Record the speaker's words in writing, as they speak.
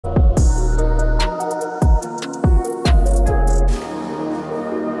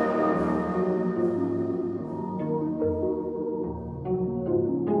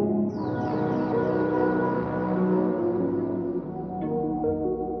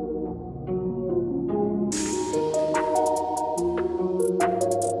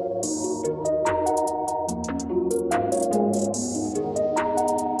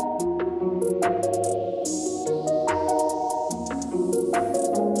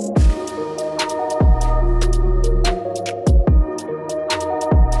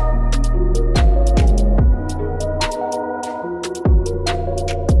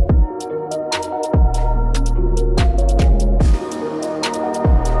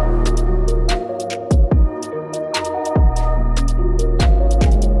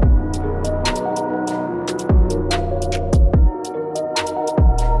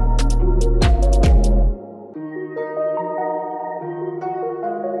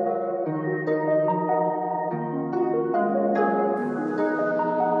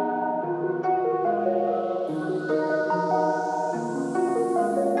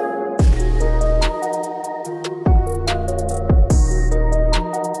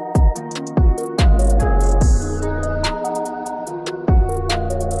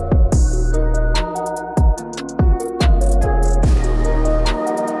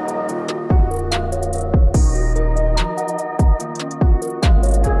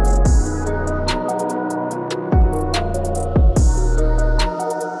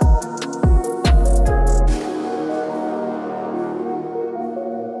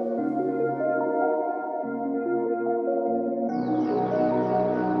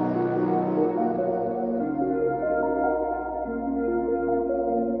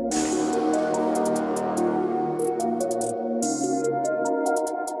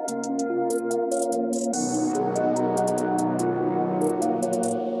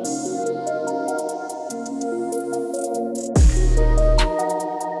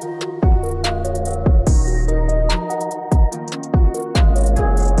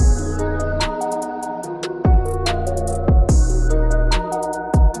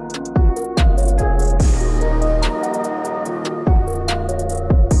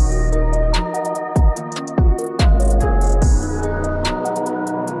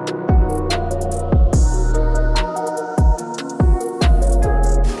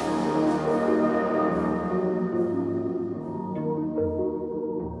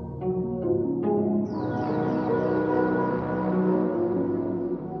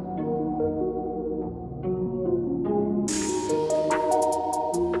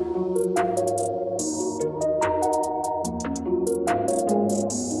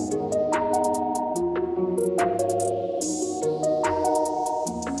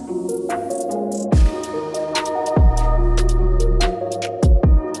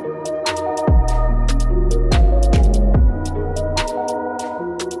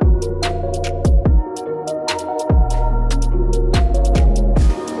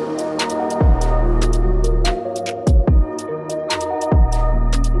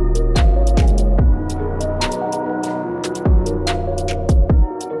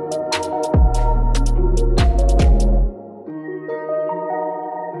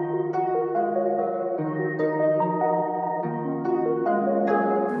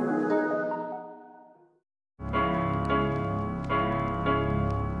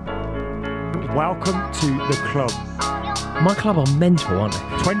Welcome to the club. My club are mental, aren't they?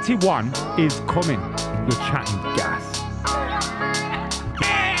 21 is coming. You're chatting gas.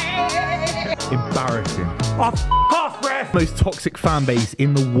 Embarrassing. Off, ref! Most toxic fan base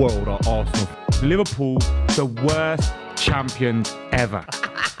in the world are Arsenal. Liverpool, the worst champions ever.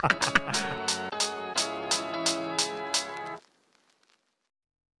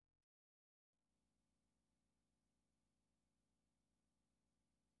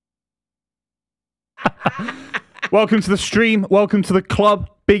 Welcome to the stream. Welcome to the club.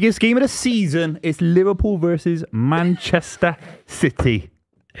 Biggest game of the season. It's Liverpool versus Manchester City.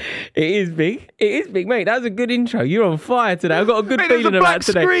 It is big. It is big, mate. That was a good intro. You're on fire today. I've got a good feeling about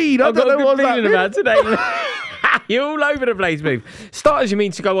today. I've got a good feeling about today. You're all over the place, move. Starters, you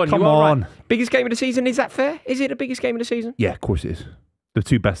mean to go on? Come you are on. Right. Biggest game of the season. Is that fair? Is it the biggest game of the season? Yeah, of course it is. The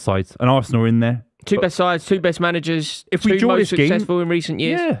two best sides. And Arsenal are in there. Two best sides, two best managers. If we two draw most this game, successful in recent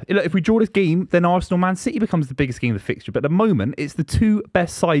years. Yeah, look, if we draw this game, then Arsenal Man City becomes the biggest game of the fixture. But at the moment, it's the two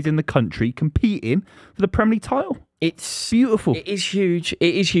best sides in the country competing for the Premier League title. It's beautiful. It is huge.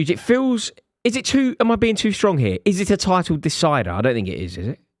 It is huge. It feels. Is it too? Am I being too strong here? Is it a title decider? I don't think it is.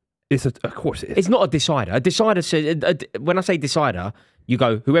 Is it? Of course it is. It's not a decider. A decider says. When I say decider, you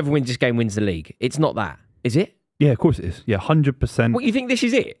go. Whoever wins this game wins the league. It's not that. Is it? Yeah, of course it is. Yeah, 100%. What, you think this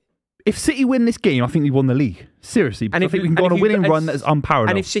is it? If City win this game, I think we won the league. Seriously. And I think we can go on a winning run that is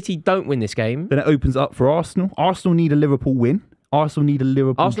unparalleled. And if City don't win this game, then it opens up for Arsenal. Arsenal need a Liverpool win. Arsenal need a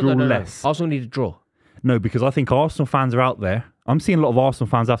Liverpool draw less. Arsenal need a draw. No, because I think Arsenal fans are out there. I'm seeing a lot of Arsenal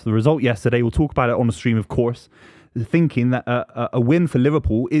fans after the result yesterday. We'll talk about it on the stream, of course. Thinking that a win for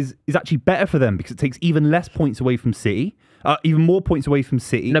Liverpool is actually better for them because it takes even less points away from City. Even more points away from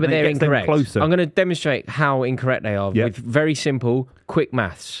City. No, but they're incorrect. Closer. I'm going to demonstrate how incorrect they are with very simple, quick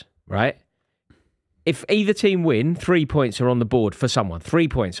maths, right? If either team win, 3 points are on the board for someone. 3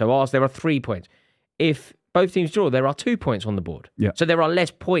 points. So ours, there are 3 points. If both teams draw, there are 2 points on the board. Yeah. So there are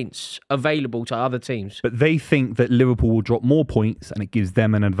less points available to other teams. But they think that Liverpool will drop more points and it gives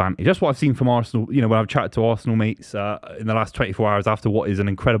them an advantage. That's what I've seen from Arsenal. You know, when I've chatted to Arsenal mates in the last 24 hours after what is an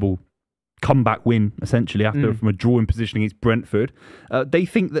incredible comeback win, essentially, from a drawing position against Brentford, they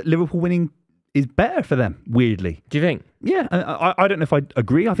think that Liverpool winning is better for them, weirdly. Do you think? Yeah, I don't know if I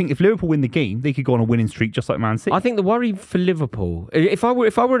agree. I think if Liverpool win the game, they could go on a winning streak just like Man City. I think the worry for Liverpool, if I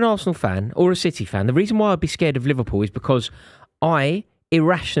were an Arsenal fan or a City fan, the reason why I'd be scared of Liverpool is because I,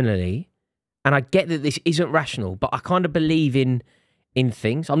 irrationally, and I get that this isn't rational, but I kind of believe in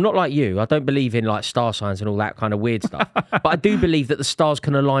things. I'm not like you. I don't believe in like star signs and all that kind of weird stuff. But I do believe that the stars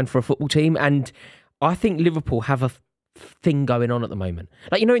can align for a football team, and I think Liverpool have a thing going on at the moment.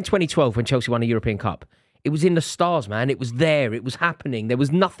 Like, you know, in 2012 when Chelsea won a European Cup, it was in the stars, man. It was there. It was happening. There was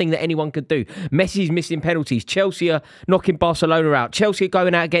nothing that anyone could do. Messi's missing penalties. Chelsea are knocking Barcelona out. Chelsea are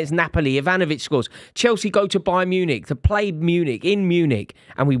going out against Napoli. Ivanovic scores. Chelsea go to Bayern Munich to play Munich in Munich,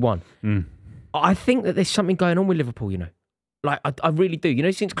 and we won. I think that there's something going on with Liverpool, you know. Like, I really do. You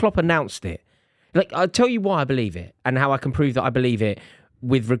know, since Klopp announced it. Like, I'll tell you why I believe it and how I can prove that I believe it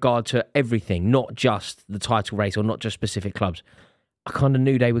with regard to everything, not just the title race or not just specific clubs. I kind of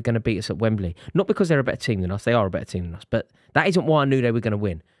knew they were going to beat us at Wembley. Not because they're a better team than us. They are a better team than us. But that isn't why I knew they were going to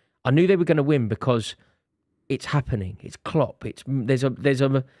win. I knew they were going to win because it's happening. It's Klopp. There's a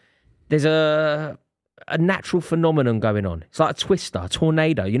natural phenomenon going on. It's like a twister, a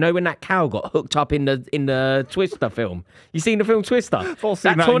tornado. You know when that cow got hooked up in the Twister film? You seen the film Twister? That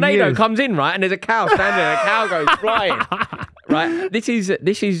tornado comes in, right? And there's a cow standing there. A cow goes flying. Right? This is it.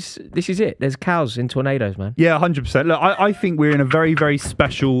 There's cows in tornadoes, man. Yeah, 100%. Look, I think we're in a very, very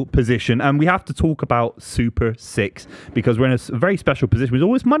special position, and we have to talk about Super 6 because we're in a very special position. There's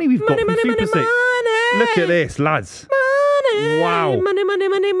all this money we've got from Super 6. Look at this, lads. Wow. Money.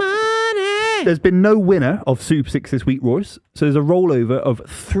 There's been no winner of Super 6 this week, Royce. So there's a rollover of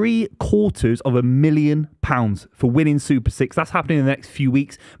 £750,000 for winning Super 6. That's happening in the next few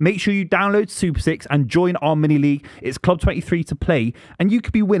weeks. Make sure you download Super 6 and join our mini league. It's Club 23 to play, and you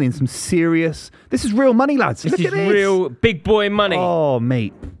could be winning some serious... This is real money, lads. This is real big boy money. Oh,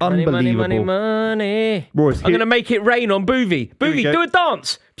 mate. Unbelievable. Money. Royce, I'm going to make it rain on Buvey. Buvey, do a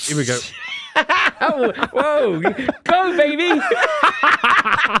dance. Here we go. Whoa, go baby.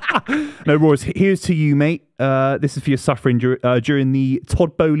 No, Royce, here's to you, mate. This is for your suffering during the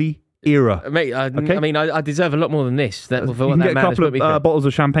Todd Bowley era. Mate, okay? I mean, I deserve a lot more than this. You can get a couple of bottles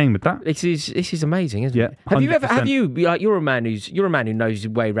of champagne with that. This is amazing, isn't it? Yeah, 100%. You're a man who knows his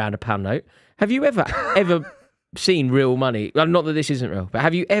way around a pound note. Have you ever seen real money? Well, not that this isn't real, but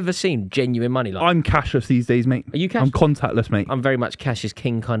have you ever seen genuine money? Like, I'm cashless these days, mate. Are you cashless? I'm contactless, mate. I'm very much cash is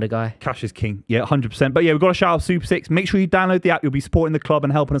king kind of guy. Cash is king. Yeah, 100%. But yeah, we've got to shout out Super 6. Make sure you download the app. You'll be supporting the club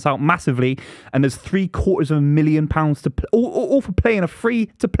and helping us out massively. And there's £750,000 to all for playing a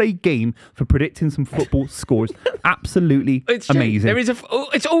free-to-play game for predicting some football scores. Absolutely amazing. There is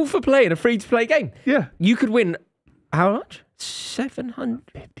it's all for playing a free-to-play game. Yeah. You could win, how much?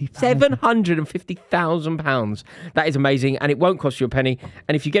 £750,000. That is amazing, and it won't cost you a penny.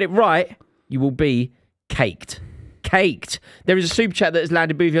 And if you get it right, you will be caked. There is a super chat that has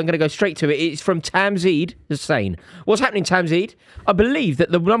landed, Buvey. I'm going to go straight to it. It's from Tamzeed Hussain. What's happening, Tamzeed? I believe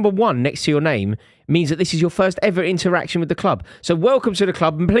that the number 1 next to your name means that this is your first ever interaction with the club. So welcome to the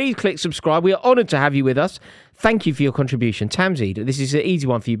club, and please click subscribe. We are honoured to have you with us. Thank you for your contribution. Tamzeed, this is an easy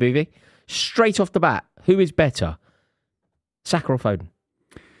one for you, Buvey. Straight off the bat, who is better? Saka or Foden?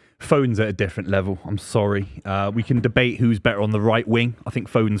 Foden's at a different level. I'm sorry. We can debate who's better on the right wing. I think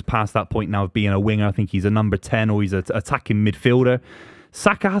Foden's past that point now of being a winger. I think he's a number 10 or he's an attacking midfielder.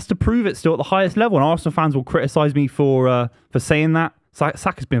 Saka has to prove it still at the highest level, and Arsenal fans will criticise me for saying that.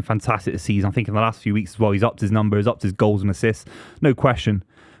 Saka's been fantastic this season. I think in the last few weeks as well, he's upped his numbers, upped his goals and assists. No question.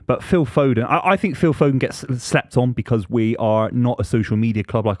 But Phil Foden, I think Phil Foden gets slept on because we are not a social media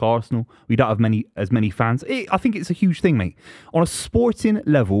club like Arsenal. We don't have as many fans. I think it's a huge thing, mate. On a sporting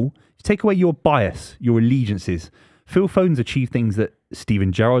level, take away your bias, your allegiances. Phil Foden's achieved things that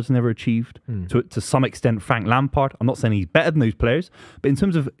Steven Gerrard's never achieved. To some extent, Frank Lampard. I'm not saying he's better than those players, but in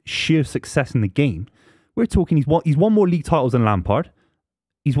terms of sheer success in the game, we're talking he's won more league titles than Lampard.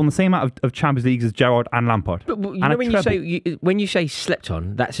 He's won the same amount of Champions Leagues as Gerrard and Lampard. But you know, when you say slept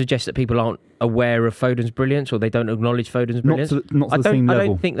on, that suggests that people aren't aware of Foden's brilliance, or they don't acknowledge Foden's brilliance. Not to the same level. I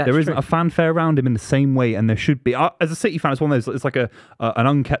don't think that's there isn't true. a fanfare around him in the same way, and there should be. As a City fan, it's one of those. It's like an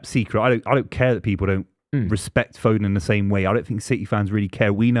unkept secret. I don't care that people don't respect Foden in the same way. I don't think City fans really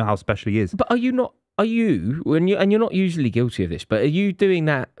care. We know how special he is. But are you not? Are you? And you're not usually guilty of this, but are you doing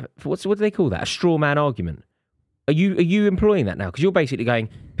that? What do they call that? A straw man argument. Are you employing that now? Because you're basically going,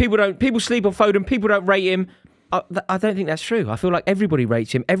 people sleep on Foden, people don't rate him. I don't think that's true. I feel like everybody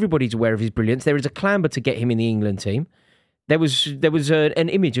rates him. Everybody's aware of his brilliance. There is a clamber to get him in the England team. There was an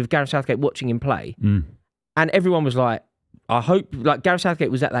image of Gareth Southgate watching him play, and everyone was like, I hope, like, Gareth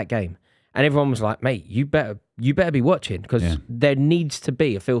Southgate was at that game, and everyone was like, mate, you better be watching, because there needs to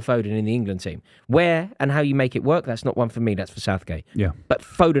be a Phil Foden in the England team. Where and how you make it work, that's not one for me, that's for Southgate. Yeah. But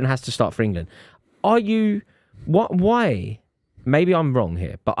Foden has to start for England. Are you... Why? Maybe I'm wrong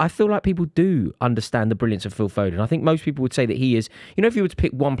here, but I feel like people do understand the brilliance of Phil Foden. I think most people would say that he is... You know, if you were to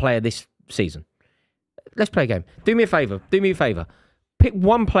pick one player this season... Let's play a game. Do me a favour. Pick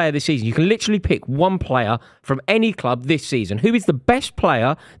one player this season. You can literally pick one player from any club this season. Who is the best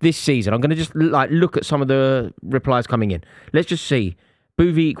player this season? I'm going to just look at some of the replies coming in. Let's just see.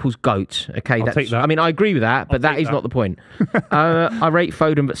 Buvey equals GOAT. Okay, I'll take that. I mean, I agree with that, but that is not the point. I rate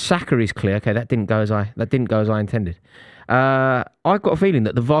Foden, but Saka is clear. Okay, that didn't go as I intended. I've got a feeling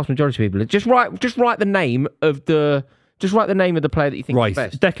that the vast majority of people just write the name of the player that you think is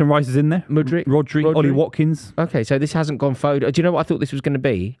best. Declan Rice is in there. Rodri, Ollie Watkins. Okay, so this hasn't gone Foden. Do you know what I thought this was going to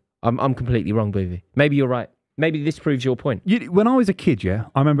be? I'm completely wrong, Buvey. Maybe you're right. Maybe this proves your point. When I was a kid,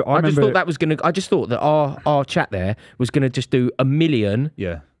 I remember. I just thought that our chat there was gonna just do a million.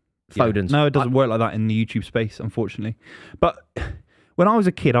 Fodens. No, it doesn't work like that in the YouTube space, unfortunately. But when I was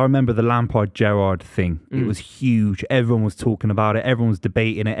a kid, I remember the Lampard Gerrard thing. It was huge. Everyone was talking about it. Everyone was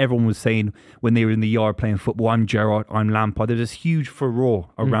debating it. Everyone was saying when they were in the yard playing football, I'm Gerrard, I'm Lampard. There's this huge furore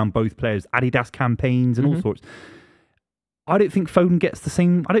around both players. Adidas campaigns and all sorts. I don't think Foden gets the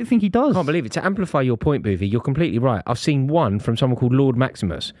same. I don't think he does. I can't believe it. To amplify your point, Buvey, you're completely right. I've seen one from someone called Lord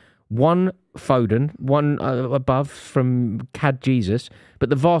Maximus, one Foden, one above from Cad Jesus, but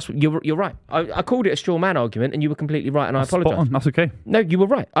the vast. You're right. I called it a straw man argument, and you were completely right, and I apologise. That's okay. No, you were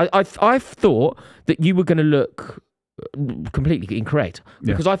right. I thought that you were going to look completely incorrect,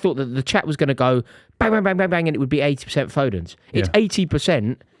 because I thought that the chat was going to go bang, bang, bang, bang, bang, and it would be 80% Fodens. It's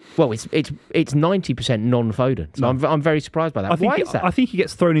 80%. Well, it's 90% non-Foden. So I'm very surprised by that. Why is that? I think he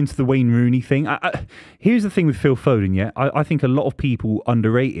gets thrown into the Wayne Rooney thing. Here's the thing with Phil Foden, I think a lot of people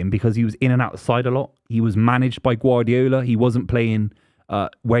underrate him because he was in and outside a lot. He was managed by Guardiola. He wasn't playing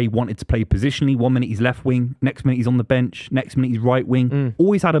where he wanted to play positionally. 1 minute he's left wing, next minute he's on the bench, next minute he's right wing.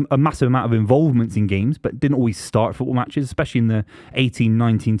 Always had a massive amount of involvements in games, but didn't always start football matches, especially in the 18,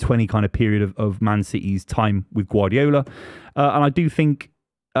 19, 20 kind of period of Man City's time with Guardiola. And I do think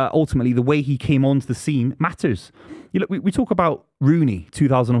ultimately the way he came onto the scene matters. We talk about Rooney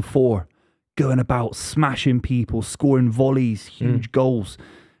 2004 going about smashing people, scoring volleys, huge goals.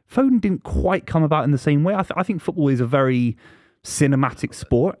 Foden didn't quite come about in the same way. I think football is a very cinematic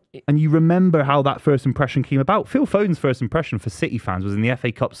sport, and you remember how that first impression came about. Phil Foden's first impression for City fans was in the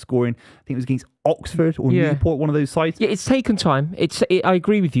FA Cup scoring, I think it was against Oxford or Newport, one of those sides. Yeah, it's taken time. I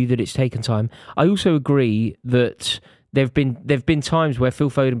agree with you that it's taken time. I also agree that there've been times where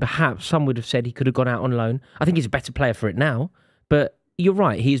Phil Foden, perhaps some would have said he could have gone out on loan. I think he's a better player for it now, but you're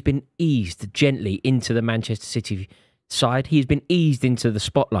right, he has been eased gently into the Manchester City side. He's been eased into the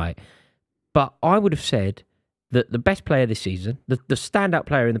spotlight. But I would have said that the best player this season, the standout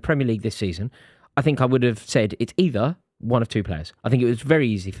player in the Premier League this season, I think I would have said it's either one of two players. I think it was very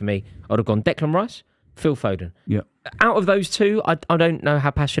easy for me. I would have gone Declan Rice, Phil Foden. Yeah. Out of those two, I don't know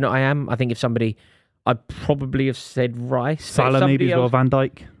how passionate I am. I think if somebody, I'd probably have said Rice. Salah maybe as well, Van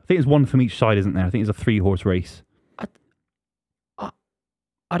Dijk. I think there's one from each side, isn't there? I think it's a 3-horse race.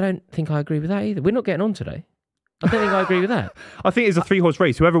 I don't think I agree with that either. We're not getting on today. I don't think I agree with that. I think it's a 3-horse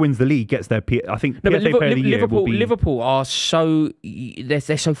race. Whoever wins the league gets their. I think PFA Player of the Year will be... Liverpool are so they're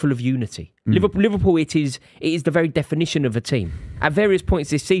so full of unity. Liverpool, it is the very definition of a team. At various points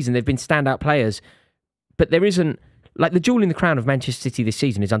this season, they've been standout players, but there isn't like the jewel in the crown of Manchester City this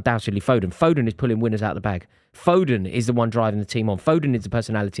season is undoubtedly Foden. Foden is pulling winners out of the bag. Foden is the one driving the team on. Foden is the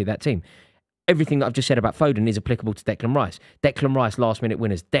personality of that team. Everything that I've just said about Foden is applicable to Declan Rice. Declan Rice, last-minute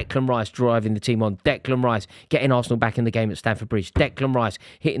winners. Declan Rice driving the team on. Declan Rice getting Arsenal back in the game at Stamford Bridge. Declan Rice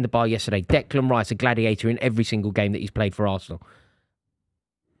hitting the bar yesterday. Declan Rice, a gladiator in every single game that he's played for Arsenal.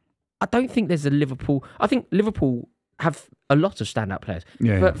 I don't think there's a Liverpool... I think Liverpool have a lot of standout players.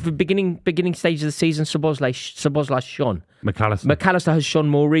 For beginning stage of the season, Szoboszlai shone. McAllister has shone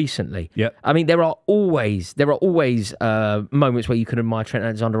more recently. Yep. I mean, there are always moments where you can admire Trent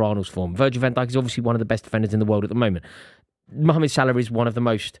Alexander-Arnold's form. Virgil van Dijk is obviously one of the best defenders in the world at the moment. Mohamed Salah is one of the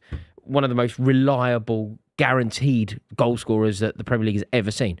most reliable, guaranteed goal scorers that the Premier League has ever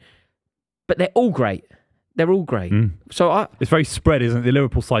seen. But they're all great. They're all great. So it's very spread, isn't it? The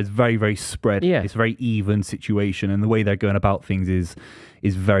Liverpool side's very, very spread. Yeah. It's a very even situation, and the way they're going about things is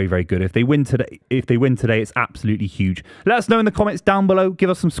very, very good. If they win today, it's absolutely huge. Let us know in the comments down below. Give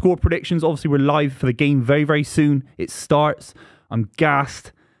us some score predictions. Obviously, we're live for the game very, very soon. It starts. I'm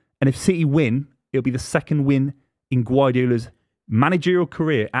gassed. And if City win, it'll be the second win in Guardiola's managerial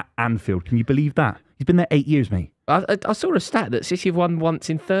career at Anfield. Can you believe that? He's been there 8 years, mate. I saw a stat that City have won once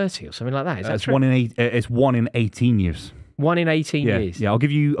in 30 or something like that. Is that true? It's 1 in 18 years. 1 in 18 years. Yeah, I'll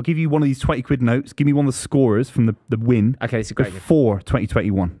give you one of these 20 quid notes. Give me one of the scorers from the win. Okay, this is great. Before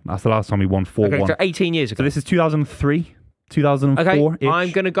 2021. That's the last time we won 4-1. Okay, so 18 years ago. So this is 2003, 2004. Okay,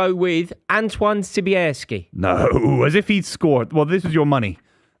 I'm going to go with Antoine Sibierski. No, as if he'd scored. Well, this was your money.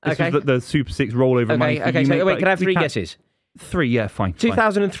 This was the Super 6 rollover money. Okay, so wait, can I have three guesses? 3, yeah, fine.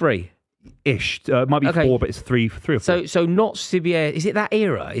 2003. Ish. Might be 4, but it's 3 or 4. So not Sibierski. Is it that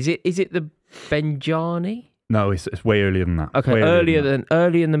era? Is it the Benjani? No, it's way earlier than that. Okay, earlier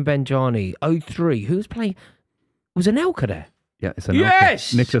than Benjani. 03. Who was playing? Was Anelka there? Yeah, it's Anelka.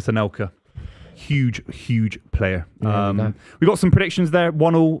 Yes! Nicholas Anelka. Huge player. We got some predictions there.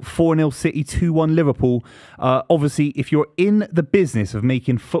 1-0, 4-0 City, 2-1 Liverpool. Obviously, if you're in the business of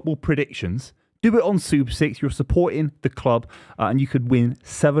making football predictions, do it on Super 6. You're supporting the club, and you could win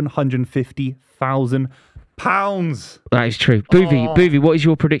 £750,000. That is true. Buvey, what is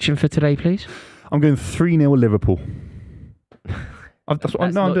your prediction for today, please? I'm going 3-0 Liverpool. That's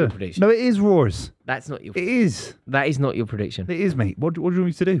what I'm doing. Prediction. No, it is Roars. That's not your. It is. That is not your prediction. It is, mate. What do you want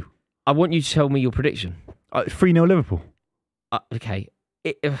me to do? I want you to tell me your prediction. 3-0 Liverpool. Okay.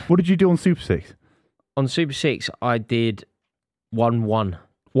 What did you do on Super 6? On Super 6, I did 1-1.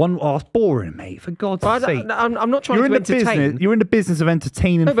 It's boring, mate. For God's sake. I'm not trying to entertain. You're in the business of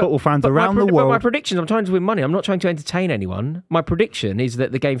entertaining football fans around the world. But my predictions, I'm trying to win money. I'm not trying to entertain anyone. My prediction is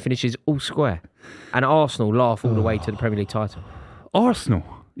that the game finishes all square, and Arsenal laugh all the way to the Premier League title. Arsenal.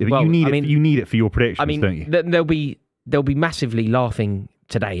 Yeah, but you need it for your predictions, don't you? They'll be massively laughing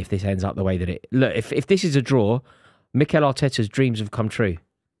today if this ends up the way that it. Look, if this is a draw, Mikel Arteta's dreams have come true.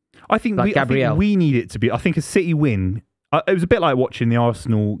 I think we need it to be. I think a City win. It was a bit like watching the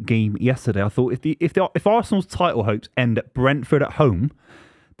Arsenal game yesterday. I thought if Arsenal's title hopes end at Brentford at home,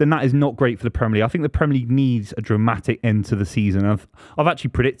 then that is not great for the Premier League. I think the Premier League needs a dramatic end to the season. I've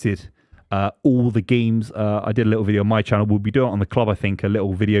actually predicted all the games. I did a little video on my channel. We'll be doing it on the club, I think, a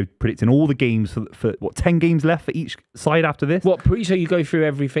little video predicting all the games for 10 games left for each side after this. So you go through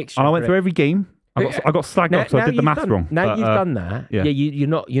every fixture? And I went through every game. I got slagged off, so I did the maths wrong. Now you've done that. Yeah,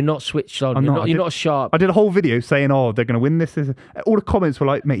 you're not switched on. You're not sharp. I did a whole video saying, they're going to win this. All the comments were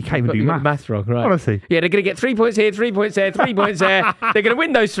like, mate, you can't even do maths. Maths wrong, right? Honestly. Yeah, they're going to get 3 points here, 3 points there, 3 points there. They're going to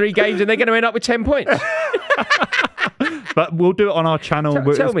win those 3 games and they're going to end up with 10 points. But we'll do it on our channel. Tell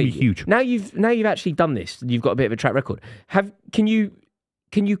It's me, gonna be huge. now you've actually done this. You've got a bit of a track record. Can you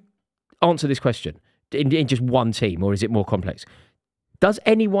answer this question in just one team, or is it more complex? Does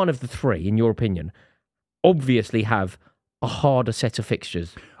any one of the three, in your opinion, obviously have a harder set of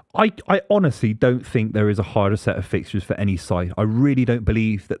fixtures? I honestly don't think there is a harder set of fixtures for any side. I really don't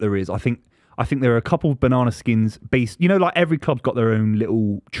believe that there is. I think there are a couple of banana skins based. Like every club's got their own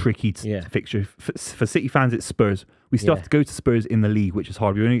little tricky fixture. For City fans, it's Spurs. We still have to go to Spurs in the league, which is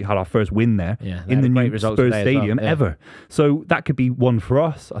hard. We only had our first win there in the new Spurs stadium ever. So that could be one for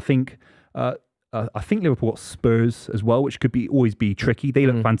us. I think Liverpool got Spurs as well, which could always be tricky. They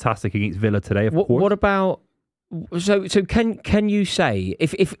look fantastic against Villa today, of course. What about? So can you say,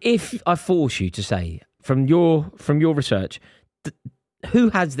 if I force you to say from your research, who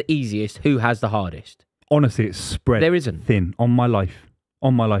has the easiest, who has the hardest? Honestly, it's spread. There isn't. Thin on my life.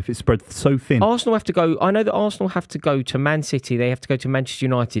 It's spread so thin. Arsenal have to go. I know that Arsenal have to go to Man City. They have to go to Manchester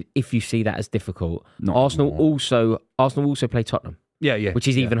United. If you see that as difficult, Arsenal also play Tottenham. Yeah. Which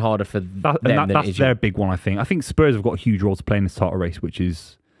is even harder for them than it is. That's their big one, I think. I think Spurs have got a huge role to play in this title race, which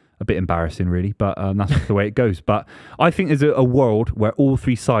is a bit embarrassing, really, but that's just the way it goes. But I think there's a world where all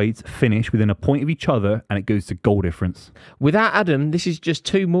three sides finish within a point of each other and it goes to goal difference. Without Adam, this is just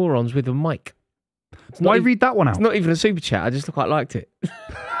two morons with a mic. Why read that one out? It's not even a super chat. I just quite liked it.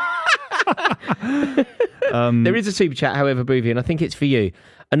 There is a super chat, however, Buvey, and I think it's for you.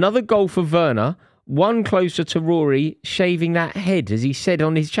 Another goal for Werner. One closer to Rory shaving that head, as he said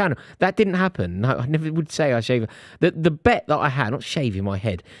on his channel. That didn't happen. No, I never would say I shave. The bet that I had, not shaving my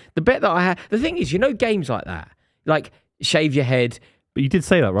head. The bet that I had. The thing is, games like that, like shave your head. But you did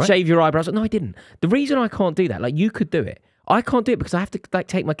say that, right? Shave your eyebrows. No, I didn't. The reason I can't do that, you could do it. I can't do it because I have to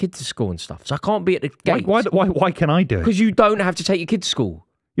take my kids to school and stuff. So I can't be at the gates. Why can I do it? Because you don't have to take your kids to school.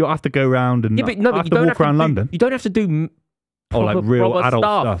 You'll have to go around and but you don't walk around London. You don't have to do. Like real adult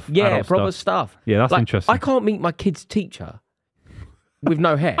stuff. Yeah, proper stuff. Yeah, that's interesting. I can't meet my kid's teacher with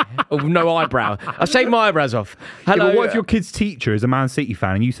no hair or with no eyebrow. I shave my eyebrows off. Hello. But what if your kid's teacher is a Man City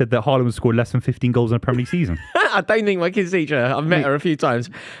fan and you said that Haaland scored less than 15 goals in a Premier League season? I don't think my kid's teacher, I've met her a few times.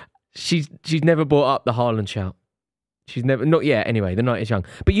 She's never brought up the Haaland shout. She's never, not yet anyway, the night is young.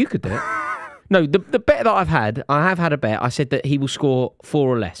 But you could do it. No, the bet that I have had a bet. I said that he will score 4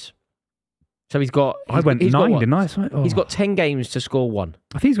 or less. So I went 9, didn't I? Oh. He's got 10 games to score 1.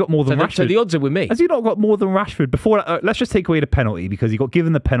 I think he's got more than Rashford. So the odds are with me. Has he not got more than Rashford? Before, let's just take away the penalty because he got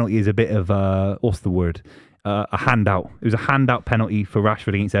given the penalty as a bit of what's the word? A handout. It was a handout penalty for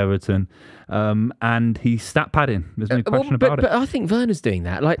Rashford against Everton, and he's stat padding. There's no question about it. But I think Werner's doing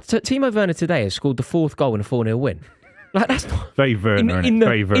that. Timo Werner today has scored the 4th goal in a 4-0 win. That's not very Werner.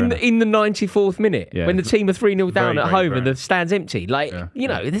 Very Werner. In the 94th minute, when the team are 3-0 down at home and the stand's empty.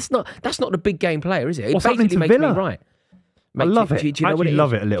 That's not the big game player, is it? What's happening to makes Villa? Me right. I love it. Do you know what it is?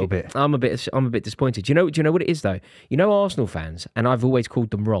 Love it a little bit. I'm a bit disappointed. Do you know what it is though? Arsenal fans, and I've always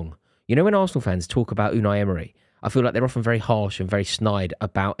called them wrong. When Arsenal fans talk about Unai Emery, I feel like they're often very harsh and very snide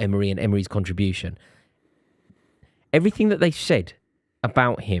about Emery and Emery's contribution. Everything that they said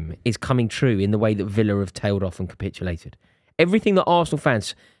about him is coming true in the way that Villa have tailed off and capitulated. Everything that Arsenal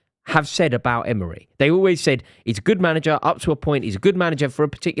fans have said about Emery, they always said he's a good manager up to a point. He's a good manager for a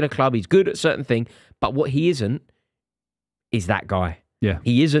particular club. He's good at certain thing, but what he isn't is that guy. Yeah,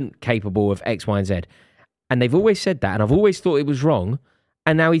 he isn't capable of X, Y, and Z. And they've always said that, and I've always thought it was wrong.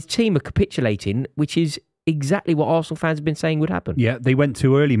 And now his team are capitulating, which is exactly what Arsenal fans have been saying would happen. Yeah, they went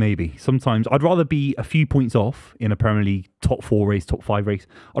too early maybe. Sometimes I'd rather be a few points off in a Premier League top 4 race, top 5 race.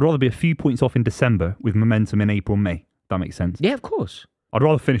 I'd rather be a few points off in December with momentum in April and May. That makes sense. Yeah, of course. I'd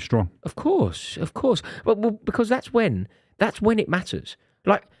rather finish strong. Of course. Well, because that's when it matters.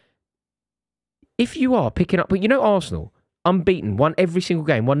 If you are picking up, but Arsenal, unbeaten, won every single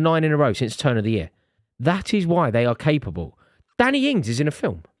game, won 9 in a row since turn of the year. That is why they are capable. Danny Ings is in a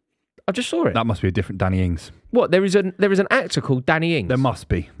film. I just saw it. That must be a different Danny Ings. What? There is an actor called Danny Ings. There must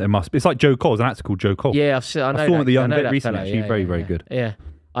be. It's like Joe Cole. There's an actor called Joe Cole. Yeah, I know. I saw him at the Young Vet recently. Actually, very good. Yeah,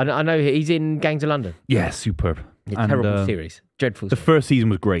 I know. He's in Gangs of London. Yeah, superb. Terrible series. Dreadful. The first season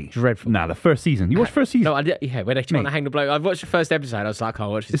was great. Dreadful. Nah, the first season. You watched first season? No, I did. Yeah, when they're trying to hang the bloke. I watched the first episode. I was like, I can't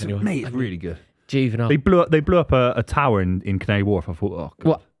watch this anymore. Mate, it's really good. Juvenile. They blew up a tower in Canary Wharf. I thought, oh, God.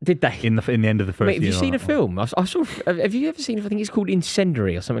 What did they? In the end of the first Mate, have you season, seen a film? I saw. Have you ever seen? I think it's called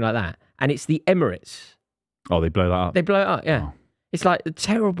Incendiary or something like that. And it's the Emirates. Oh, they blow that up. They blow it up. Yeah. Oh. It's like a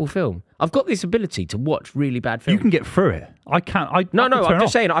terrible film. I've got this ability to watch really bad films. You can get through it. I can't. No, I'm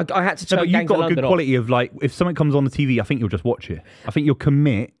just saying. I had to turn but you've Gangs got of a good London quality of like, if something comes on the TV, I think you'll just watch it. I think you'll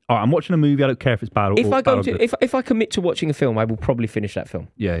commit. All right, I'm watching a movie. I don't care if it's bad or If I bad or good. if I commit to watching a film, I will probably finish that film.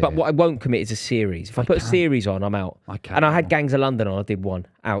 Yeah, But yeah. what I won't commit is a series. If I put a series on, I'm out. I can't. And I had Gangs of London on. I did one.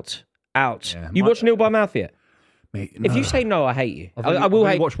 Out. Yeah, You watched Nil by Mouth yet? Mate, If no. you say no, I hate you. I've I will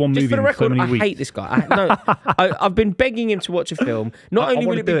only hate. watched one Just movie for the in so record, many I weeks. hate this guy. I've been begging him to watch a film. Not I only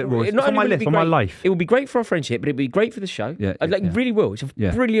will wanna it be, do it, Roy. It's not on only my will it list, be on my great- life. It will be great for our friendship, but it'll be great for the show. Yeah, Like yeah. really will. It's a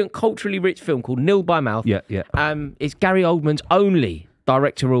Yeah. brilliant, culturally rich film called Nil by Mouth. Yeah, yeah. It's Gary Oldman's only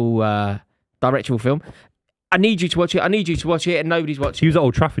directorial film. I need you to watch it. I need you to watch it, and nobody's He watching. was at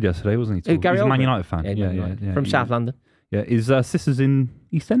Old Trafford yesterday, wasn't he? Gary He's a Man Oldman? United fan. Yeah. From South London. Yeah, his sister's in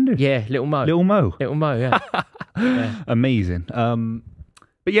EastEnders. Yeah, Little Mo. Little Mo. Little Mo. Yeah. Amazing.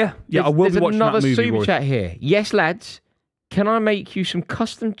 But yeah, I will There's be watching another that movie. super Roy. chat here. Yes, lads. Can I make you some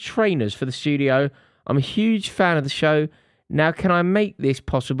custom trainers for the studio? I'm a huge fan of the show. Now, can I make this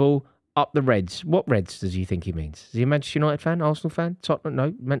possible? Up the Reds. What Reds does he think he means? Is he a Manchester United fan? Arsenal fan?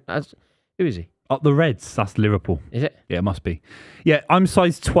 Tottenham? No. Who is he? Up the Reds. That's Liverpool. Is it? Yeah, it must be. Yeah, I'm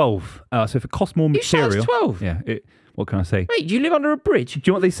size 12. So if it costs more You material, size 12? yeah. What can I say? Mate, do you live under a bridge? Do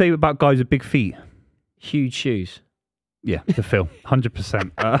you know what they say about guys with big feet? Huge shoes. Yeah, the film,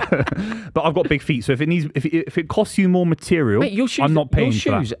 100%. But I've got big feet, so if it costs you more material, Mate, your shoes, I'm not paying your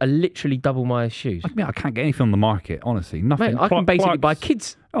for shoes are literally double my shoes. that. I can't get anything on the market, honestly. Nothing. Mate, I can basically buy Clark's-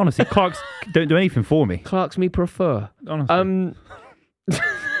 kids. Honestly, Clark's don't do anything for me. Clark's me prefer. Honestly.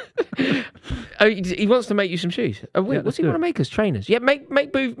 He wants to make you some shoes. Yeah, What's let's he do want to it. make us? Trainers? Yeah,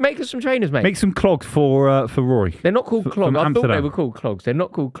 make us some trainers, mate. Make some clogs for Rory. They're not called From clogs. I thought they Amsterdam. were called clogs. They're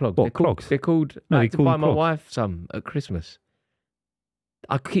not called clogs. What, they're called, clogs? They're called. No, I they had to call buy them my clogs. wife some at Christmas.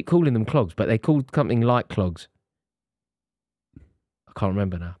 I keep calling them clogs, but they're called something like clogs. I can't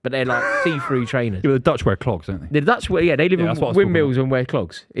remember now. But they're like see-through trainers. Yeah, the Dutch wear clogs, don't they? The Dutch, they live Yeah, in that's what I was talking windmills and wear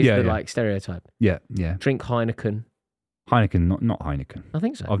clogs. Is Yeah, the yeah. like stereotype. Yeah, yeah. Drink Heineken. Heineken, not Heineken. I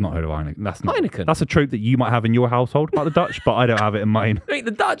think so. I've not heard of Heineken. That's not Heineken? That's a trope that you might have in your household about the Dutch, but I don't have it in mine. Wait,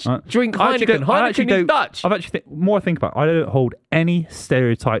 the Dutch Uh, drink I actually Heineken. don't- I actually Heineken is don't- Dutch. I've actually more I think about it, I don't hold any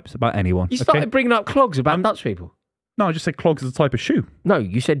stereotypes about anyone. You started okay? bringing up clogs about Dutch people. No, I just said clogs is a type of shoe. No,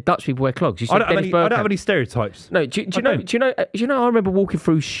 you said Dutch people wear clogs. You said I don't have Dennis any. I don't Bergkamp. have any stereotypes. No, do I you know? don't. Do you know? I remember walking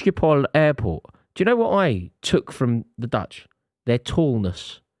through Schiphol Airport. Do you know what I took from the Dutch? Their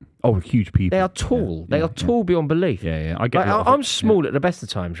tallness. Oh, huge people. They are tall. Yeah, they are tall beyond belief. Yeah, yeah. I get. Like, a lot of I'm it. small at the best of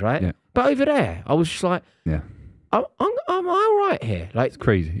times, right? Yeah. But over there, I was just like, Yeah, I'm all right here. Like, it's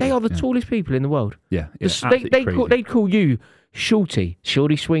crazy. they yeah, are the yeah. tallest people in the world. Yeah, yeah. They absolutely crazy. they'd call you Shorty.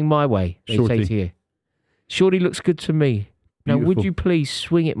 Shorty, swing my way. They say Shorty. to you. Shorty looks good to me. Now, would Beautiful. you please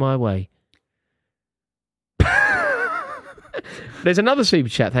swing it my way? There's another super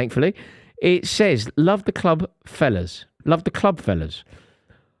chat, thankfully. It says, love the club fellas. Love the club fellas.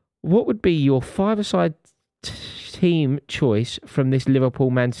 What would be your five-a-side team choice from this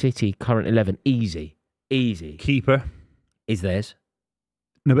Liverpool Man City current 11? Easy. Keeper. Is theirs.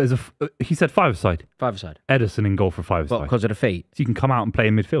 No, but he said five-a-side. Five-a-side. Edison in goal for What, five-a-side. because of the feet? So you can come out and play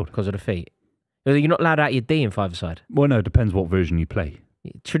in midfield. Because of the feet. You're not allowed out your D in five-a-side. Well, no, it depends what version you play.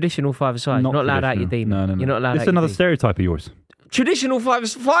 Traditional five-a-side. You're not allowed out your D. No, mate. no, no. You're not allowed This out is your another D. stereotype of yours. Traditional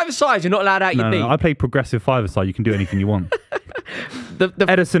five-a-side, you're not allowed out No, your D. no, I play progressive five-a-side. You can do anything you want. The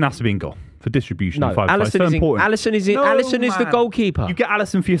Edison has to be in goal for distribution. no, in five-a-side. Allison so is important. Allison is in. No, Allison is the man. goalkeeper. You get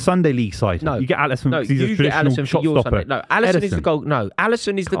Allison for your Sunday league side. No. You get Allison No, because he's a you get traditional Allison for shot your stopper. Sunday. No, Allison is the Edison. goal. No,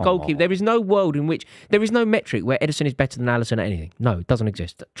 Allison is the Come goalkeeper. on. There is no world in which there is no metric where Edison is better than Allison at anything. No, it doesn't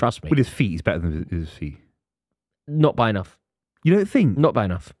exist. Trust me. With his feet, he's better than his feet. Not by enough. You don't think? Not by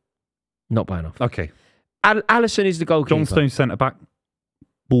enough. Not by enough. Okay. Allison is the goalkeeper. John Stones centre back.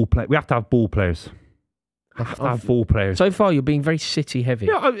 Ball play. We have to have ball players. We have to have ball players. So far, you're being very City heavy.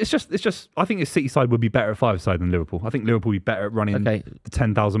 Yeah, it's just. I think the City side would be better at five-a-side than Liverpool. I think Liverpool would be better at running Okay. the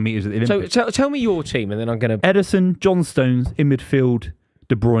 10,000 metres at the So Olympics. tell me your team, and then I'm going to. Edison, John Stones in midfield,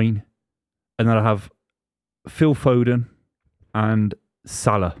 De Bruyne, and then I have Phil Foden and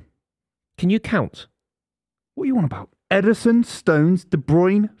Salah. Can you count? What are you on about? Edison, Stones, De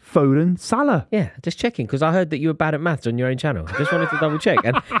Bruyne, Foden, Salah. Yeah, just checking because I heard that you were bad at maths on your own channel. Just wanted to double check,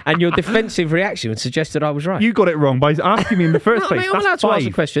 and your defensive reaction suggested I was right. You got it wrong by asking me in the first No, place. mate, I'm allowed That's to answer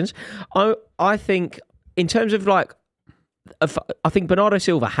five. questions. I think in terms of like, I think Bernardo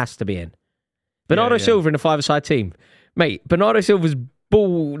Silva has to be in. Bernardo yeah. Silva in a five-a-side team, mate. Bernardo Silva's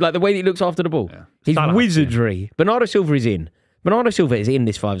ball, like the way that he looks after the ball, Yeah. his Salah has to be in. wizardry. Bernardo Silva is in. Bernardo Silva is in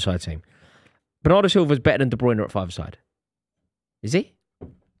this five-a-side team. Bernardo Silva's better than De Bruyne at five-a-side. Is he?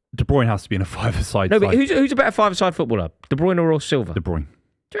 De Bruyne has to be in a five-a-side No, side. but who's a better five-a-side footballer? De Bruyne or Silva? De Bruyne.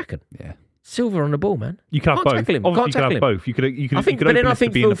 Do you reckon? Yeah. Silva on the ball, man. You can have both. Tackle him. Obviously, Can't tackle you him. can have both. You could. I think, but then I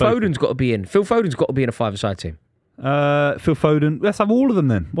think Phil Foden's got to be in. Phil Foden's got to be in a five-a-side team. Phil Foden. Let's have all of them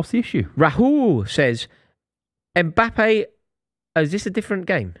then. What's the issue? Rahul says, Mbappe. Oh, is this a different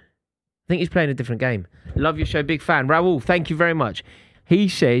game? I think he's playing a different game. Love your show, big fan. Rahul, thank you very much. He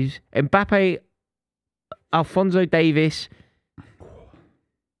says, Mbappe, Alphonso Davies.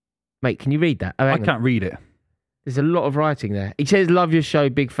 Mate, can you read that? Oh, I can't read it. There's a lot of writing there. He says, love your show,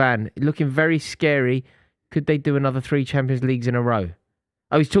 big fan. Looking very scary. Could they do another 3 Champions Leagues in a row?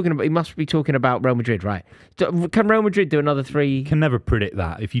 Oh, he must be talking about Real Madrid, right? Can Real Madrid do another 3? You can never predict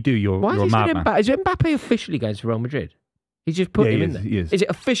that. If you do, you're Why a is madman. Is Mbappe officially going to Real Madrid? He's just put him in there. He is. Is it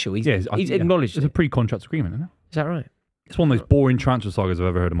official? He's acknowledged It's it. a pre-contract agreement, isn't it? Is that right? It's one of the most boring transfer sagas I've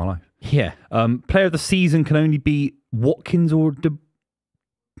ever heard in my life. Yeah. Player of the season can only be Watkins or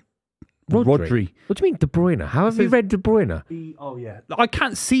Rodri. What do you mean De Bruyne? How have you read De Bruyne? Oh, yeah. I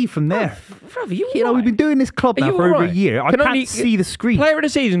can't see from there. Brother, you We've been doing this club Are now you for over a alright? year. I can't see the screen. Player of the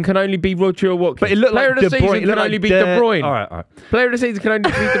season can only be Rodri or Watkins. But it looked Player like of the De Bruyne. season can only be De Bruyne. All right. Player of the season can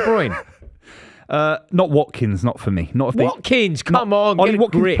only be De Bruyne. Not Watkins, not for me. Not if Watkins, come on, Ollie get a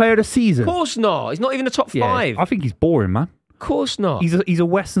Watkins, grip. player of the season. Of course not. He's not even a top 5. I think he's boring, man. Of course not. He's a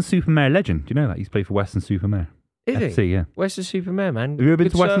Western-Supermare legend. Do you know that? He's played for Western-Supermare. Is FC, he? yeah. Western-Supermare, man. Have you ever been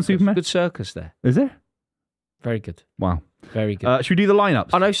to Western-Supermare? Good circus there. Is there? Very good. Wow. Very good. Should we do the lineups?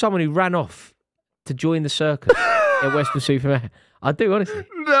 I know someone who ran off to join the circus at Western-Supermare. I do, honestly.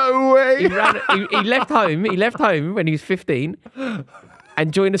 No way. He left home. He left home when he was 15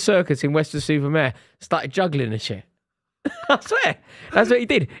 and joined a circus in Western-Supermare. Started juggling and shit. I swear. That's what he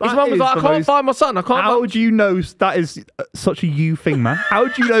did. His mum was like, I can't find my son. How do you know that is such a you thing, man? How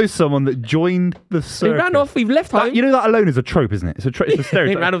do you know someone that joined the circus? He ran off. He left home. You know that alone is a trope, isn't it? It's a stereotype.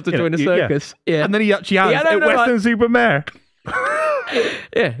 He ran off to join the circus. Yeah. And then he actually has at Western-Supermare.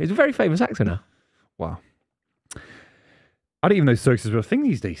 Yeah, he's a very famous actor now. Wow. I didn't even know circuses were a thing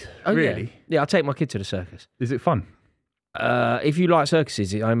these days. Oh, really? Yeah, I'll take my kid to the circus. Is it fun? If you like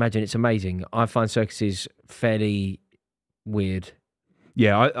circuses, I imagine it's amazing. I find circuses fairly weird.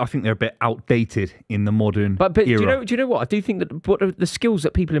 Yeah, I think they're a bit outdated in the modern But era. do you know what? I do think that the skills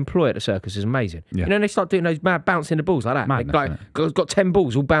that people employ at the circus is amazing. Yeah. You know, they start doing those mad bouncing the balls like that. Madness, got 10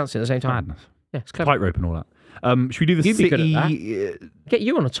 balls all bouncing at the same time. Madness. Yeah, it's clever. Tightrope and all that. Should we do the You'd be city? good at that. Get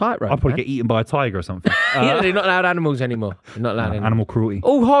you on a tightrope. I'll probably get eaten by a tiger or something. Yeah, they're not allowed animals anymore. They're not allowed anymore. Animal cruelty.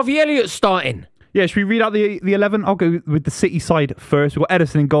 Oh, Harvey Elliott's starting. Yeah, should we read out the 11? I'll go with the City side first. We've got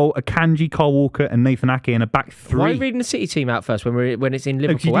Edison in goal, Akanji, Carl Walker, and Nathan Ake in a back 3. Why are you reading the City team out first when it's in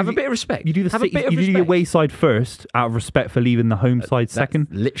Liverpool? Have a bit of respect. You do the Have City, a bit of you do respect. the away side first, out of respect for leaving the home side second.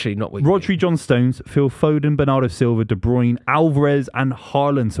 Literally not what you Rodri, John Stones, Phil Foden, Bernardo Silva, De Bruyne, Alvarez, and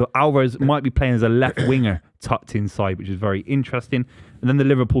Haaland. So Alvarez might be playing as a left winger tucked inside, which is very interesting. And then the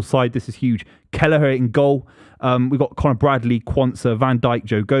Liverpool side, this is huge. Kelleher in goal. We've got Conor Bradley, Quansah, Van Dijk,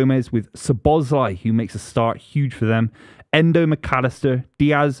 Joe Gomez with Szoboszlai, who makes a start. Huge for them. Endo, McAllister,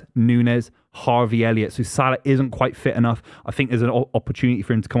 Diaz, Nunes, Harvey Elliott. So Salah isn't quite fit enough. I think there's an opportunity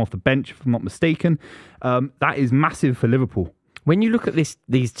for him to come off the bench, if I'm not mistaken. That is massive for Liverpool. When you look at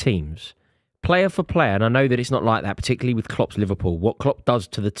these teams, player for player, and I know that it's not like that, particularly with Klopp's Liverpool, what Klopp does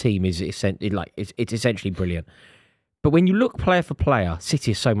to the team is it's essentially brilliant. But when you look player for player, City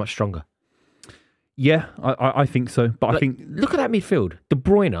is so much stronger. Yeah, I think so. But I think... Look at that midfield. De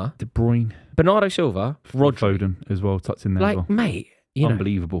Bruyne, Bernardo Silva, Rodri. Foden as well, tucked in there as well. Mate,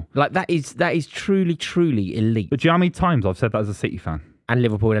 unbelievable. That is truly, truly elite. But do you know how many times I've said that as a City fan? And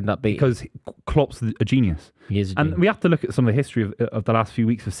Liverpool end up beating. Because Klopp's a genius. He is a And genius. we have to look at some of the history of the last few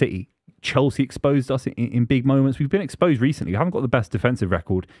weeks of City. Chelsea exposed us in big moments. We've been exposed recently. We haven't got the best defensive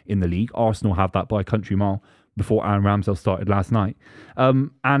record in the league. Arsenal have that by a country mile before Aaron Ramsdale started last night.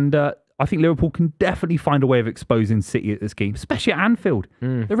 I think Liverpool can definitely find a way of exposing City at this game, especially at Anfield.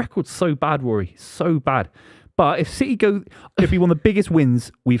 The record's so bad, Rory. So bad. But if City go, it'd be one of the biggest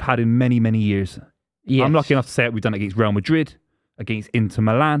wins we've had in many, many years. Yes. I'm lucky enough to say it. We've done it against Real Madrid, against Inter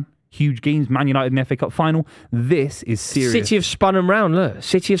Milan. Huge games. Man United in the FA Cup final. This is serious. City have spun them round, look.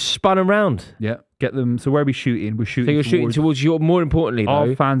 City have spun them round. Yeah. Get them. So where are we shooting? We're shooting So you're shooting towards your, more importantly, though.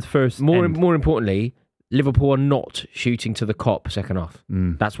 Our fans first. More importantly, Liverpool are not shooting to the cop second half.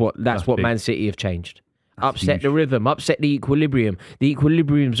 That's what big. Man City have changed. Upset the rhythm, upset the equilibrium. The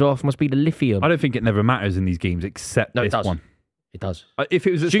equilibrium's off, must be the lithium. I don't think it never matters in these games except this one. It does. If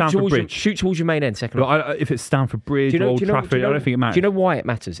it was at Stamford Bridge. Shoot towards your main end second half. If it's Stamford Bridge or Old Trafford, I don't think it matters. Do you know why it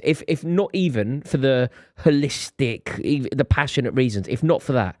matters? If not even for the holistic, the passionate reasons, if not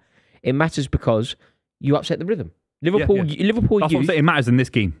for that, it matters because you upset the rhythm. Liverpool, That's what I'm saying. It matters in this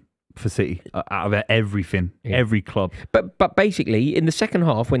game. for City out of everything, every club. But basically, in the second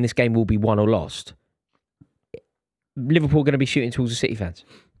half, when this game will be won or lost, Liverpool are going to be shooting towards the City fans.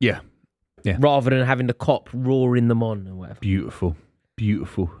 Yeah. Rather than having the cop roaring them on or whatever. Beautiful.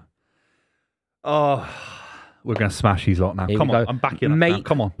 Oh, we're going to smash these lot now. Here Come on, go. I'm back in. Make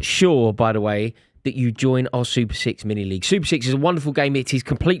Come on. sure, by the way, that you join our Super 6 mini league. Super 6 is a wonderful game. It is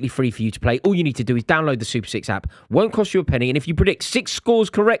completely free for you to play. All you need to do is download the Super 6 app. Won't cost you a penny. And if you predict 6 scores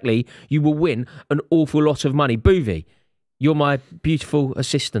correctly, you will win an awful lot of money. Buvey, you're my beautiful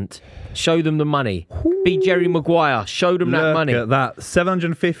assistant. Show them the money. Be Jerry Maguire. Show them that money. Look at that.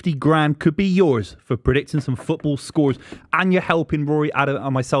 750 grand could be yours for predicting some football scores. And you're helping Rory, Adam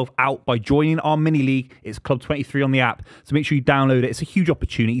and myself out by joining our mini league. It's Club 23 on the app. So make sure you download it. It's a huge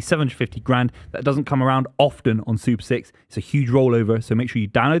opportunity. 750 grand. That doesn't come around often on Super 6. It's a huge rollover. So make sure you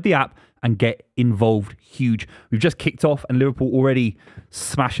download the app and get involved. Huge. We've just kicked off and Liverpool already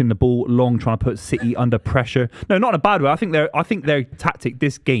smashing the ball long, trying to put City under pressure. No, not in a bad way. I think their tactic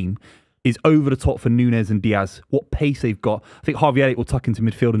this game is over the top for Núñez and Diaz. What pace they've got. I think Harvey Elliott will tuck into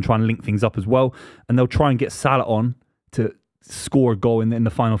midfield and try and link things up as well. And they'll try and get Salah on to score a goal in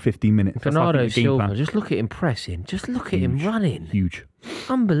the final 15 minutes. Bernardo Silva, just look at him pressing. Just look at him running. Huge.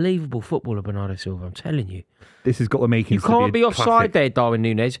 Unbelievable footballer, Bernardo Silva, I'm telling you. This has got the makings. You can't be offside classic. there, Darwin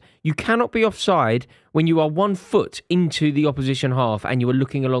Núñez. You cannot be offside when you are 1 foot into the opposition half and you are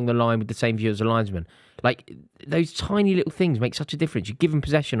looking along the line with the same view as the linesman. Like, those tiny little things make such a difference. You're giving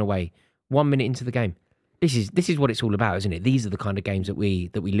possession away 1 minute into the game. This is what it's all about, isn't it? These are the kind of games that we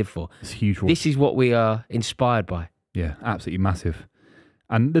live for. It's huge. This is what we are inspired by. Yeah, absolutely massive.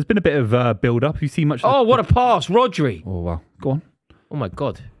 And there's been a bit of build-up. Have you seen much? Oh, what a pass, Rodri. Oh, wow. Go on. Oh, my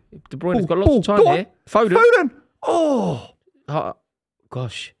God. De Bruyne's got lots of time here. Foden. Oh,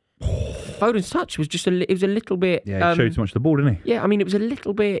 gosh. Foden's touch was just it was a little bit... Yeah, he showed too much of the ball, didn't he? Yeah, I mean, it was a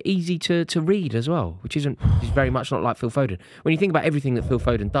little bit easy to read as well, which is very much not like Phil Foden. When you think about everything that Phil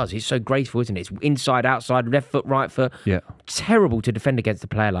Foden does, it's so graceful, isn't it? It's inside, outside, left foot, right foot. Yeah. Terrible to defend against a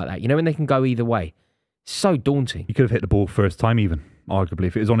player like that. You know, when they can go either way. So daunting. He could have hit the ball first time even, arguably.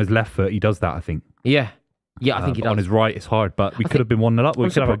 If it was on his left foot, he does that, I think. Yeah. Yeah, I think he does. On his right, it's hard, but we could have been 1-0 up.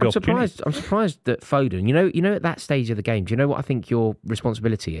 I'm surprised that Foden, you know, at that stage of the game, do you know what I think your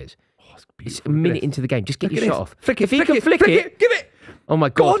responsibility is? Oh, it's a minute into the game. Just get your shot off. Flick it, if he flick can it, flick it, give it. Oh my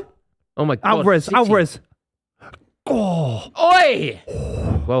God. Oh my God. Alvarez. Oh. Oi!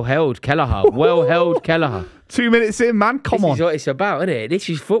 Well held, Kelleher. Well held, Kelleher. 2 minutes in, man. Come on. This is what it's about, isn't it? This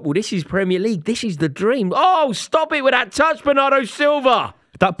is football. This is Premier League. This is the dream. Oh, stop it with that touch, Bernardo Silva.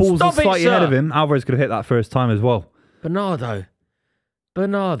 If that ball's slightly ahead of him, Alvarez could have hit that first time as well. Bernardo.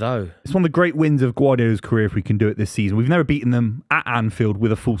 It's one of the great wins of Guardiola's career if we can do it this season. We've never beaten them at Anfield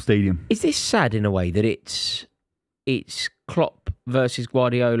with a full stadium. Is this sad in a way that it's Klopp versus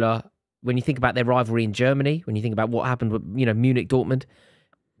Guardiola? When you think about their rivalry in Germany, when you think about what happened with Munich, Dortmund,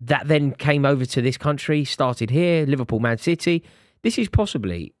 that then came over to this country, started here, Liverpool, Man City. This is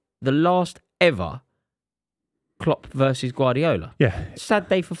possibly the last ever Klopp versus Guardiola. Yeah. Sad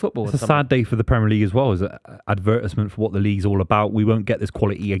day for football. It's a sad day for the Premier League as well as an advertisement for what the league's all about. We won't get this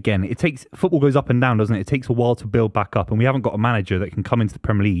quality again. Football goes up and down, doesn't it? It takes a while to build back up, and we haven't got a manager that can come into the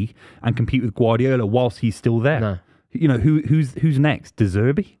Premier League and compete with Guardiola whilst he's still there. No. You know, who's next? De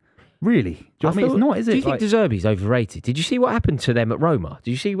Zerbi? Really? It's not, is it? Do you think De Zerbi's overrated? Did you see what happened to them at Roma?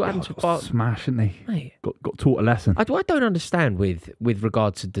 Did you see what happened to got smashed, didn't they? Mate, got taught a lesson. I don't understand with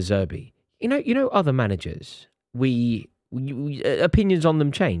regard to De Zerbi. You know, other managers, opinions on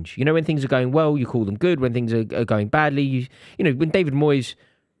them change. You know, when things are going well, you call them good. When things are going badly, when David Moyes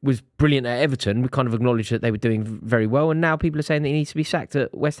was brilliant at Everton, we kind of acknowledged that they were doing very well, and now people are saying that he needs to be sacked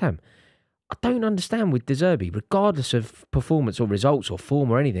at West Ham. I don't understand with De Zerbi, regardless of performance or results or form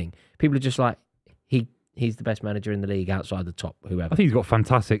or anything. People are just like, he's the best manager in the league outside the top, whoever. I think he's got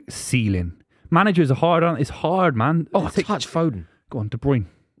fantastic ceiling. Managers are hard, aren't they? It's hard, man. Oh, touch Foden. Go on, De Bruyne.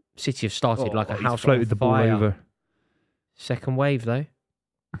 City have started like a house floated on the ball fire. over. Second wave, though.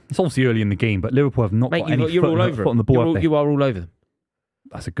 It's obviously early in the game, but Liverpool have not got any foot on the ball. You are all over them.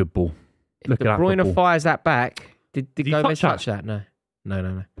 That's a good ball. If De Bruyne fires that back, did Gomez touch that? No.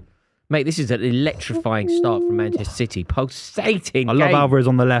 Mate, this is an electrifying start from Manchester City. Pulsating I love Alvarez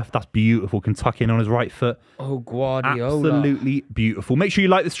on the left. That's beautiful. Can tuck in on his right foot. Oh, Guardiola. Absolutely beautiful. Make sure you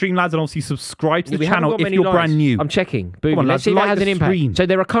like the stream, lads, and obviously subscribe to the channel if you're brand new. I'm checking. Boom. Let's see if that has an impact. So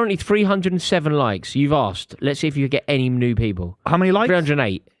there are currently 307 likes. You've asked. Let's see if you get any new people. How many likes?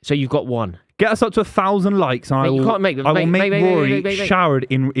 308. So you've got one. Get us up to 1,000 likes, and I will make Rory showered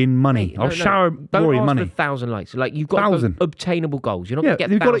in money. I'll shower Rory in money. 1,000 likes. Like, you've got obtainable goals. You're not going to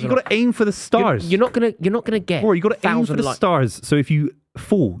get. You've got to aim for the stars. You're not going to get. Rory, you've got to aim for the stars. So if you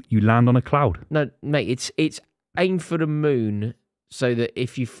fall, you land on a cloud. No, mate, it's aim for the moon so that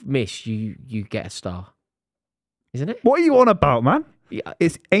if you miss, you get a star. Isn't it? What are you on about, man? Yeah.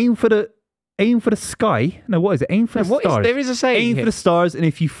 It's aim for the sky. No, what is it? Aim for the stars. There is a saying. Aim for the stars, and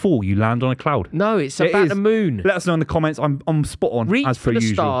if you fall, you land on a cloud. No, it's about the moon. Let us know in the comments. I'm spot on. Reach as for per the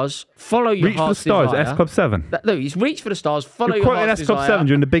usual. stars. Follow your Reach for the heart's stars. desire. S Club 7. No, it's reach for the stars. Follow You're your quoting heart's S Club desire. 7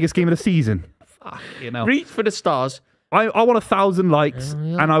 during the biggest game of the season. You know. Reach for the stars. I want 1,000 likes,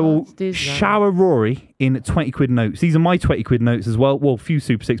 and I will shower Rory in 20 quid notes. These are my 20 quid notes as well. Well, a few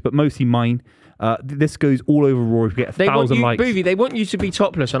Super 6, but mostly mine. This goes all over Rory. We get 1,000 likes. Buvey, they want you to be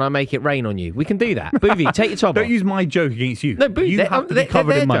topless and I make it rain on you. We can do that. Buvey, take your top off. Don't use my joke against you. No, Buvey, you have to be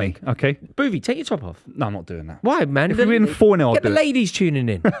covered in money, okay? Buvey, take your top off. No, I'm not doing that. Why, man? If we win 4-0, I'll get do the ladies tuning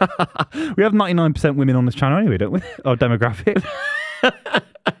in. We have 99% women on this channel anyway, don't we? Our demographic.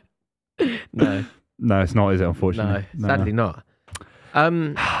 No. No, it's not, is it, unfortunately? No, sadly not.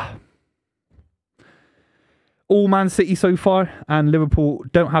 All Man City so far, and Liverpool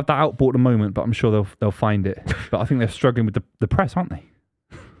don't have that outball at the moment, but I'm sure they'll find it. But I think they're struggling with the press, aren't they?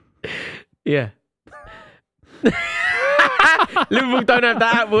 Yeah. Liverpool don't have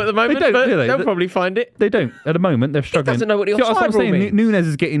that outball at the moment, but they'll probably find it. They don't. At the moment, they're struggling. He doesn't know what the See, offside I'm rule saying. means. Nunez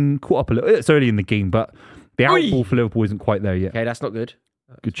is getting caught up a little. It's early in the game, but the outball for Liverpool isn't quite there yet. Okay, that's not good.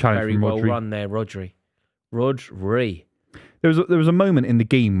 Good challenge Very from well Rodri. run there, Rodri. Rodri. There was a moment in the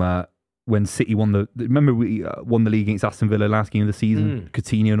game when City won remember we won the league against Aston Villa last game of the season.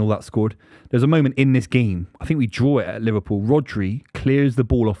 Coutinho and all that scored. There's a moment in this game. I think we draw it at Liverpool. Rodri clears the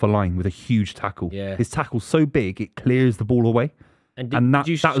ball off a line with a huge tackle. Yeah. His tackle's so big it clears the ball away. And did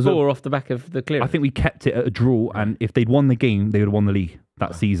you score off the back of the clearance? I think we kept it at a draw, and if they'd won the game, they would have won the league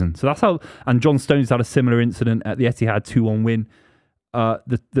that season. So that's how. And John Stones had a similar incident at the Etihad 2-1 win.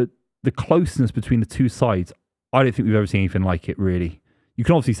 The closeness between the two sides, I don't think we've ever seen anything like it, really. You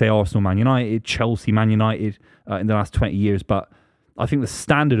can obviously say Arsenal, Man United, Chelsea, Man United in the last 20 years, but I think the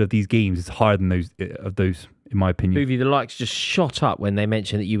standard of these games is higher than those, in my opinion. Buvey, the likes just shot up when they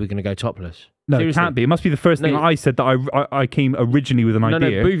mentioned that you were going to go topless. No, Seriously? it can't be. It must be the first thing I said that I came originally with an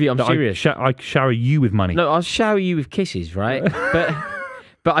idea. No, Buvey, I'm serious. I shower you with money. No, I'll shower you with kisses, right?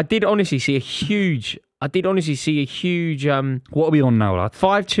 but I did honestly see a huge... What are we on now, lad?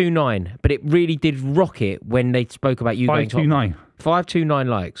 529, but it really did rocket when they spoke about you going top. 529. 529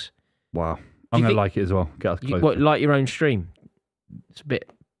 likes. Wow. I'm going to like it as well. Get us close. What, like your own stream? It's a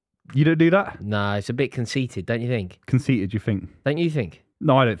bit... You don't do that? Nah, it's a bit conceited, don't you think? Conceited, you think? Don't you think?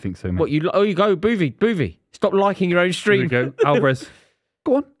 No, I don't think so, mate. What, you go, Buvey. Stop liking your own stream. There we go. Alvarez.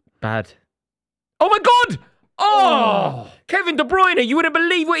 Go on. Bad. Oh my God! Oh! Kevin De Bruyne, you wouldn't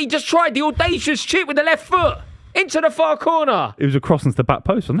believe what he just tried. The audacious chip with the left foot into the far corner. It was a cross into the back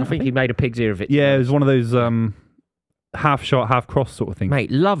post, wasn't it? I think he made a pig's ear of it. Yeah, it was one of those half shot, half cross sort of things.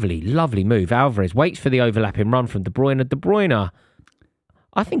 Mate, lovely move. Alvarez waits for the overlapping run from De Bruyne. De Bruyne,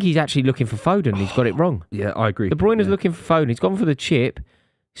 I think he's actually looking for Foden. He's got it wrong. Yeah, I agree. De Bruyne's looking for Foden. He's gone for the chip,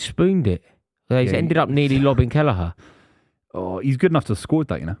 spooned it. He's ended up nearly lobbing Kelleher. Oh, he's good enough to have scored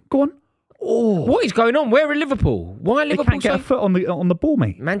that, you know. Go on. Oh, what is going on? Where are Liverpool? Why are Liverpool? They can't get a foot on the ball,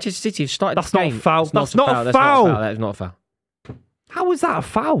 mate. Manchester City have started. That's not game. a foul. That's not a foul. That is not a foul. How is that a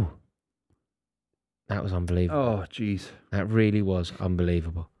foul? That was unbelievable. Oh, jeez. That really was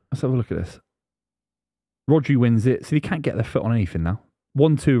unbelievable. Let's have a look at this. Rodri wins it, so he can't get their foot on anything now.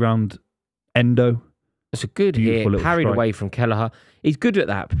 1-2 round Endo. It's a good Beautiful hit, parried strike. away from Kelleher. He's good at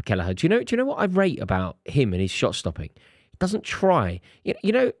that, Kelleher. Do you know what I rate about him and his shot stopping? He doesn't try.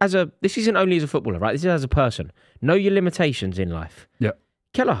 You know, this isn't only as a footballer, right? This is as a person. Know your limitations in life. Yeah.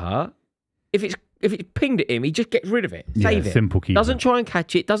 Kelleher, if it's pinged at him, he just gets rid of it. Save it. Simple keeper. Doesn't try and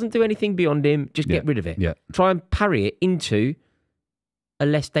catch it. Doesn't do anything beyond him. Just get rid of it. Yeah. Try and parry it into a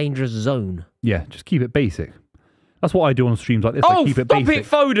less dangerous zone. Yeah, just keep it basic. That's what I do on streams like this. I keep it stop basic. it,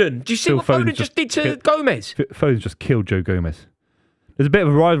 Foden. Do you see what Foden just did to Gomez? Foden just killed Joe Gomez. There's a bit of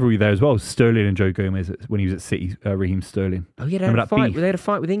a rivalry there as well. Sterling and Joe Gomez when he was at City, Raheem Sterling. Oh, yeah, they had a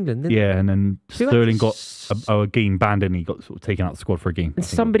fight with England, didn't they? Yeah, and then Sterling got a game banned and he got sort of taken out of the squad for a game. And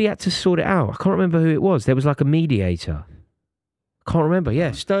somebody had to sort it out. I can't remember who it was. There was like a mediator. Can't remember.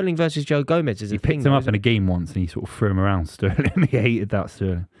 Yeah, Sterling versus Joe Gomez. He picked him up in a game once and he sort of threw him around, Sterling. He hated that,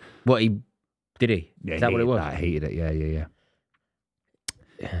 Sterling. What, did he? Yeah, Is that what it was? I hated it,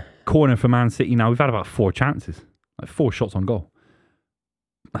 yeah. Corner for Man City now. We've had about 4 chances. Like 4 shots on goal.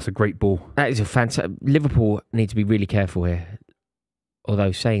 That's a great ball. That is a fantastic... Liverpool need to be really careful here.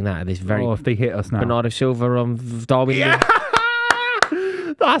 Although saying that, this very... Oh, if they hit us now. Bernardo Silva on Darwin. Yeah!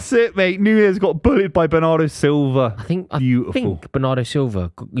 That's it, mate. Nunez got bullied by Bernardo Silva. I think Beautiful. Bernardo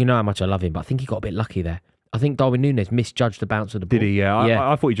Silva, you know how much I love him, but I think he got a bit lucky there. I think Darwin Núñez misjudged the bounce of the ball. Did he? Yeah. Yeah.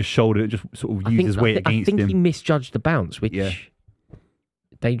 I thought he just shouldered it, just sort of used his weight against him. I think he misjudged the bounce, which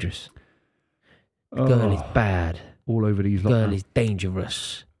dangerous. The girl is bad. All over these. Girl is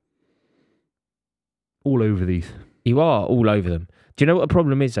dangerous. All over these. You are all over them. Do you know what the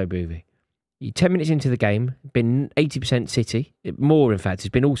problem is, though, Buvey? You're 10 minutes into the game, been 80% City, more in fact, it's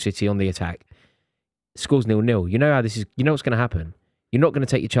been all City on the attack. Scores 0-0. You know how this is. You know what's going to happen. You're not going to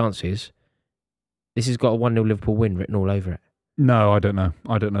take your chances. This has got a 1-0 Liverpool win written all over it. No, I don't know.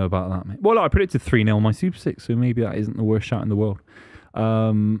 I don't know about that, mate. Well, I predicted 3-0 on my Super 6, so maybe that isn't the worst shout in the world.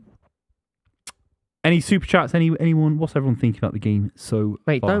 Any Super Chats? Anyone? What's everyone thinking about the game so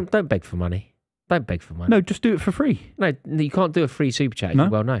Mate, far? don't beg for money. Don't beg for money. No, just do it for free. No, you can't do a free Super Chat, as No? you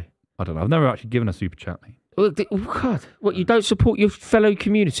well know. I don't know. I've never actually given a Super Chat, mate. Oh, God. What, you don't support your fellow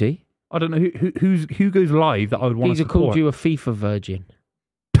community? I don't know who goes live that I would want to He's support. called you a FIFA virgin.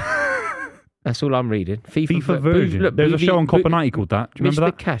 That's all I'm reading. FIFA virgin. Look, There's a Buvey- show on Copper 90 called that. Do you remember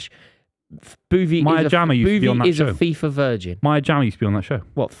Mr. that? Cash. Buvey Maya is, a, Jama used to be on that Buvey is show. a FIFA virgin. Maya Jama used to be on that show.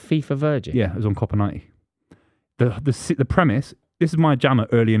 What, FIFA virgin? Yeah, it was on Copper 90. The premise, this is Maya Jama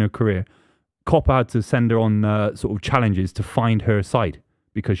early in her career. Copper had to send her on sort of challenges to find her side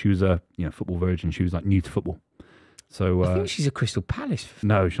because she was a football virgin. She was like new to football. So I think she's a Crystal Palace.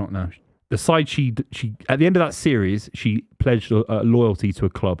 no, she's not. No, the side she at the end of that series she pledged loyalty to a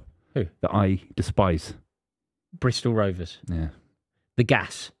club Who? that I despise. Bristol Rovers. Yeah, The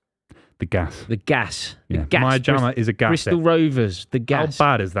Gas. the gas. The Gas. The Yeah, Gas. Maya Jama is a gas. Bristol Rovers. The How Gas.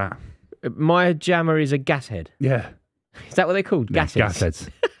 bad is that? Maya Jama is a gas head. Yeah, Is that what they're called? Gas gas heads.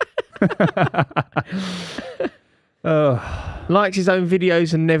 heads. Likes his own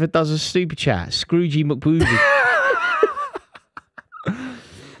videos and never does a super chat. Scroogey McBoovey.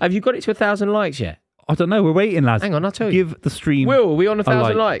 Have you got it to 1,000 likes yet? I don't know. We're waiting, lads. Hang on, I'll tell you. Give the stream. Will, are we on 1,000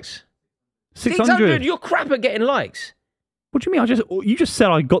 like. likes? 600. You're crap at getting likes. What do you mean? You just said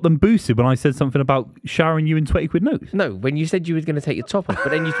I got them boosted when I said something about showering you in 20 quid notes. No, when you said you were going to take your top off,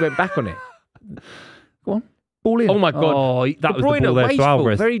 but then you went back on it. Go on. Ball in. Oh my God. Oh, that De was Bruyne, the ball there to wasteful.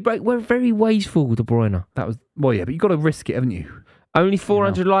 Alvarez. We're very wasteful, De Bruyne. That was, well, yeah, but you've got to risk it, haven't you? Only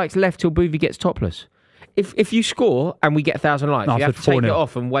 400 likes left till Buvey gets topless. If you score and we get 1,000 likes, No, I you have said to take 4-0. it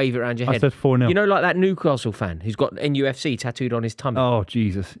off and wave it around your I head. said 4-0. You know, like that Newcastle fan who's got NUFC tattooed on his tummy. Oh,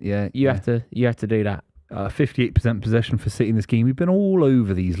 Jesus. Yeah. You have to do that. 58% possession for City in this game. We've been all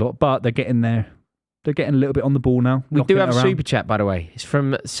over these lot, but they're getting there. They're getting a little bit on the ball now. We do have a around. super chat, by the way. It's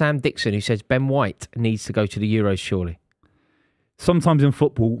from Sam Dixon, who says Ben White needs to go to the Euros, surely. Sometimes in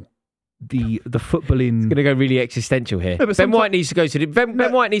football, the footballing... It's going to go really existential here. No, but Ben White needs to go to the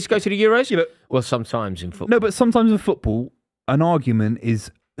Ben White needs to go to the Euros. Yeah, but- Well, sometimes in football. No, but sometimes in football, an argument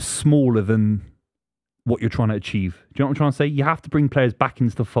is smaller than what you're trying to achieve. Do you know what I'm trying to say? You have to bring players back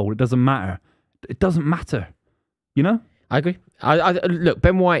into the fold. It doesn't matter. It doesn't matter. You know? I agree. Look,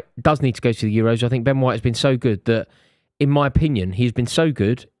 Ben White does need to go to the Euros. I think Ben White has been so good that, in my opinion, he's been so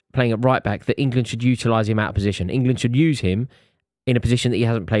good playing at right back that England should utilise him out of position. England should use him in a position that he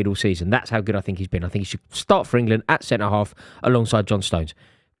hasn't played all season. That's how good I think he's been. I think he should start for England at centre-half alongside John Stones.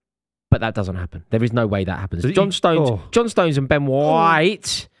 But that doesn't happen. There is no way that happens. John Stones and Ben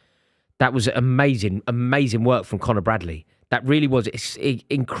White, that was amazing work from Conor Bradley. That really was. It's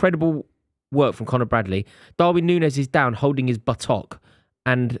incredible work from Conor Bradley. Darwin Núñez is down holding his buttock.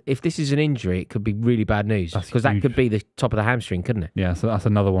 And if this is an injury, it could be really bad news. Because that could be the top of the hamstring, couldn't it? Yeah, so that's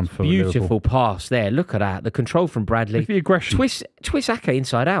another one for Beautiful Liverpool. pass there. Look at that. The control from Bradley. Look at the aggression. Twist Ake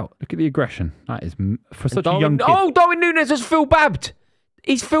inside out. Look at the aggression. That is for such Darwin, a young kid. Oh, Darwin Núñez has Phil Babbed.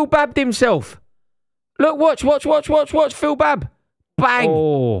 He's Phil Babbed himself. Look, watch. Phil Babb. Bang.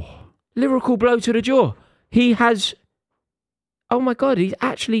 Oh. Lyrical blow to the jaw. He has... Oh my God, he's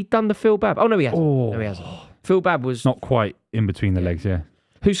actually done the Phil Babb. Oh, no, he hasn't. Oh. No, he hasn't. Phil Babb was... Not quite in between the legs, yeah.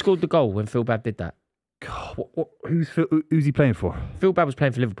 Who scored the goal when Phil Babb did that? God, who's he playing for? Phil Babb was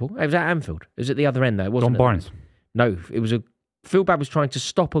playing for Liverpool. It was at Anfield. It was at the other end, though. It wasn't John Barnes. No, it was a... Phil Babb was trying to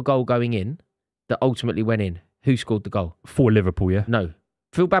stop a goal going in that ultimately went in. Who scored the goal? For Liverpool, yeah. No.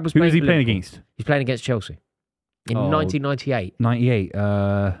 Phil Babb was Who playing was he for playing Liverpool. against? He's playing against Chelsea. In 1998. 98.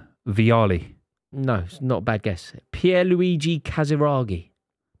 Vialli. No, it's not a bad guess. Pierluigi Casiraghi.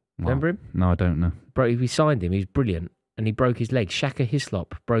 Remember him? No, I don't know. Bro, we signed him. He was brilliant. And he broke his leg. Shaka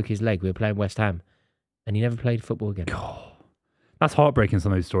Hislop broke his leg. We were playing West Ham. And he never played football again. God. That's heartbreaking,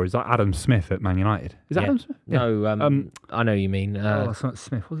 some of those stories. Like Adam Smith at Man United. Is that Yeah. Adam Smith? Yeah. No, I know you mean. It's not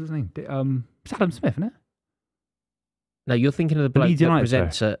Smith. What's his name? It's Adam Smith, isn't it? No, you're thinking of the bloke Leeds that United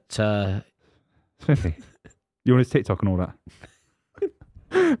presents at... Smithy. You on his TikTok and all that?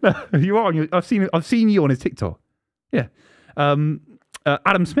 No, you are on your... I've seen you on his TikTok. Yeah.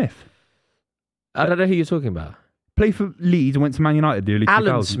 Adam Smith. I don't know who you're talking about. Played for Leeds and went to Man United the early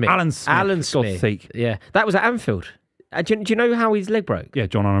 2000s. Alan Smith. For God's sake. Yeah, that was at Anfield. Do you know how his leg broke? Yeah,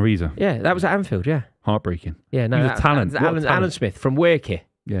 John Anariza. Yeah, that was at Anfield. Yeah, heartbreaking. yeah. No, He was a talent. What a talent. Alan Smith from Wakey.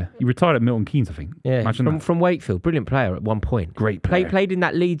 Yeah, he retired at Milton Keynes, I think. Yeah, Imagine that. from Wakefield. Brilliant player at one point. Great player. Played in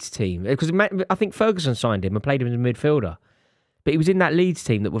that Leeds team because I think Ferguson signed him and played him as a midfielder. But he was in that Leeds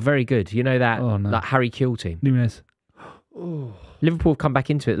team that were very good. You know that Harry Kewell team. Nunez. Liverpool have come back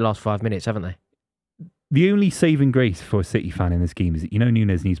into it the last 5 minutes, haven't they? The only saving grace for a City fan in this game is that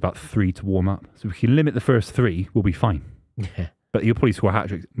Nunez needs about 3 to warm up. So if we can limit the first 3, we'll be fine. Yeah. But he'll probably score a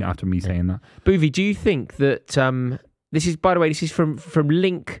hat-trick after me saying that. Buvey, do you think that this is, by the way, this is from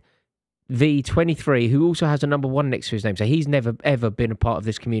Link V23, who also has a number 1 next to his name. So he's never, ever been a part of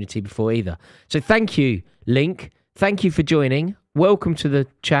this community before either. So thank you, Link. Thank you for joining. Welcome to the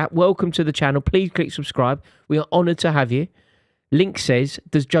chat. Welcome to the channel. Please click subscribe. We are honoured to have you. Link says,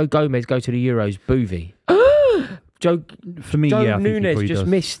 does Joe Gomez go to the Euros? Buvey. Joe Nunez just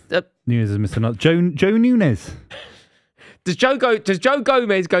missed. Nunez has missed another. Joe Nunez. Does Joe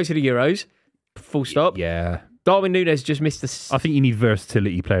Gomez go to the Euros? Full stop. Yeah. Darwin Nunez just missed the. I think you need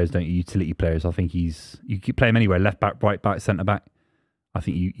versatility players, don't you? Utility players. I think you can play him anywhere. Left back, right back, centre back. I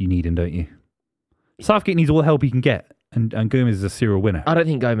think you need him, don't you? Southgate needs all the help he can get, and Gomez is a serial winner. I don't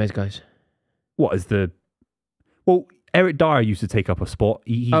think Gomez goes. What is the? Well, Eric Dyer used to take up a spot.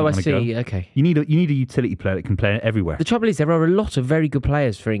 I see. Go. Okay. You need a utility player that can play everywhere. The trouble is, there are a lot of very good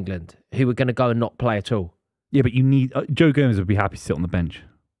players for England who are going to go and not play at all. Yeah, but you need Joe Gomez would be happy to sit on the bench.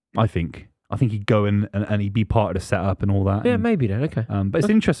 I think he'd go and he'd be part of the setup and all that. Yeah, and, maybe then. Okay. But it's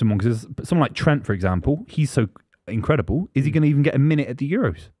an interesting one because someone like Trent, for example, he's so incredible. Is he going to even get a minute at the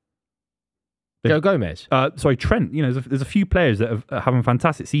Euros? Joe Gomez? Sorry, Trent. You know, there's a few players that are having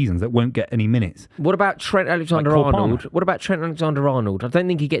fantastic seasons that won't get any minutes. What about Trent Alexander-Arnold? What about Trent Alexander-Arnold? I don't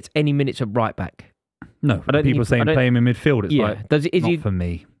think he gets any minutes at right back. No, people saying play him in midfield. It's not for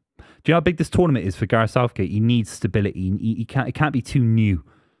me. Do you know how big this tournament is for Gareth Southgate? He needs stability. He can't be too new.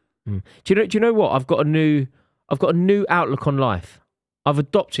 Mm. Do you know what? I've got a new outlook on life. I've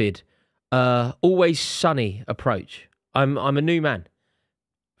adopted always sunny approach. I'm a new man.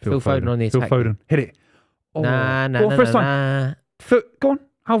 Phil Foden on the attack. Phil Foden, hit it. Oh. First time. Go on,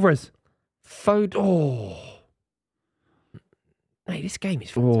 Alvarez. Foden. Oh. Mate, this game is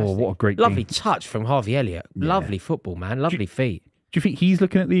fantastic. Oh, what a great Lovely game. touch from Harvey Elliott. Yeah. Lovely football, man. Lovely feet. Do you think he's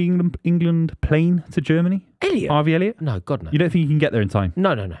looking at the England plane to Germany? Elliott? Harvey Elliott? No, God, no. You don't think he can get there in time?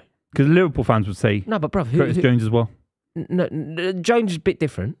 No. Because Liverpool fans would say no, but bruv, Curtis Jones as well. No, Jones is a bit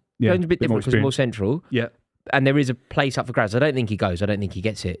different. Yeah, Jones is a bit different because he's more central. Yeah. And there is a place up for grabs. I don't think he goes. I don't think he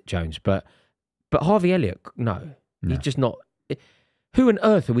gets it, Jones. But Harvey Elliott, no. He's just not. Who on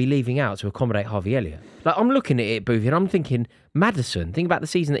earth are we leaving out to accommodate Harvey Elliott? Like, I'm looking at it, Buvey, and I'm thinking, Maddison. Think about the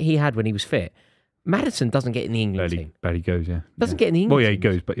season that he had when he was fit. Maddison doesn't get in the England team. Barely goes, yeah. Doesn't get in the England team. Well, yeah, he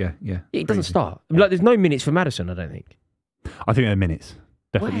team. goes, but yeah. He doesn't start. Like, there's no minutes for Maddison, I don't think. I think there are minutes.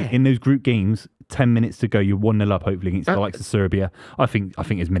 Definitely. Where? In those group games, 10 minutes to go, you're 1-0 up, hopefully, against the likes of Serbia. I think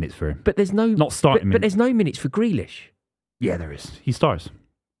there's minutes for him. But there's no... Not starting but there's no minutes for Grealish. Yeah, there is. He starts.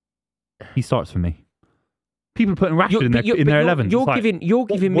 He starts for me. People are putting Rashford in their 11. You're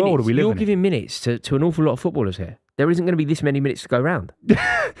giving minutes to an awful lot of footballers here. There isn't going to be this many minutes to go around.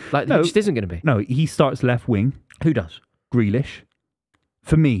 Like, there just isn't going to be. No, he starts left wing. Who does? Grealish.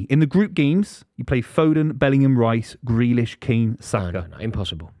 For me, in the group games, you play Foden, Bellingham, Rice, Grealish, Kane, Saka. No.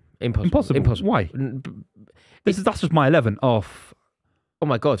 Impossible. Why? That's just my 11 off. Oh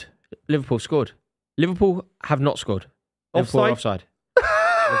my God. Liverpool scored. Liverpool have not scored. Offside.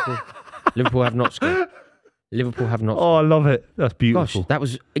 Liverpool have not scored. Liverpool have not scored. Oh, I love it. That's beautiful. Gosh, that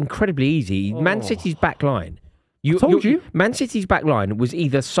was incredibly easy. Oh. Man City's back line. I told you. Man City's back line was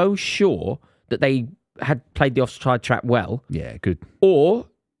either so sure that they had played the offside trap well. Yeah, good. Or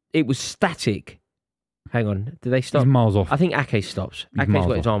it was static. Hang on. Did they stop? He's miles off. I think Ake stops. Ake's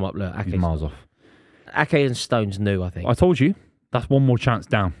got his arm up. Look, He's miles off. Ake and Stones knew, I think. I told you. That's one more chance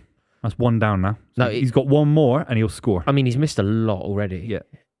down. That's one down now. So no, he's got one more and he'll score. I mean, he's missed a lot already. Yeah.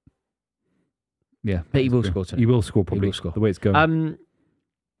 Yeah. But he will score today. He will score probably. He will score. The way it's going.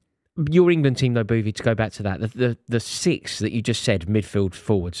 Your England team, though, Buvey, to go back to that, the 6 that you just said, midfield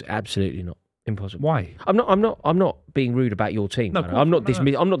forwards, absolutely not. Impossible. Why? I'm not being rude about your team. No, I'm not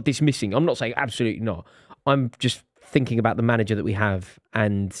dismissing. I'm not saying absolutely not. I'm just thinking about the manager that we have,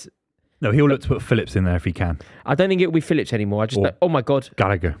 and no, he'll look to put Phillips in there if he can. I don't think it will be Phillips anymore. Oh my God,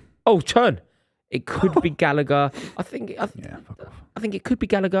 Gallagher. Oh, turn. It could be Gallagher. I think it could be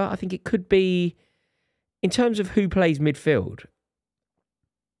Gallagher. I think it could be, in terms of who plays midfield.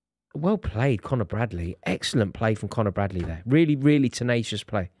 Well played, Conor Bradley. Excellent play from Conor Bradley there. Really, really tenacious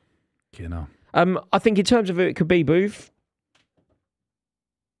play. You know. I think in terms of who it could be, Booth,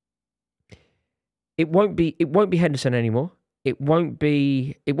 it won't be Henderson anymore. It won't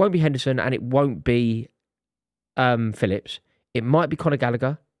be Henderson, and it won't be Phillips. It might be Conor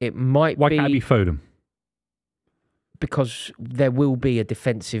Gallagher. Why can't it be Foden? Because there will be a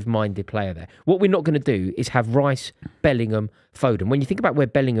defensive-minded player there. What we're not going to do is have Rice, Bellingham, Foden. When you think about where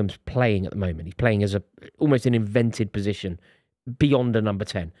Bellingham's playing at the moment, he's playing as almost an invented position beyond a number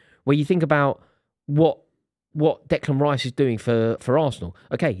 10. Where you think about what Declan Rice is doing for Arsenal.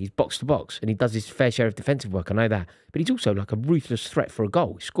 Okay, he's box to box and he does his fair share of defensive work. I know that, but he's also like a ruthless threat for a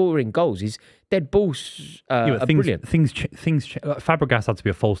goal. He's scoring goals. His dead balls are brilliant. Fabregas had to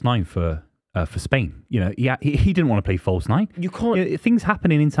be a false nine for Spain. You know, he didn't want to play false nine. You can't. You know, things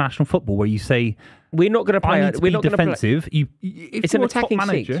happen in international football where you say, we're not going to play. We're not defensive. It's an attacking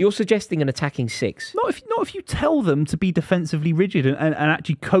six. You're suggesting an attacking six. Not if you tell them to be defensively rigid and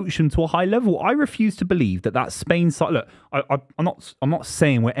actually coach them to a high level. I refuse to believe that Spain side. Look, I'm not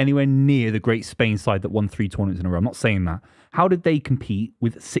saying we're anywhere near the great Spain side that won 3 tournaments in a row. I'm not saying that. How did they compete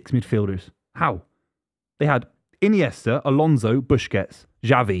with 6 midfielders? How? They had Iniesta, Alonso, Busquets,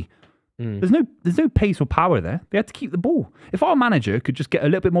 Xavi. There's no pace or power there. They had to keep the ball. If our manager could just get a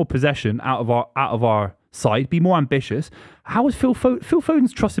little bit more possession out of our side, be more ambitious, how is Phil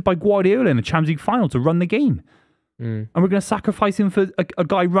Foden's trusted by Guardiola in a Champions League final to run the game? And we're going to sacrifice him for a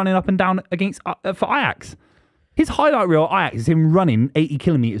guy running up and down for Ajax. His highlight reel at Ajax is him running 80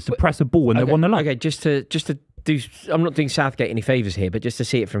 kilometres to press a ball when they won the line. Okay, just to do, I'm not doing Southgate any favours here, but just to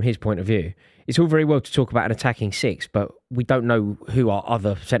see it from his point of view, it's all very well to talk about an attacking six, but we don't know who our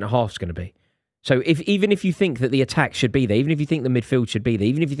other centre-half's going to be. So even if you think that the attack should be there, even if you think the midfield should be there,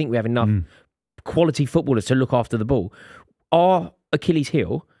 even if you think we have enough quality footballers to look after the ball, our Achilles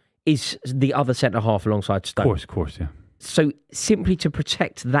heel is the other centre-half alongside Stones. Of course, yeah. So simply to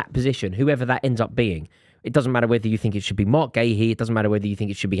protect that position, whoever that ends up being, it doesn't matter whether you think it should be Mark Gahey, it doesn't matter whether you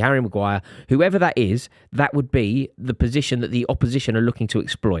think it should be Harry Maguire, whoever that is, that would be the position that the opposition are looking to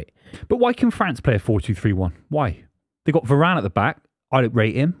exploit. But why can France play a 4-2-3-1? Why? They got Varane at the back. I don't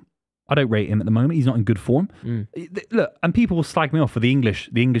rate him. at the moment. He's not in good form. Look, and people will slag me off for the English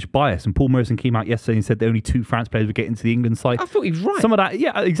bias. And Paul Merson came out yesterday and said the only 2 France players would get into the England side. I thought he was right. Some of that,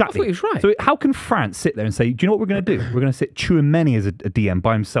 yeah, exactly. I thought he was right. So how can France sit there and say, do you know what we're going to do? We're going to sit Chouameni as a DM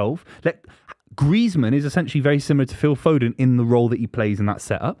by himself. Griezmann is essentially very similar to Phil Foden in the role that he plays in that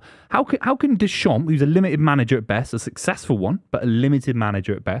setup. How can Deschamps, who's a limited manager at best, a successful one, but a limited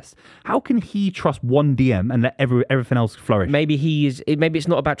manager at best, how can he trust one DM and let everything else flourish? Maybe it's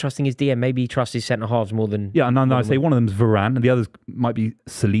not about trusting his DM. Maybe he trusts his centre halves more than. Yeah, no. I say one of them's Varane, and the others might be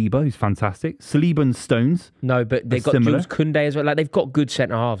Saliba, who's fantastic. Saliba and Stones. No, but they've got Jules Koundé as well. Like they've got good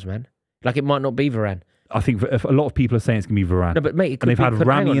centre halves, man. Like it might not be Varane. I think a lot of people are saying it's going to be Varane. No, but mate, they've had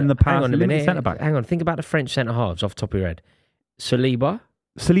Rami in the past. Hang on a minute. Centre-back. Hang on, think about the French centre halves off the top of your head. Saliba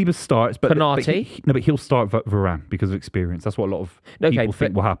starts, but Konate. But he'll start Varane because of experience. That's what a lot of people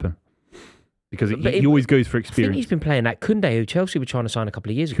think will happen. Because he always goes for experience. I think he's been playing that Koundé, who Chelsea were trying to sign a couple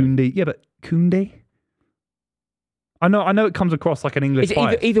of years ago. Koundé. I know it comes across like an English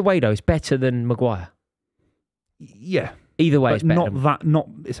bias. Either way though, it's better than Maguire. Yeah. Either way, it's better.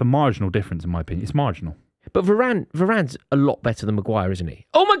 It's a marginal difference in my opinion. It's marginal. But Varane's a lot better than Maguire, isn't he?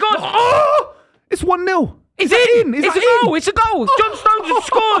 Oh my God! Oh! It's 1-0. It's in! It's a goal! It's a goal! John Stones has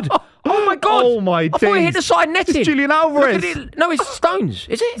scored! Oh my God! Oh my days! I thought he hit the side netting. It's Julian Alvarez. No, it's Stones.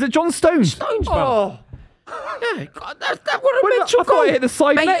 Is it? Is it John Stones? Stones, bro. Oh. Yeah, God, that would have been too goal. I hit the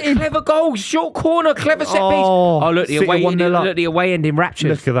side netting. Clever goal, short corner, clever set piece. Oh, look, the away end in raptures.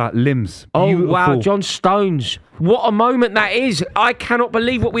 Look at that, limbs. Oh, beautiful. wow, John Stones. What a moment that is. I cannot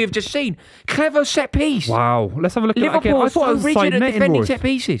believe what we have just seen. Clever set piece. Wow. Let's have a look at that again. Liverpool I thought it was rigid side at netting, defending Rory. set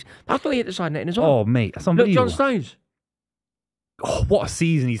pieces. I thought he hit the side netting as well. Oh, mate, that's unbelievable. Look, John Stones. Oh, what a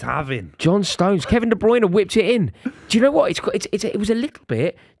season he's having. John Stones. Kevin De Bruyne whipped it in. Do you know what? It was a little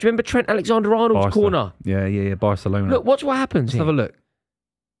bit. Do you remember Trent Alexander-Arnold's corner? Yeah, Barcelona. Look, watch what happens. Let's have a look.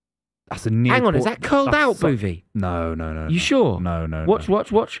 That's a near. Hang on, is that curled out, Buvey? No. You sure? No.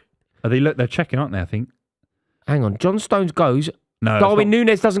 Watch. They're checking, aren't they? I think. Hang on, John Stones goes. No, Darwin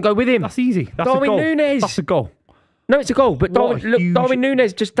Núñez doesn't go with him. That's easy. That's Darwin a goal. Núñez. That's a goal. No, it's a goal. But Darwin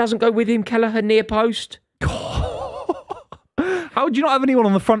Núñez just doesn't go with him. Kelleher near post. How do you not have anyone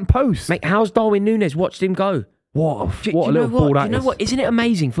on the front post? Mate, how's Darwin Núñez watched him go? What a little ball that is. You know what? Isn't it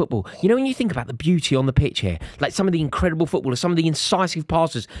amazing football? You know when you think about the beauty on the pitch here, like some of the incredible footballers, some of the incisive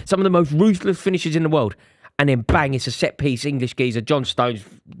passes, some of the most ruthless finishers in the world, and then bang, it's a set piece English geezer, John Stones,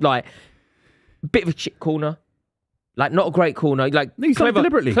 like bit of a chip corner. Like, not a great corner. Like, no, he's clever,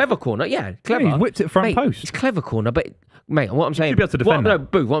 deliberately. Clever corner, yeah. Clever. Yeah, he's whipped it front mate, post. It's clever corner, but, mate, what I'm saying... You should be able to defend that. No,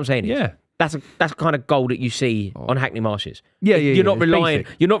 Boo, what I'm saying is... Yeah. That's a kind of goal that you see on Hackney Marshes. Yeah, You're not it's relying.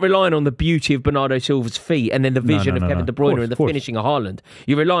 basic. You're not relying on the beauty of Bernardo Silva's feet and then the vision of Kevin De Bruyne and the course. finishing of Haaland.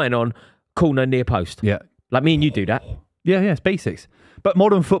 You're relying on corner near post. Yeah. Like me and you do that. Yeah, it's basics. But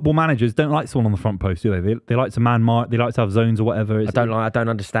modern football managers don't like someone on the front post, do they? They like to man mark. They like to have zones or whatever. I don't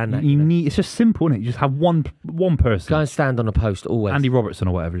understand that. You need. It's just simple, isn't it? You just have one person. Go and stand on a post always. Andy Robertson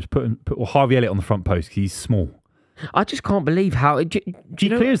or whatever. Just put Harvey Elliott on the front post because he's small. I just can't believe how. Do you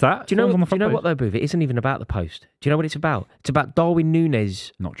know, clears that. Do you know on the front what though, Buvey? It isn't even about the post. Do you know what it's about? It's about Darwin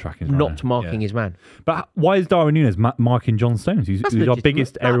Núñez not tracking, his not marking his man. But why is Darwin Núñez marking John Stones? Who's our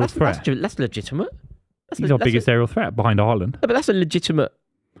biggest aerial threat? That's legitimate. He's our biggest aerial threat behind Haaland. No, but that's a legitimate.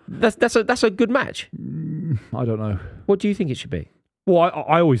 That's a good match. I don't know. What do you think it should be? Well,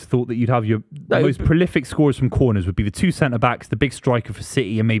 I always thought that you'd have the most prolific scorers from corners would be the two centre backs, the big striker for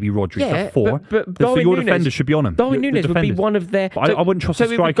City, and maybe Rodri. Yeah, that's four. But so your defenders should be on him. Darwin Núñez would be one of their. So I wouldn't trust a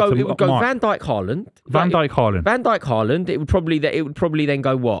striker it would go mark. Van Dijk, Haaland. Van Dijk, Haaland. Van Dijk, Haaland. It would probably then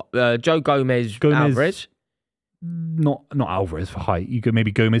go what? Joe Gomez, Alvarez. Not Alvarez for height. You could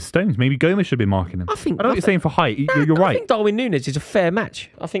maybe Gomez, Stones. Maybe Gomez should be marking him. I know what you're saying for height. You're right. I think Darwin Núñez is a fair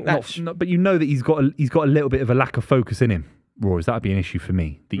match. I think that's. But you know that he's got a little bit of a lack of focus in him. Roars, that'd be an issue for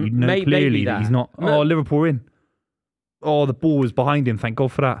me. That you know clearly that he's not. No. Oh, Liverpool are in. Oh, the ball was behind him. Thank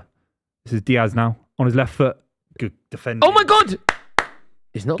God for that. This is Diaz now on his left foot. Good defending. Oh my God!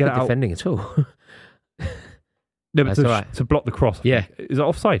 It's not good defending at all. No, but to block the cross. Yeah. Is that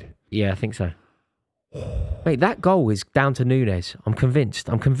offside? Yeah, I think so. Mate, that goal is down to Núñez. I'm convinced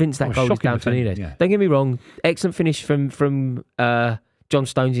that goal is down to Núñez. Yeah. Don't get me wrong. Excellent finish from John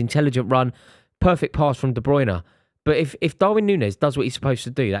Stones. Intelligent run. Perfect pass from De Bruyne. But if Darwin Núñez does what he's supposed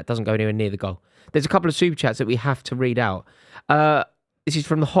to do, that doesn't go anywhere near the goal. There's a couple of super chats that we have to read out. This is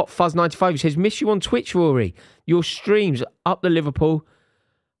from the Hot Fuzz 95. He says, "Miss you on Twitch, Rory. Your streams up the Liverpool.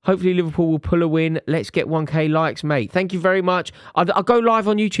 Hopefully Liverpool will pull a win. Let's get 1K likes, mate. Thank you very much. I'll go live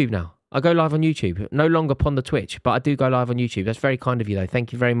on YouTube now. I go live on YouTube. No longer upon the Twitch, but I do go live on YouTube. That's very kind of you, though.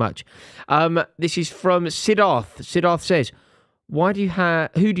 Thank you very much. This is from Siddharth. Siddharth says,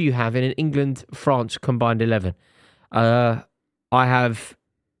 who do you have in an England-France combined 11? I have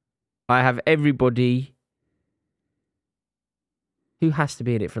everybody. Who has to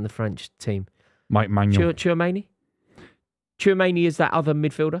be in it from the French team? Mike Maignan. Tchouaméni? Tchouaméni is that other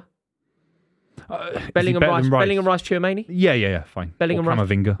midfielder? Bellingham, Rice, Tchouaméni? Yeah, fine. Bellingham,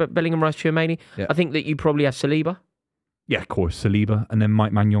 Rice, Tchouaméni. Yeah. I think that you probably have Saliba. Yeah, of course. Saliba, and then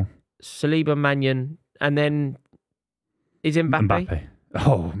Mike Maignan. Saliba, Maignan, and then is Mbappe?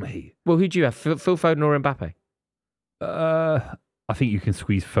 Oh, mate. Well, who do you have? Phil Foden or Mbappe? I think you can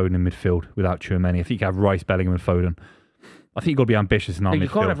squeeze Foden in midfield without Tchouaméni. I think you can have Rice, Bellingham, and Foden. I think you've got to be ambitious in our midfield. You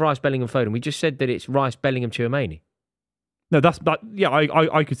can't have Rice, Bellingham, Foden. We just said that it's Rice, Bellingham, Tchouaméni. No, yeah,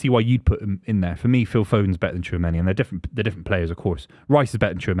 I could see why you'd put him in there. For me, Phil Foden's better than Tchouaméni, and they're different players, of course. Rice is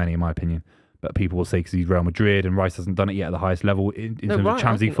better than Tchouaméni, in my opinion. But people will say because he's Real Madrid and Rice hasn't done it yet at the highest level in terms of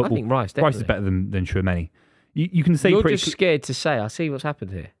Champions League football. I think Rice is better than Tchouaméni. You can say you're just scared to say. I see what's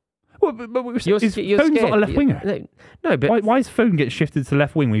happened here. Well, but Foden's not a left winger. No, but why is Foden get shifted to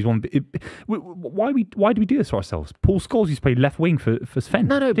left wing when he's one? Why do we do this to ourselves? Paul Scholes used to play left wing for Sven.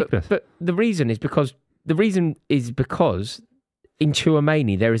 No, but the reason is because in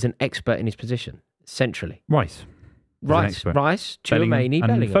Tchouaméni there is an expert in his position centrally. Rice, Tchouaméni,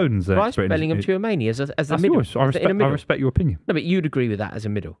 Bellingham. Foden's an Rice, expert Bellingham, Tchouaméni as the middle. Yours. I respect your opinion. No, but you'd agree with that as a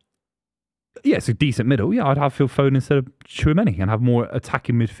middle. Yeah, it's a decent middle. Yeah, I'd have Phil Foden instead of Tchouaméni and have more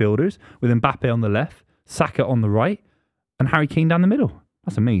attacking midfielders with Mbappe on the left, Saka on the right, and Harry Kane down the middle.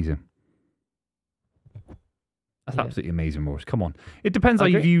 That's amazing. That's absolutely amazing, Morris. Come on. It depends how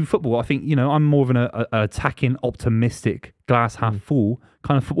you view football. I think, I'm more of an attacking, optimistic, glass half full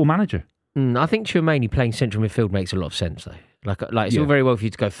kind of football manager. I think Tchouaméni playing central midfield makes a lot of sense, though. Like it's all very well for you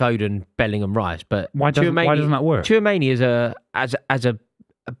to go Foden, Bellingham, Rice, but why doesn't that work? Tchouaméni as a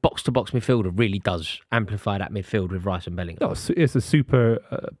box-to-box midfielder really does amplify that midfield with Rice and Bellingham. No, it's a super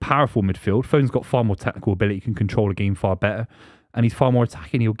powerful midfield. Foden's got far more technical ability, can control a game far better, and he's far more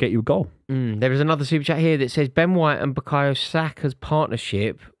attacking. He'll get you a goal. There is another super chat here that says Ben White and Bukayo Saka's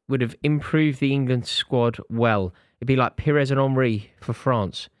partnership would have improved the England squad well. It'd be like Pires and Henry for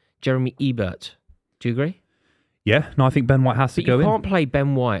France. Jeremy Ebert. Do you agree? Yeah, no, I think Ben White has to go in. You can't play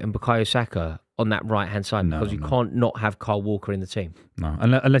Ben White and Bukayo Saka on that right-hand side because you can't not have Kyle Walker in the team. No,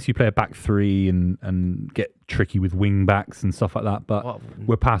 unless you play a back three and get tricky with wing backs and stuff like that. But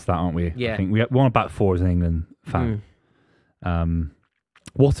we're past that, aren't we? Yeah. I think we want a back four as an England fan.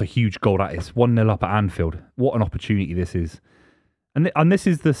 What a huge goal that is. 1-0 up at Anfield. What an opportunity this is. And this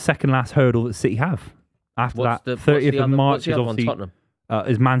is the second last hurdle that City have. After that, 30th of March is obviously... Tottenham?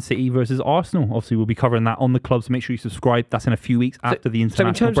 is Man City versus Arsenal. Obviously, we'll be covering that on the club, so make sure you subscribe. That's in a few weeks after the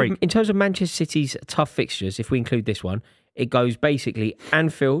international break. In terms of Manchester City's tough fixtures, if we include this one, it goes basically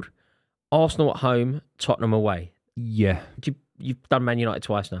Anfield, Arsenal at home, Tottenham away. Yeah. You've done Man United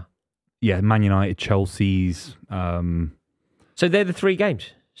twice now. Yeah, Man United, Chelsea's. So they're the 3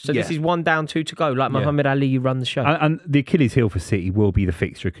 games. So this is 1 down, 2 to go. Like Muhammad Ali, you run the show. And the Achilles heel for City will be the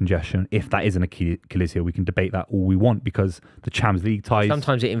fixture congestion. If that is an Achilles heel, we can debate that all we want because the Champions League ties...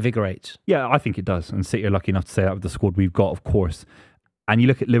 Sometimes it invigorates. Yeah, I think it does. And City are lucky enough to say that with the squad we've got, of course. And you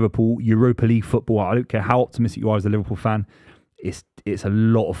look at Liverpool, Europa League football. I don't care how optimistic you are as a Liverpool fan. It's a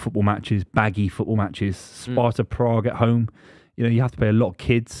lot of football matches, baggy football matches. Sparta Prague at home. You know, you have to play a lot of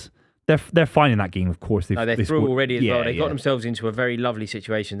kids. They're fine in that game, of course. They're through already as well. They got themselves into a very lovely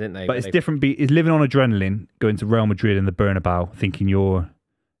situation, didn't they? But it's different. It's living on adrenaline, going to Real Madrid in the Bernabeu, thinking you're,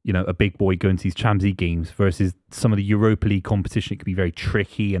 a big boy going to these Champions League games versus some of the Europa League competition. It can be very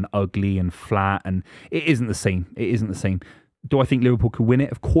tricky and ugly and flat, and it isn't the same. It isn't the same. Do I think Liverpool could win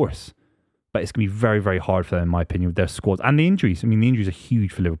it? Of course. But it's going to be very, very hard for them, in my opinion, with their squads. And the injuries. I mean, the injuries are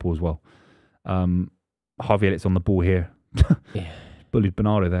huge for Liverpool as well. Harvey Elliott's on the ball here. Bullied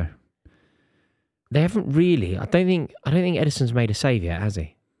Bernardo there. They haven't really. I don't think Edison's made a save yet, has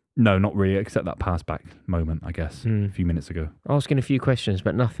he? No, not really, except that pass back moment, I guess, a few minutes ago. Asking a few questions,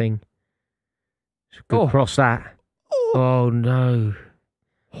 but nothing. Good cross that. Oh no.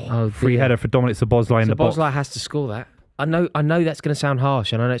 Oh, free header for Dominic Szoboszlai in the box. Szoboszlai has to score that. I know that's going to sound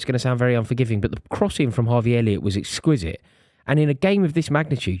harsh, and I know it's going to sound very unforgiving, but the crossing from Harvey Elliott was exquisite. And in a game of this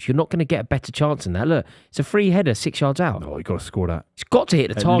magnitude, you're not going to get a better chance than that. Look, it's a free header 6 yards out. Oh, you've got to score that. It's got to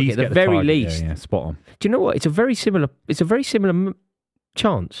hit the target at the very least. Yeah, spot on. Do you know what? It's a very similar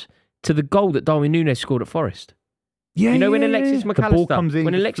chance to the goal that Darwin Núñez scored at Forest. Yeah, when Alexis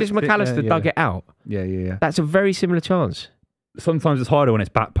McAllister dug it out. Yeah. That's a very similar chance. Sometimes it's harder when it's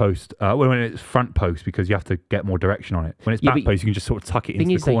back post, when it's front post, because you have to get more direction on it. When it's back post, you can just sort of tuck it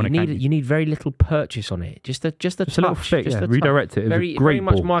into the corner. You need very little purchase on it. Just a little flick, redirect it. Very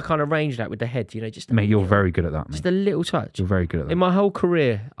much my kind of range, that with the head. Mate, you're very good at that. Mate. Just a little touch. You're very good at that. In my whole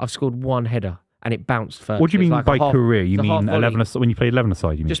career, I've scored 1 header and it bounced first. What do you mean by career? You mean 11 when you played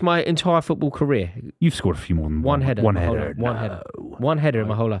 11-a-side? You mean just my entire football career? You've scored a few more than one header. One header. One header in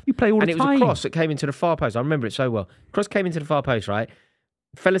my whole life. You play all the time. And it was a cross that came into the far post. I remember it so well. Cross came into the far post, right?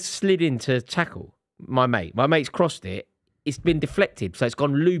 Fella slid in to tackle my mate. My mate's crossed it. It's been deflected, so it's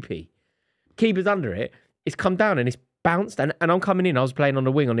gone loopy. Keeper's under it. It's come down and it's bounced. And I'm coming in. I was playing on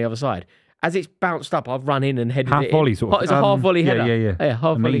the wing on the other side. As it's bounced up, I've run in and headed half it volley in. sort of. It's a half volley header. Yeah,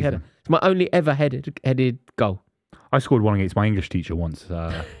 half volley header. It's my only ever headed goal. I scored one against my English teacher once,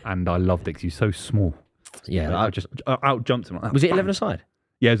 and I loved it because he was so small. Yeah, I just out jumped him. Like that. Was it 11-a-side?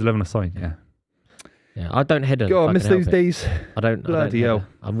 Yeah, it was 11-a-side. Yeah. Yeah, I don't head. God, I miss those days. I don't. Bloody hell.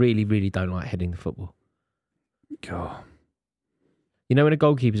 I really, really don't like heading the football. God. When a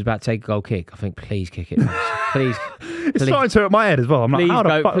goalkeeper's about to take a goal kick, I think, please kick it. Please. It's starting to hurt my head as well. I'm like, how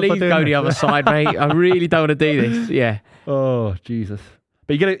the fuck please go the other side, mate. I really don't want to do this. Yeah. Oh, Jesus.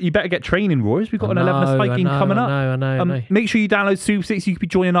 But you better get training, Royce. We've got an 11-a-side game coming up. I know. Make sure you download Super 6. You could be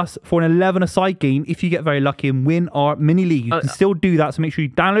joining us for an 11-a-side game if you get very lucky and win our mini league. You can still do that, so make sure you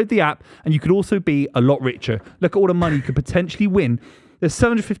download the app, and you could also be a lot richer. Look at all the money you could potentially win. There's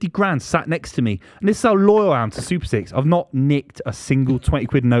 750 grand sat next to me, and this is how loyal I am to Super 6. I've not nicked a single 20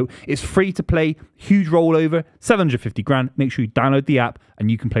 quid note. It's free to play, huge rollover, 750 grand. Make sure you download the app,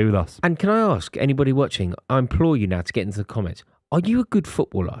 and you can play with us. And can I ask anybody watching, I implore you now to get into the comments, are you a good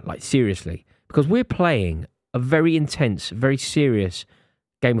footballer? Like, seriously? Because we're playing a very intense, very serious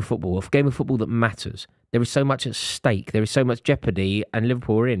game of football, a game of football that matters. There is so much at stake. There is so much jeopardy, and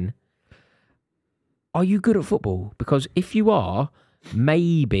Liverpool are in. Are you good at football? Because if you are,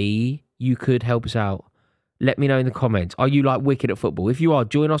 maybe you could help us out. Let me know in the comments. Are you like wicked at football? If you are,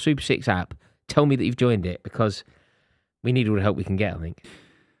 join our Super 6 app. Tell me that you've joined it, because we need all the help we can get, I think.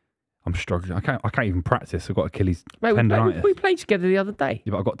 I'm struggling. I can't even practice. I've got Achilles tendonitis. We played together the other day.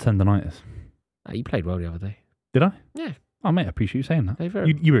 Yeah, but I got tendonitis. Oh, you played well the other day. Did I? Yeah. Oh, mate, I appreciate you saying that.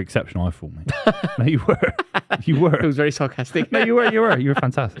 Very you were exceptional, I thought, mate. No, you were. You were. It was very sarcastic. No, you were. You were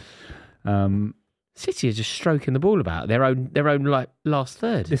fantastic. City are just stroking the ball about their own like last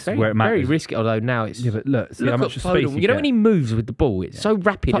third. This is where it matters. Very risky, although now it's... Yeah, but look, see how much space you know when he moves with the ball, it's so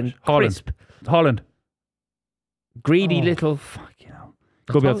rapid and crisp. Haaland. Greedy little... Fucking hell.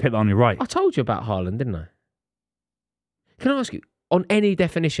 You've got to be able to hit that on your right. I told you about Haaland, didn't I? Can I ask you, on any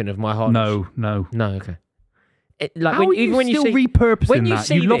definition of my Haaland? No, okay. How are you still repurposing that?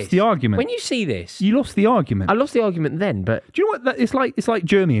 You lost the argument. When you see this... You lost the argument. I lost the argument then, but... Do you know what? It's like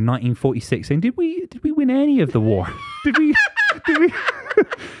Germany in 1946 saying, did we win any of the war? did we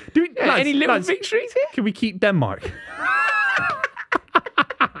Do we, lads, Any little lads, victories here? can we keep Denmark?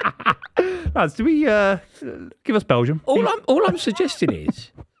 Lads, do we give us Belgium? All I'm suggesting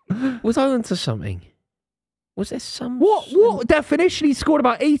is, was I onto something? Was there some... What definition? He scored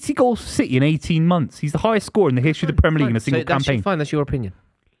about 80 goals for City in 18 months. He's the highest scorer in the history of the Premier League in a single campaign. Fine, that's your opinion.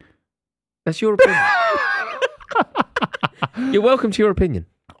 That's your opinion. You're welcome to your opinion.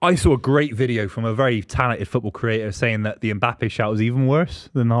 I saw a great video from a very talented football creator saying that the Mbappe shout was even worse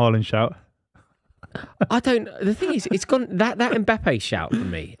than the Haaland shout. The thing is, it's gone... That Mbappe shout for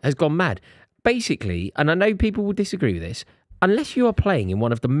me has gone mad. Basically, and I know people will disagree with this, unless you are playing in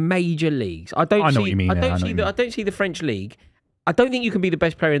one of the major leagues, I don't see the French league. I don't think you can be the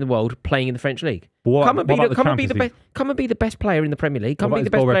best player in the world playing in the French league. Come and be the best player in the Premier League. Come and be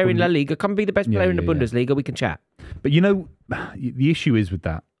the best player in La Liga. Come and be the best player in the Bundesliga. We can chat. But the issue is with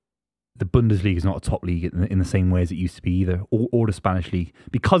that. The Bundesliga is not a top league in the same way as it used to be either, or the Spanish league.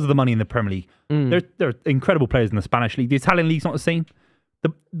 Because of the money in the Premier League, there are incredible players in the Spanish league. The Italian league's not the same.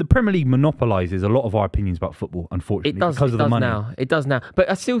 The Premier League monopolises a lot of our opinions about football, unfortunately, because of the money. It does now.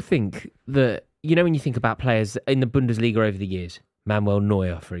 But I still think that, when you think about players in the Bundesliga over the years, Manuel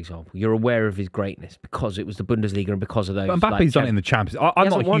Neuer, for example, you're aware of his greatness because it was the Bundesliga and because of those. But Mbappe's done it in the Champions League. I'm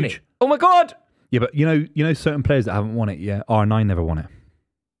not huge. It. Oh my God! Yeah, but certain players that haven't won it yet. R9 never won it.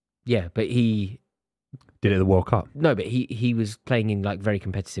 Yeah, but he did it at the World Cup. No, but he was playing in very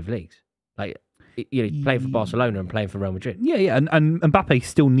competitive leagues, playing for Barcelona and playing for Real Madrid. Yeah, and Mbappe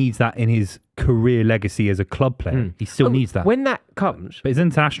still needs that in his career legacy as a club player. He still needs that. When that comes, but his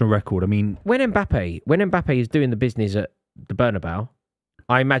international record. I mean, when Mbappe is doing the business at the Bernabeu,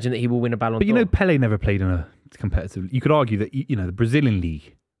 I imagine that he will win a Ballon d'Or. But Pele never played in a competitive. You could argue that the Brazilian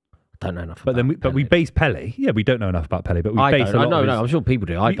league. Don't know enough. But we base Pele. Yeah, we don't know enough about Pele, but we base a lot. No, I'm sure people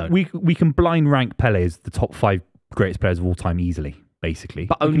do. I don't. We can blind rank Pele as the top 5 greatest players of all time easily. Basically,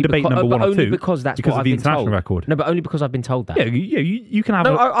 but only debate number 1 or 2 because that's because what of the I've been international told. record. No, but only because I've been told that. Yeah, you can have.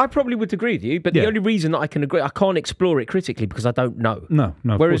 No, I probably would agree with you, but the only reason that I can agree, I can't explore it critically because I don't know. No,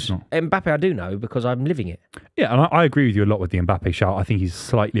 whereas of course not. Mbappe, I do know because I'm living it. Yeah, and I agree with you a lot with the Mbappe shout. I think he's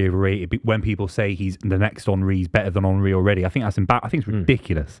slightly overrated. When people say he's the next Henry, he's better than Henry already. I think that's I think it's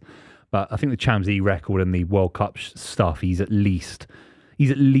ridiculous. But I think the Champions League record and the World Cup stuff, he's at least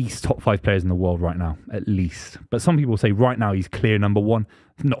top 5 players in the world right now, at least. But some people say right now he's clear number 1.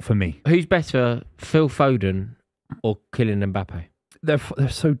 Not for me. Who's better, Phil Foden or Kylian Mbappe? They're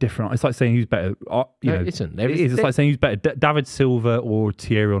so different. It's like saying who's better. It's like saying who's better, David Silva or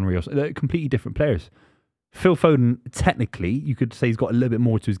Thierry Henry. They're completely different players. Phil Foden, technically, you could say he's got a little bit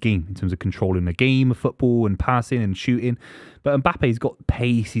more to his game in terms of controlling the game of football and passing and shooting. But Mbappe's got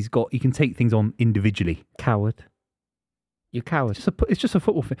pace. He can take things on individually. Coward. You coward. It's just a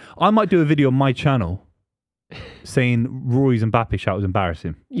football thing. I might do a video on my channel saying Rory's Mbappe shout was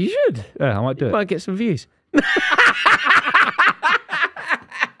embarrassing. You should. Yeah, I might do it. Might get some views.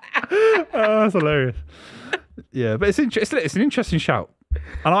 Oh, that's hilarious. Yeah, but it's an interesting shout.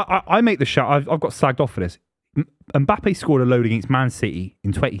 And I make the shout. I've got slagged off for this. Mbappe scored a load against Man City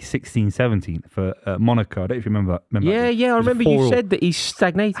in 2016-17 for Monaco. I don't know if you remember that. Yeah. I remember you said that he's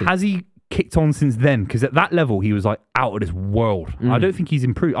stagnated. Has he kicked on since then? Because at that level, he was out of this world. I don't think he's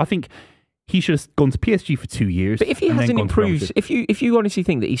improved. I think he should have gone to PSG for 2 years. But if he hasn't improved, if you honestly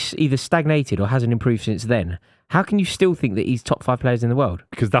think that he's either stagnated or hasn't improved since then, how can you still think that he's top 5 players in the world?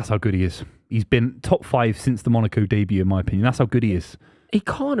 Because that's how good he is. He's been top 5 since the Monaco debut, in my opinion. That's how good he is. He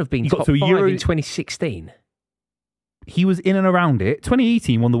can't have been top 5 in 2016. He was in and around it.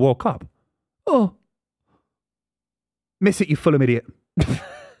 2018 won the World Cup. Oh. Miss it, you Fulham idiot.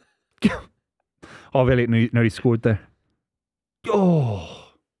 Elliott no, he scored there. Oh.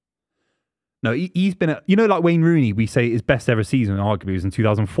 No, he's been like Wayne Rooney, we say his best ever season arguably was in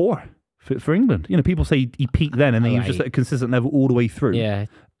 2004 for England. People say he peaked then and then he was just at a consistent level all the way through. Yeah.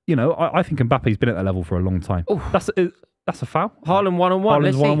 I think Mbappe's been at that level for a long time. Oof. That's a foul. Haaland 1-on-1.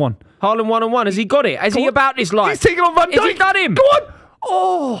 Haaland's 1-on-1. Haaland 1-on-1. Has he got it? Has he about this life? He's taking on Van Dijk. Has he done him? Go on.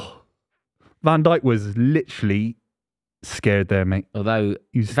 Oh. Van Dijk was literally scared there, mate. Although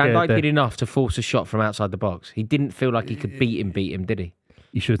Van Dijk did enough to force a shot from outside the box. He didn't feel like he could beat him, did he?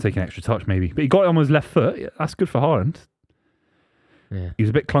 He should have taken an extra touch, maybe. But he got it on his left foot. Yeah, that's good for Haaland. Yeah. He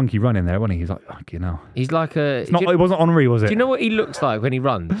was a bit clunky running there, wasn't he? He's like, fuck you know. He's like a... It wasn't Henry, was it? Do you know what he looks like when he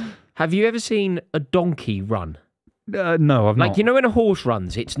runs? Have you ever seen a donkey run? No, I've not. Like, when a horse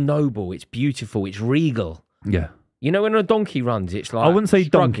runs, it's noble, it's beautiful, it's regal. Yeah. When a donkey runs, it's like... I wouldn't say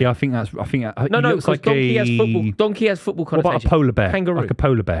struggling. donkey. No, because like donkey has football connotation. What about a polar bear? Kangaroo. Like a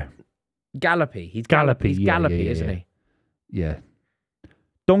polar bear. Gallopy. He's gallopy, isn't he? Yeah.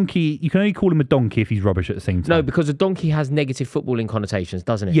 Donkey, you can only call him a donkey if he's rubbish at the same time. No, because a donkey has negative footballing connotations,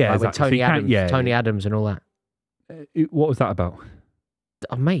 doesn't it? Yeah, like exactly. With Tony Adams and all that. What was that about?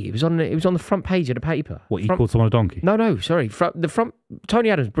 Oh, mate, it was on the front page of the paper. What, he called someone a donkey? No, sorry. Tony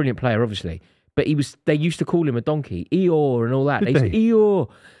Adams, brilliant player, obviously, but they used to call him a donkey, Eeyore and all that. They said Eeyore.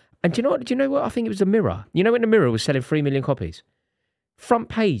 And do you know what? I think it was the Mirror. You know when the Mirror was selling 3 million copies? Front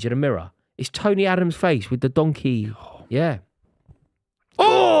page of the Mirror is Tony Adams' face with the donkey. Yeah.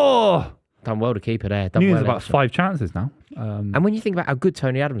 Oh! Done well to keep it there. There's about 5 chances now. And when you think about how good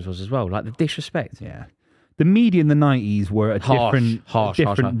Tony Adams was as well, like the disrespect. Yeah. The media in the 90s were a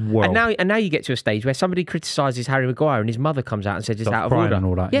different world. And now you get to a stage where somebody criticises Harry Maguire and his mother comes out and says it's out of order. And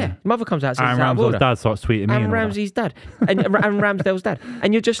all that, yeah. His mother comes out and says Aaron it's out of order. dad starts tweeting me. Aaron Ramsey's dad. And Ramsdale's dad.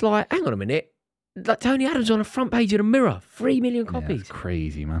 And you're just like, hang on a minute. Like Tony Adams on the front page of the Mirror. 3 million copies. It's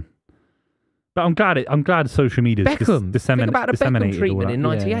crazy, man. But I'm glad social media Beckham. Think about the Beckham treatment in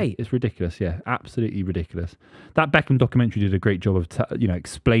 '98. Yeah, it's ridiculous. Yeah, absolutely ridiculous. That Beckham documentary did a great job of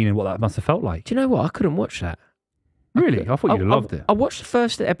explaining what that must have felt like. Do you know what? I couldn't watch that. Really? I thought you'd have loved it. I watched the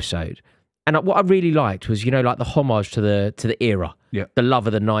first episode, and what I really liked was like the homage to the era. Yeah. The love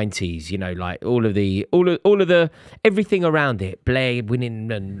of the '90s. Like all of the everything around it. Blair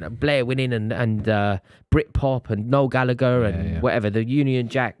winning and Britpop and Noel Gallagher and whatever, the Union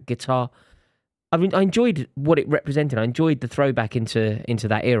Jack guitar. I mean, I enjoyed what it represented. I enjoyed the throwback into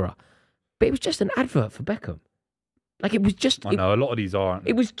that era, but it was just an advert for Beckham. Like it was just. I know a lot of these aren't.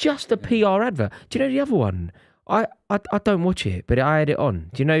 It was just a PR advert. Do you know the other one? I don't watch it, but I had it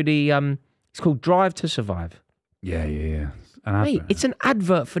on. Do you know the it's called Drive to Survive? Yeah. Mate, it's an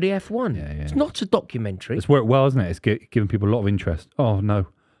advert for the F1. Yeah. It's not a documentary. It's worked well, isn't it? It's giving people a lot of interest. Oh no.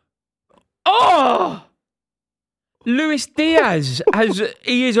 Oh. Luis Diaz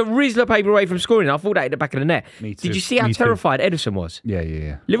he is a Rizzler paper away from scoring. I thought that in the back of the net. Me too. Did you see how terrified Edison was?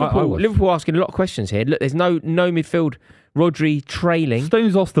 Yeah. Liverpool asking a lot of questions here. Look, there's no midfield. Rodri trailing.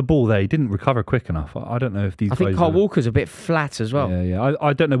 Stones lost the ball there. He didn't recover quick enough. I don't know if these. I think Carl Walker's a bit flat as well. Yeah.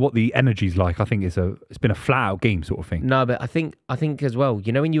 I don't know what the energy's like. I think it's been a flat out game sort of thing. No, but I think as well.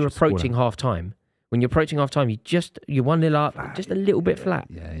 When you're approaching half time. When you're approaching half time, you're 1-0 up, just a little bit flat.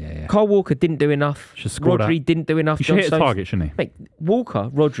 Yeah. Carl Walker didn't do enough. Rodri didn't do enough. He should hit a target, shouldn't he? Mate, Walker,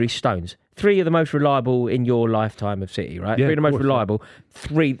 Rodri, Stones, 3 of the most reliable in your lifetime of City, right? Yeah, 3 of the most reliable.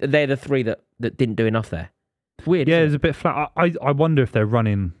 3, they're the 3 that didn't do enough there. It's weird. Yeah, it's a bit flat. I wonder if they're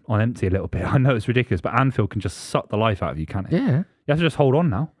running on empty a little bit. I know it's ridiculous, but Anfield can just suck the life out of you, can't it? Yeah. You have to just hold on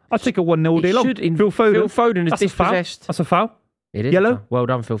now. I'll take a 1-0 all day long. Phil Foden is dispossessed. That's a foul. It is. Yellow. Well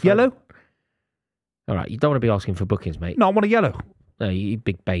done, Phil Foden. Yellow. All right, you don't want to be asking for bookings, mate. No, I want a yellow. No, you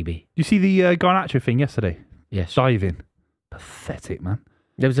big baby. You see the Garnacho thing yesterday? Yes. Diving. Pathetic, man.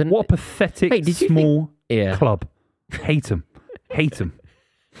 What a pathetic small club. Hate them.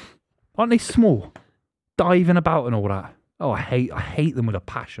 Aren't they small? Diving about and all that. Oh, I hate them with a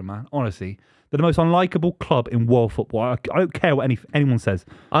passion, man. Honestly. They're the most unlikable club in world football. I don't care what anyone says.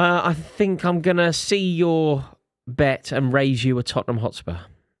 I think I'm going to see your bet and raise you a Tottenham Hotspur.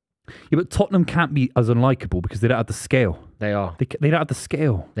 Yeah, but Tottenham can't be as unlikable because they don't have the scale. They are. They don't have the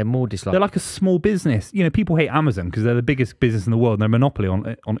scale. They're more disliked. They're like a small business. People hate Amazon because they're the biggest business in the world and they're a monopoly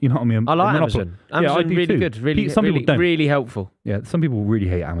on you know what I mean? I like Amazon. Amazon really too. Good. Some people don't. Really helpful. Yeah, some people really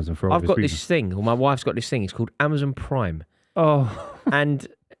hate Amazon for obvious reasons. This thing, or my wife's got this thing, it's called Amazon Prime. Oh. And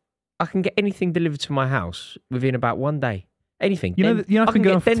I can get anything delivered to my house within about 1 day. Anything. I've been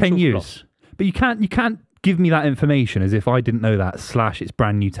going on for 10 years. But you can't give me that information as if I didn't know that / it's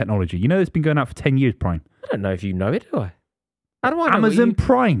brand new technology. It's been going out for 10 years, Prime. I don't know if you know it, do I? How do I know Amazon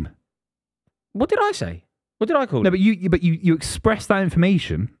Prime. What did I say? What did I call it? No, but you express that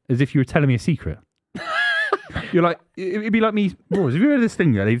information as if you were telling me a secret. You're like, it'd be like me. Rory, have you heard of this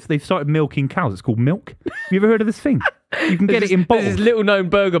thing? They've started milking cows. It's called Milk. Have you ever heard of this thing? You can get it in bottles. There's this little known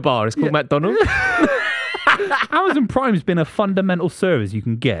burger bar. It's called McDonald's. Amazon Prime's been a fundamental service you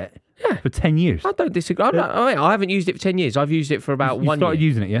can get for 10 years. I don't disagree. I haven't used it for 10 years. I've used it for about 1 year. You started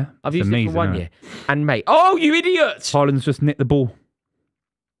using it, yeah? I've used it for 1 year. And mate, oh, you idiot! Haaland's just nicked the ball.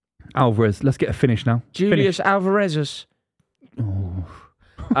 Alvarez, let's get a finish now. Julius Alvarez. Oh.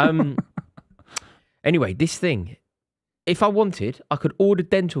 Anyway, this thing, if I wanted, I could order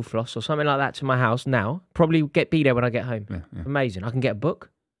dental floss or something like that to my house now. Probably be there when I get home. Yeah. Amazing. I can get a book.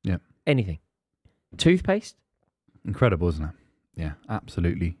 Yeah. Anything. Toothpaste. Incredible, isn't it? Yeah,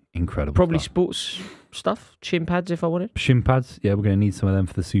 absolutely incredible. Probably sports stuff. Shin pads if I wanted. Shin pads. Yeah, we're going to need some of them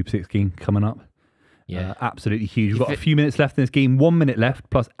for the Super 6 game coming up. Yeah. Absolutely huge. We've got a few minutes left in this game. 1 minute left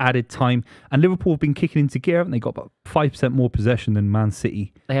plus added time. And Liverpool have been kicking into gear, haven't they? Got about 5% more possession than Man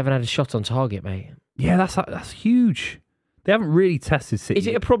City. They haven't had a shot on target, mate. Yeah, that's huge. They haven't really tested City. Is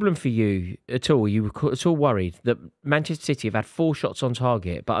it a problem for you at all? Are you at all worried that Manchester City have had 4 shots on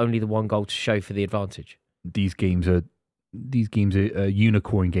target, but only the 1 goal to show for the advantage? These games are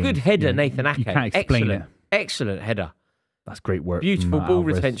unicorn games. Good header, Nathan Ake. You can't explain Excellent. it. Excellent header. That's great work. Beautiful from ball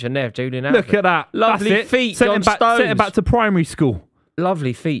Alvarez. retention there, Julian. Look at that. Lovely That's it. feet, Sent John Stones. Sent him back to primary school.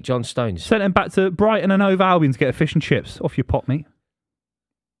 Lovely feet, John Stones. Sent him back to Brighton and Hove Albion to get a fish and chips off your pot, mate.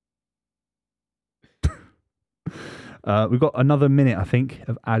 We've got another minute, I think,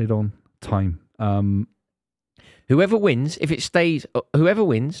 of added on time. Whoever wins, if it stays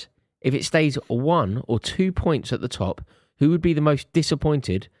 1 or 2 points at the top, who would be the most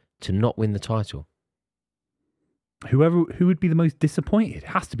disappointed to not win the title? Who would be the most disappointed? It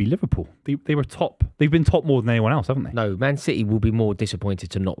has to be Liverpool. They were top. They've been top more than anyone else, haven't they? No, Man City will be more disappointed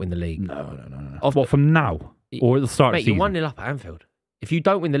to not win the league. No. What, from now? Or at the start of the season? You're 1-0 up at Anfield. If you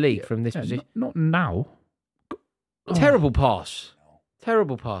don't win the league from this position... Not now. Terrible pass.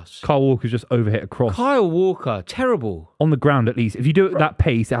 Terrible pass. Kyle Walker's just overhit a cross. Kyle Walker, terrible. On the ground, at least. If you do it at that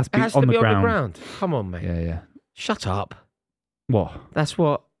pace, it has to be, on the ground. Come on, mate. Yeah. Shut up. What? That's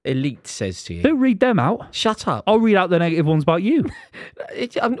what Elite says to you. Don't read them out. Shut up. I'll read out the negative ones about you.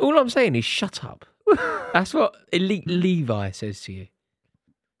 All I'm saying is shut up. That's what Elite Levi says to you.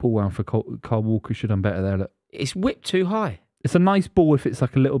 Ball round for Kyle Walker. Should have done better there. Look. It's whipped too high. It's a nice ball if it's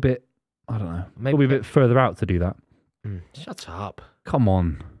like a little bit, I don't know, maybe a bit further out to do that. Shut up. Come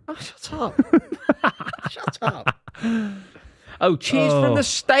on. Oh, shut up. Shut up. Oh, cheers from the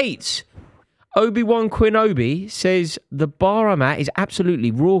States. Obi-Wan Quinobi says, the bar I'm at is absolutely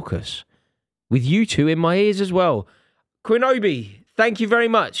raucous. With you two in my ears as well. Quinobi, thank you very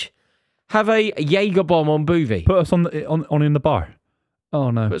much. Have a Jaeger bomb on Buvey. Put us on in the bar. Oh,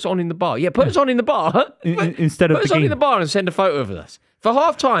 no. Put us on in the bar. Yeah, put us on in the bar. Instead of put us on in the bar and send a photo of us. For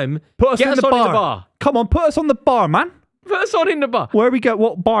half time, put us get in us the on bar. in the bar. Come on, put us on the bar, man. Put us on in the bar. Where we go?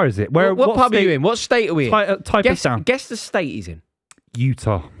 What bar is it? What pub state? are you in? What state are we in? Type us down. Guess the state he's in.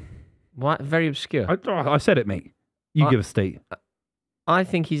 Utah. What? Very obscure. I said it, mate. You give a state. I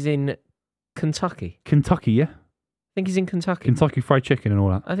think he's in Kentucky. Kentucky, yeah? I think he's in Kentucky. Kentucky Fried Chicken and all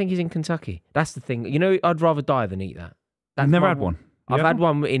that. I think he's in Kentucky. That's the thing. You know, I'd rather die than eat that. I've never had one. I've had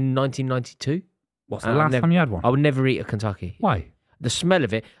one in 1992. What's the last time you had one? I would never eat a Kentucky. Why? The smell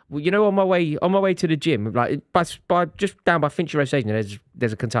of it. Well, you know, on my way to the gym, like by just down by Finchley Road Station,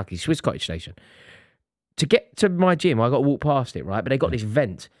 there's a Kentucky Swiss Cottage station. To get to my gym, I got to walk past it, right? But they got this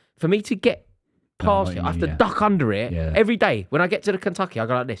vent. For me to get past it, I have to duck under it every day. When I get to the Kentucky, I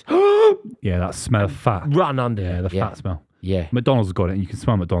go like this. Yeah, that smell of fat. Run under. Yeah, the fat smell. Yeah. McDonald's has got it. You can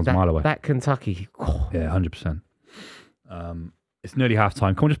smell McDonald's a mile away. That Kentucky. Yeah, 100%. It's nearly half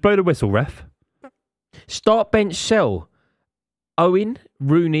time. Come on, just blow the whistle, ref. Start, bench, sell. Owen,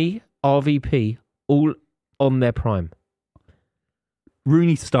 Rooney, RVP, all on their prime.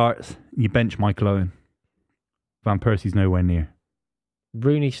 Rooney starts. You bench Michael Owen. Van Persie's nowhere near.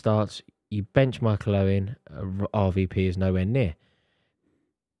 Rooney starts. You bench Michael Owen. RVP is nowhere near.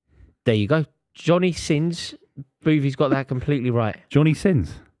 There you go. Johnny Sins. Buvey's got that completely right. Johnny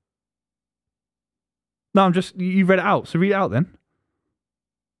Sins. No, you read it out. So read it out then.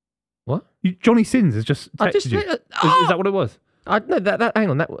 What? Johnny Sins has just texted you. Is that what it was? No, that. Hang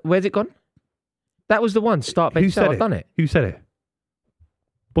on. Where's it gone? That was the one. Start, bench, sell. I've done it. Who said it?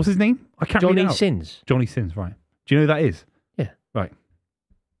 What's his name? I can't read it out. Johnny Sins. Johnny Sins, right. Do you know who that is? Yeah. Right.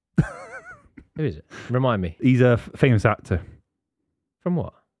 Who is it? Remind me. He's a famous actor. From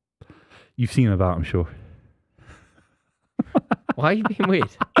what? You've seen him about, I'm sure. Why are you being weird?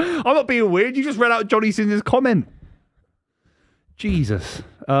 I'm not being weird. You just read out Johnny Sins' comment. Jesus.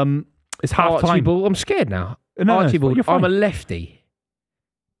 It's half time. Archibald, I'm scared now. No, Archibald, you're fine. I'm a lefty.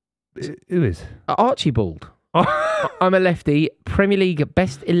 Who is? Archibald. I'm a lefty. Premier League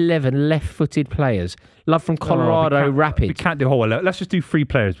best 11 left-footed players. Love from Colorado Rapids. We can't do whole 11. Let's just do 3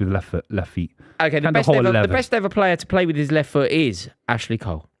 players with left feet. Okay, the best ever player to play with his left foot is Ashley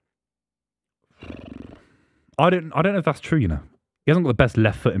Cole. I don't know if that's true, you know. He hasn't got the best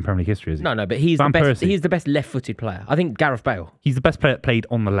left foot in Premier League history, is he? No, but he's the best left-footed player. I think Gareth Bale. He's the best player that played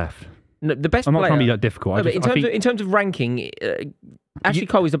on the left. No, the best I'm not player, trying to be that difficult. No, in terms of ranking, Ashley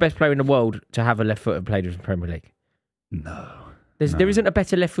Cole is the best player in the world to have a left foot and played in the Premier League. No. There isn't a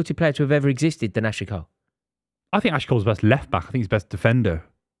better left-footed player to have ever existed than Ashley Cole. I think Ashley Cole's the best left back. I think he's the best defender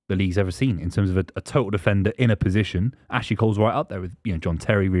the league's ever seen in terms of a total defender in a position. Ashley Cole's right up there with John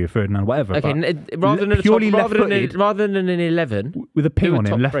Terry, Rio Ferdinand, whatever. Okay, rather than an 11 with a ping on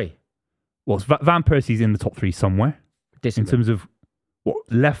him, top 3. Well, Van Persie's in the top 3 somewhere. Disagree. In terms of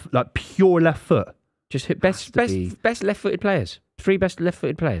pure left foot. Just best left-footed players. 3 best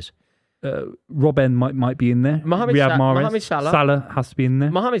left-footed players. Robben might be in there. Mohamed Riyad Mahrez. Salah. Salah has to be in there.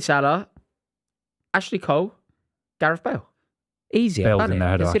 Mohamed Salah, Ashley Cole, Gareth Bale. Easy. Bale's Done in it.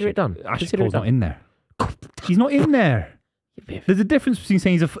 there. Consider it done. Ashley Consider Cole's it not done. in there. He's not in there. There's a difference between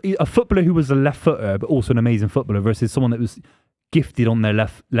saying he's a footballer who was a left footer but also an amazing footballer versus someone that was gifted on their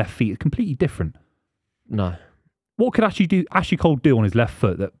left feet. It's completely different. No. What could Ashley Cole do on his left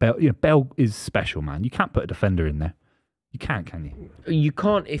foot that Bale is special, man? You can't put a defender in there. You can't, can you? You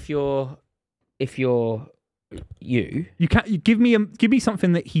can't if you're you. You can't. You give me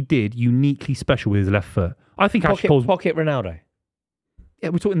something that he did uniquely special with his left foot. I think Ashley Cole's Pocket Ronaldo. Yeah,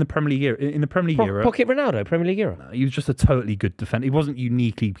 we're talking the Premier League era. In the Premier League era, Pocket Ronaldo, Premier League era. He was just a totally good defender. He wasn't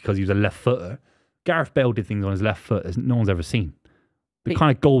uniquely because he was a left footer. Gareth Bale did things on his left foot that no one's ever seen. The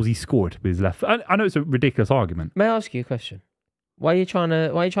kind of goals he scored with his left foot. I know it's a ridiculous argument. May I ask you a question? Why are you trying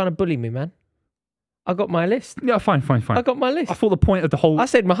to bully me, man? I got my list. Yeah, fine. I got my list. I thought the point of the whole. I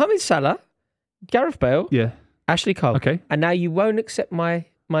said Mohamed Salah, Gareth Bale, Yeah. Ashley Cole. Okay. And now you won't accept my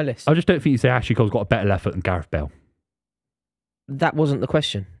list. I just don't think you say Ashley Cole's got a better left foot than Gareth Bale. That wasn't the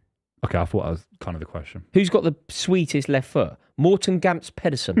question. Okay, I thought that was kind of the question. Who's got the sweetest left foot? Morten Gamps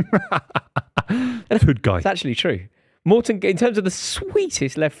Pedersen. Good guy. It's actually true. Morten, in terms of the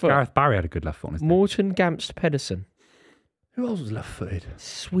sweetest left foot, Gareth Barry had a good left foot on his Morten Gamps Pedersen. Who else was left footed?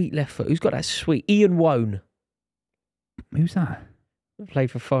 Sweet left foot. Who's got that sweet? Ian Wone. Who's that?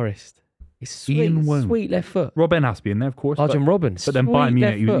 Played for Forest. He's sweet, Ian Wone. sweet left foot. Robben has to be in there, of course. Arjen Robben. But then Bayern sweet Munich,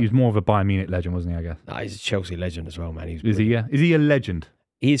 left he foot. was more of a Bayern Munich legend, wasn't he, I guess? Nah, he's a Chelsea legend as well, man. Is he, yeah? Is he a legend?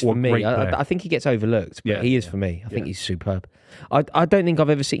 He is Or for a me. great player? I think he gets overlooked, but Yeah, he is yeah. for me. I think Yeah. he's superb. I don't think I've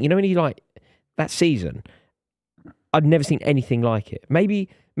ever seen, when he that season, I'd never seen anything like it. Maybe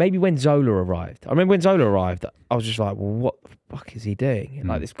when Zola arrived. I remember when Zola arrived, I was just like, well, what the fuck is he doing?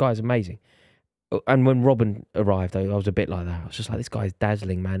 Like, this guy's amazing. And when Robben arrived, I was a bit like that. I was just like, this guy's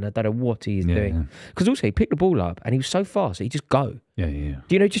dazzling, man. I don't know what he is doing. Because also, he picked the ball up and he was so fast, he'd just go. Yeah. Do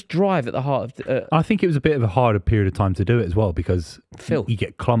you know, just drive at the heart of... I think it was a bit of a harder period of time to do it as well because Phil. you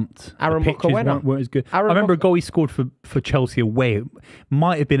get clumped. Aaron The pitches Mokoena. weren't as good. Aaron I remember Mok- a goal he scored for Chelsea away. It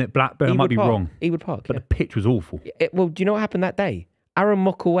might have been at Blackburn. I might be wrong. Ewood Park, But yeah. the pitch was awful. Well, do you know what happened that day? Aaron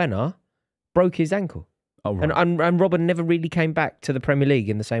Mokoena broke his ankle. Oh, right. And Robben never really came back to the Premier League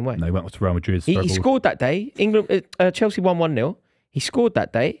in the same way. No, he went to Real Madrid. He scored that day. England, Chelsea won 1-0. He scored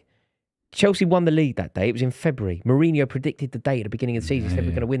that day. Chelsea won the league that day. It was in February. Mourinho predicted the date at the beginning of the season. He said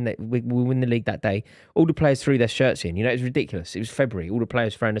we're going to win. We'll win the league that day. All the players threw their shirts in. You know, it was ridiculous. It was February. All the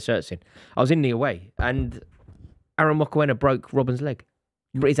players throwing their shirts in. I was in the away, and Aaron Mokoena broke Robben's leg,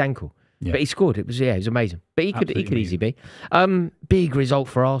 his ankle. Yeah. But he scored. It was amazing. But he could Absolutely easily be. Big result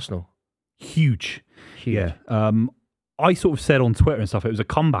for Arsenal. Huge. Huge. Yeah. I sort of said on Twitter and stuff, it was a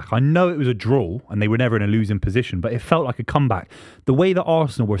comeback. I know it was a draw and they were never in a losing position, but it felt like a comeback. The way that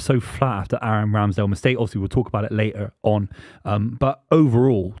Arsenal were so flat after Aaron Ramsdale mistake, obviously we'll talk about it later on. But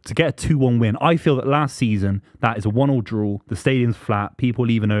overall, to get a 2-1 win, I feel that last season, that is a 1-1 draw. The stadium's flat, people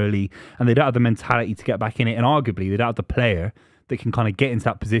leaving early, and they don't have the mentality to get back in it. And arguably, they don't have the player that can kind of get into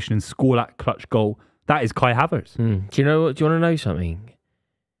that position and score that clutch goal. That is Kai Havertz. Do you know what? Do you want to know something?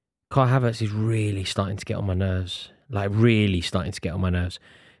 Kai Havertz is really starting to get on my nerves. Like, really starting to get on my nerves.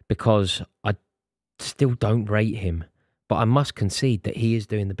 Because I still don't rate him. But I must concede that he is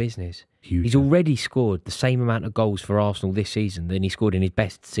doing the business. Huge. He's already scored the same amount of goals for Arsenal this season than he scored in his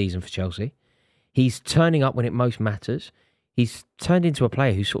best season for Chelsea. He's turning up when it most matters. He's turned into a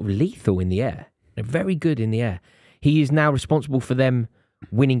player who's sort of lethal in the air. They're very good in the air. He is now responsible for them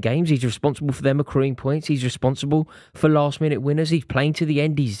winning games. He's responsible for them accruing points. He's responsible for last-minute winners. He's playing to the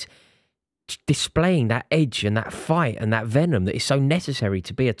end. He's displaying that edge and that fight and that venom that is so necessary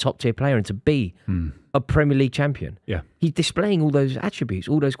to be a top-tier player and to be a Premier League champion. Yeah. He's displaying all those attributes,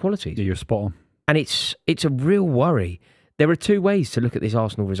 all those qualities. Yeah, you're spot on. And it's a real worry. There are two ways to look at this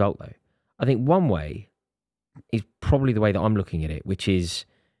Arsenal result, though. I think one way is probably the way that I'm looking at it, which is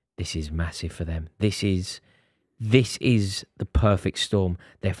this is massive for them. This is the perfect storm.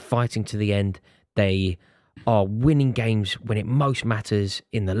 They're fighting to the end. They are winning games when it most matters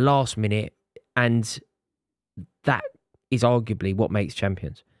in the last minute. And that is arguably what makes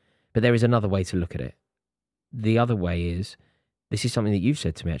champions. But there is another way to look at it. The other way is, this is something that you've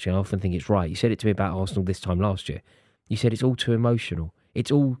said to me, actually. I often think it's right. You said it to me about Arsenal this time last year. You said it's all too emotional.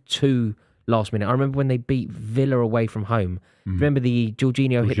 It's all too last minute. I remember when they beat Villa away from home. Remember the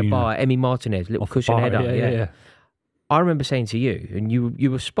Jorginho hit the bar, Emi Martinez, little cushion header. Yeah. I remember saying to you, and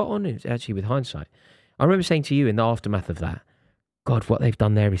you were spot on actually with hindsight. I remember saying to you in the aftermath of that, God, what they've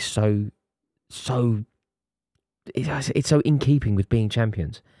done there is so it's so in keeping with being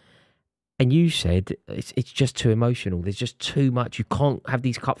champions. And you said it's just too emotional. There's just too much. You can't have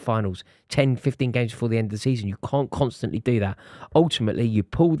these cup finals 10, 15 games before the end of the season. You can't constantly do that. Ultimately, you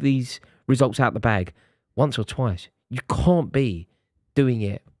pull these results out the bag once or twice. You can't be doing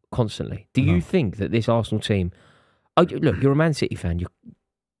it constantly. Do you think that this Arsenal team... look, you're a Man City fan.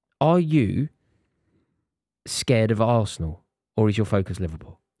 Are you scared of Arsenal or is your focus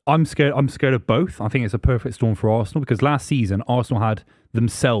Liverpool? I'm scared of both. I think it's a perfect storm for Arsenal because last season Arsenal had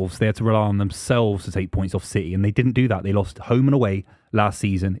to rely on themselves to take points off City, and they didn't do that. They lost home and away last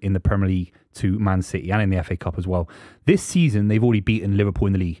season in the Premier League to Man City and in the FA Cup as well. This season they've already beaten Liverpool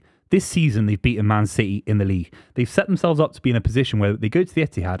in the league. This season they've beaten Man City in the league. They've set themselves up to be in a position where they go to the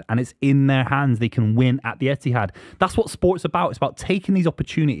Etihad and it's in their hands. They can win at the Etihad. That's what sport's about. It's about taking these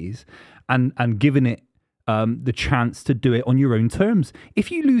opportunities and giving it the chance to do it on your own terms. If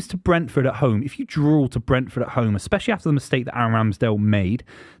you lose to Brentford at home, if you draw to Brentford at home, especially after the mistake that Aaron Ramsdale made,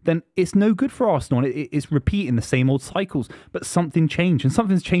 then it's no good for Arsenal. It's repeating the same old cycles. But something changed, and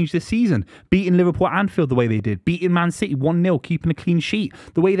something's changed this season. Beating Liverpool at Anfield the way they did, beating Man City 1-0, keeping a clean sheet,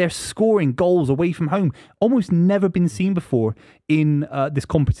 the way they're scoring goals away from home, almost never been seen before in this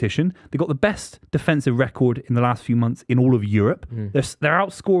competition. They've got the best defensive record in the last few months in all of Europe. They're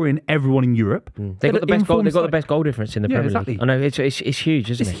outscoring everyone in Europe. They've got the best goal. They've got the best goal difference in the Premier League. I know it's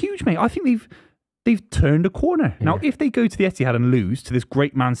huge, isn't it? It's huge, mate. I think they've turned a corner. Now, if they go to the Etihad and lose to this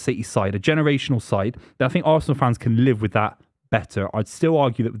great Man City side, a generational side, then I think Arsenal fans can live with that better. I'd still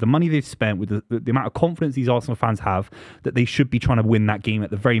argue that with the money they've spent, with the amount of confidence these Arsenal fans have, that they should be trying to win that game at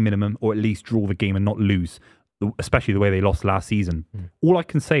the very minimum, or at least draw the game and not lose, especially the way they lost last season. All I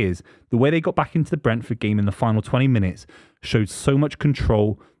can say is the way they got back into the Brentford game in the final 20 minutes showed so much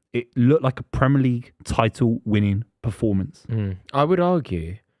control. It looked like a Premier League title winning performance. I would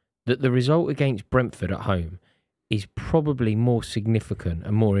argue that the result against Brentford at home is probably more significant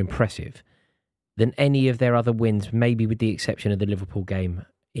and more impressive than any of their other wins, maybe with the exception of the Liverpool game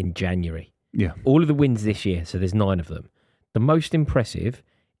in January. Yeah. All of the wins this year, so there's 9 of them. The most impressive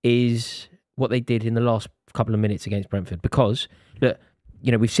is what they did in the last couple of minutes against Brentford, because look,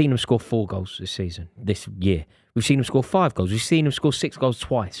 we've seen them score 4 goals this year. We've seen them score 5 goals. We've seen them score 6 goals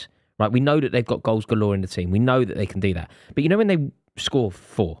twice. Right? We know that they've got goals galore in the team. We know that they can do that. But when they score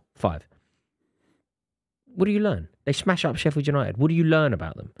 4, 5, what do you learn? They smash up Sheffield United. What do you learn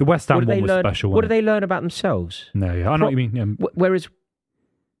about them? The West Ham one was special. What do they learn about themselves? No, yeah, I know what you mean. Yeah. Whereas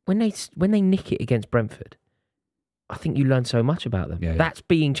when they nick it against Brentford, I think you learn so much about them. Yeah. That's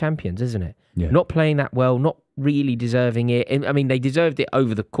being champions, isn't it? Yeah. Not playing that well, not really deserving it. I mean, they deserved it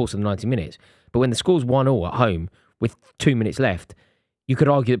over the course of the 90 minutes. But when the score's 1-1 at home with 2 minutes left, you could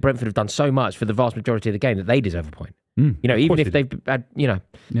argue that Brentford have done so much for the vast majority of the game that they deserve a point. Even if they've had, Yeah.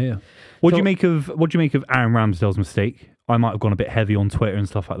 What do you make of Aaron Ramsdale's mistake? I might have gone a bit heavy on Twitter and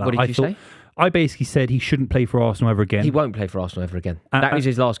stuff like that. What did you say? I basically said he shouldn't play for Arsenal ever again. He won't play for Arsenal ever again. That is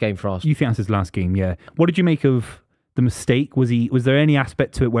his last game for Arsenal. You think that's his last game? Yeah. What did you make of the mistake? Was there any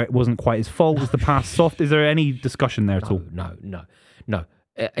aspect to it where it wasn't quite his fault? Was the pass soft? Is there any discussion there at all? No.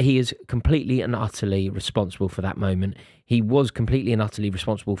 He is completely and utterly responsible for that moment. He was completely and utterly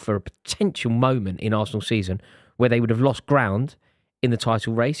responsible for a potential moment in Arsenal season where they would have lost ground in the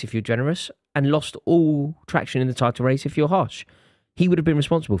title race if you're generous, and lost all traction in the title race if you're harsh. He would have been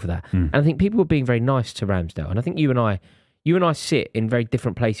responsible for that. And I think people were being very nice to Ramsdale. And I think you and I sit in very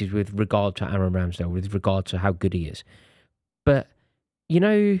different places with regard to Aaron Ramsdale, with regard to how good he is. But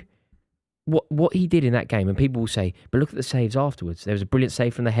what he did in that game, and people will say, but look at the saves afterwards. There was a brilliant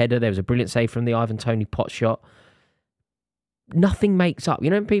save from the header. There was a brilliant save from the Ivan Toney pot shot. Nothing makes up.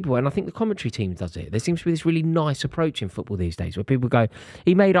 People, and I think the commentary team does it. There seems to be this really nice approach in football these days where people go,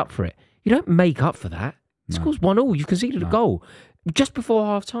 he made up for it. You don't make up for that. It scores 1-1. You've conceded a goal just before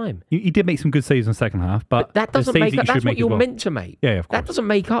half time. He did make some good saves in the second half, but that doesn't make up. That's what you're meant to make. Yeah, of course. That doesn't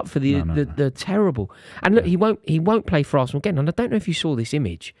make up for the terrible. And look, he won't play for Arsenal again. And I don't know if you saw this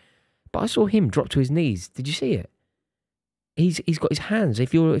image, but I saw him drop to his knees. Did you see it? He's got his hands.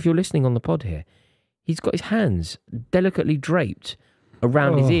 If you're listening on the pod here, he's got his hands delicately draped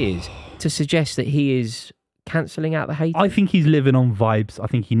around his ears to suggest that he is cancelling out the hate. I think he's living on vibes. I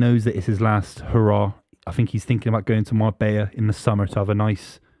think he knows that it's his last hurrah. I think he's thinking about going to Marbella in the summer to have a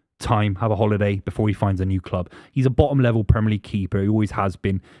nice time, have a holiday before he finds a new club. He's a bottom level Premier League keeper. He always has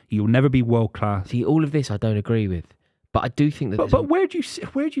been. He will never be world class. See, all of this I don't agree with. But I do think that. But where do you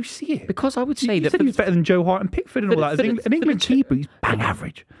see it? Because I would say you that said he was better than Joe Hart and Pickford and all that. As an England keeper, he's bang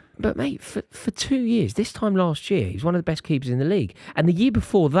average. But mate, for 2 years, this time last year, he was one of the best keepers in the league, and the year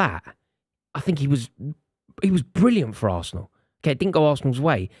before that, I think he was brilliant for Arsenal. Okay, it didn't go Arsenal's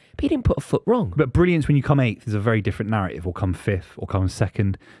way, but he didn't put a foot wrong. But brilliance when you come 8th is a very different narrative, or come 5th, or come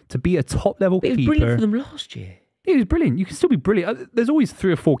 2nd. To be a top-level But keeper... It was brilliant for them last year. He was brilliant. You can still be brilliant. There's always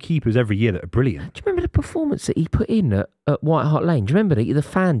 3 or 4 keepers every year that are brilliant. Do you remember the performance that he put in at White Hart Lane? Do you remember that the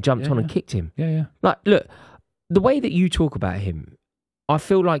fan jumped on and kicked him? Yeah. Like, look, the way that you talk about him, I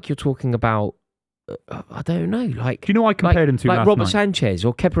feel like you're talking about, I don't know, like... Do you know what I compared him to like last Robert night? Sanchez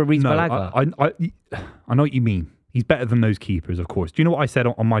or Kepa Arrizabalaga? I know what you mean. He's better than those keepers, of course. Do you know what I said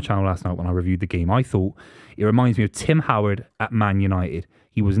on my channel last night when I reviewed the game? I thought it reminds me of Tim Howard at Man United.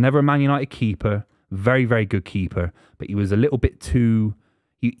 He was never a Man United keeper, very, very good keeper, but he was a little bit too...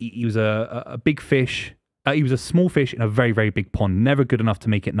 He was a big fish. He was a small fish in a very, very big pond. Never good enough to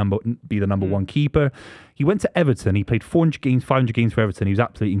make it be the number one keeper. He went to Everton. He played 400 games, 500 games for Everton. He was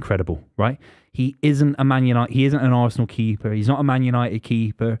absolutely incredible, right? He isn't a Man United. He isn't an Arsenal keeper. He's not a Man United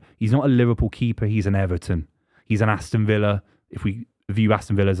keeper. He's not a Liverpool keeper. He's an Everton. He's an Aston Villa. If we view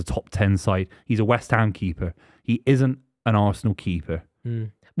Aston Villa as a top 10 side, he's a West Ham keeper. He isn't an Arsenal keeper.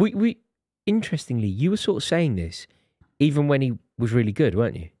 We interestingly, you were sort of saying this even when he was really good,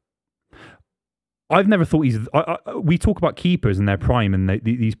 weren't you? I've never thought we talk about keepers in their prime and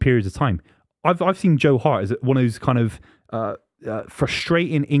these periods of time. I've seen Joe Hart as one of those kind of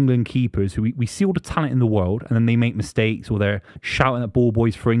frustrating England keepers who we see all the talent in the world and then they make mistakes, or they're shouting at ball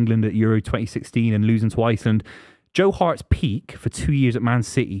boys for England at Euro 2016 and losing to Iceland. Joe Hart's peak for 2 years at Man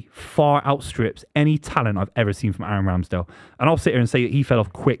City far outstrips any talent I've ever seen from Aaron Ramsdale. And I'll sit here and say that he fell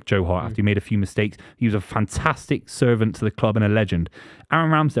off quick, Joe Hart, after he made a few mistakes. He was a fantastic servant to the club and a legend.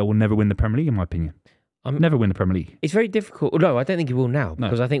 Aaron Ramsdale will never win the Premier League, in my opinion. Never win the Premier League. It's very difficult. No, I don't think he will now,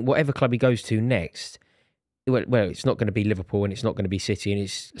 because I think whatever club he goes to next, well, it's not going to be Liverpool and it's not going to be City, and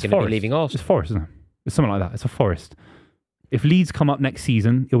it's going to be leaving Arsenal. It's Forest, isn't it? It's something like that. It's a Forest. If Leeds come up next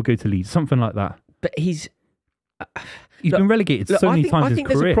season, he'll go to Leeds. Something like that. But he's been relegated so many times in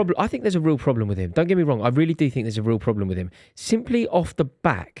his career. I think there's a real problem with him. Don't get me wrong. I really do think there's a real problem with him. Simply off the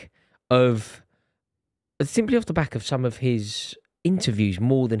back of some of his interviews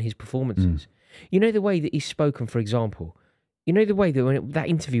more than his performances. You know the way that he's spoken, for example. You know the way that that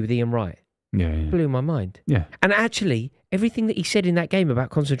interview with Ian Wright blew my mind. Yeah. And actually, everything that he said in that game about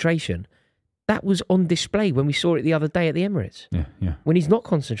concentration, that was on display when we saw it the other day at the Emirates. Yeah. When he's not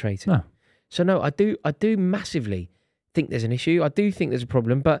concentrating. No. So no, I do massively think there's an issue. I do think there's a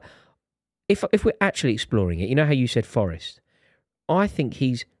problem. But if we're actually exploring it, you know how you said Forest? I think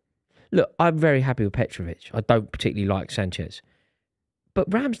look, I'm very happy with Petrovic. I don't particularly like Sanchez. But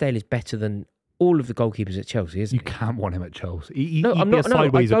Ramsdale is better than all of the goalkeepers at Chelsea, isn't he? You can't want him at Chelsea. I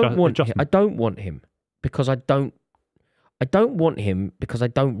don't want him because I don't want him because I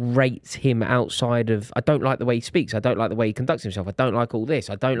don't rate him outside of... I don't like the way he speaks. I don't like the way he conducts himself. I don't like all this.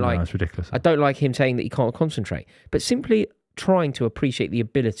 That's ridiculous. I don't like him saying that he can't concentrate. But simply trying to appreciate the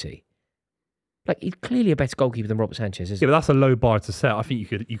ability. Like, he's clearly a better goalkeeper than Robert Sanchez, isn't he? Yeah, but that's a low bar to set. I think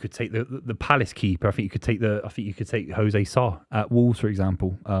you could take the Palace keeper. I think you could take Jose Sa at Wolves, for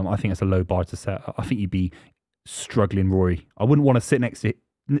example. I think that's a low bar to set. I think you'd be struggling, Rory. I wouldn't want to sit next to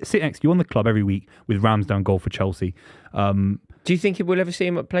you on the club every week with Ramsdale goal for Chelsea. Do you think we'll ever see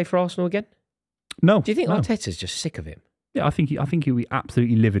him play for Arsenal again? No. Do you think Arteta's just sick of him? Yeah, I think he'll be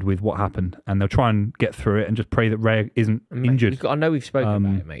absolutely livid with what happened, and they'll try and get through it and just pray that Ray isn't injured. I know we've spoken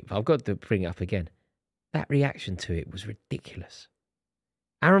about it, mate, but I've got to bring it up again. That reaction to it was ridiculous.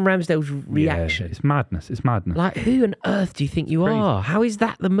 Aaron Ramsdale's reaction. Yeah, it's madness. Like, who on earth do you think you are? How is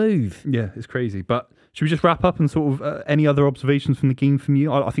that the move? Yeah, it's crazy. But should we just wrap up and sort of any other observations from the game from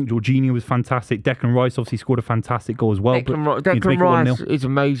you? I think Jorginho was fantastic. Declan Rice obviously scored a fantastic goal as well. Declan Rice is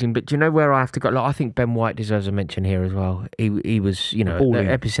amazing. But do you know where I have to go? Like, I think Ben White deserves a mention here as well. He was, the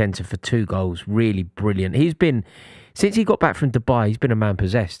epicentre for 2 goals. Really brilliant. He's been... Since he got back from Dubai, he's been a man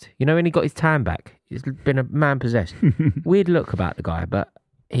possessed. You know, when he got his tan back, he's been a man possessed. Weird look about the guy, but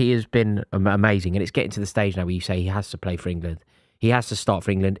he has been amazing. And it's getting to the stage now where you say he has to play for England. He has to start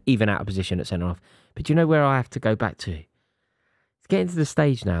for England, even out of position at centre-half. But do you know where I have to go back to? It's getting to the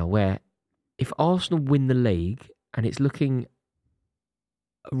stage now where if Arsenal win the league and it's looking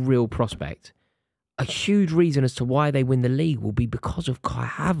a real prospect, a huge reason as to why they win the league will be because of Kai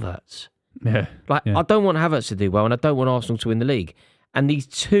Havertz. Yeah. I don't want Havertz to do well, and I don't want Arsenal to win the league. And these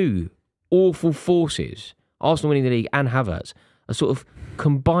two awful forces, Arsenal winning the league and Havertz, are sort of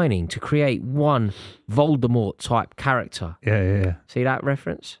combining to create one Voldemort-type character. Yeah. See that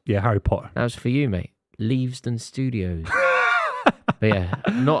reference? Yeah, Harry Potter. That was for you, mate. Leavesden Studios. But yeah,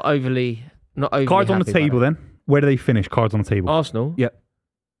 not overly Cards on the table, then. Where do they finish? Cards on the table. Arsenal? Yep.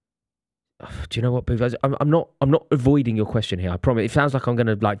 Do you know what, Buvey? I'm not avoiding your question here. I promise. It sounds like I'm going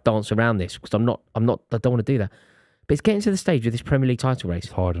to dance around this because I'm not. I don't want to do that. But it's getting to the stage of this Premier League title race.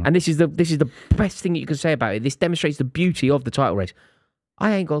 It's hard. And this is the best thing that you can say about it. This demonstrates the beauty of the title race.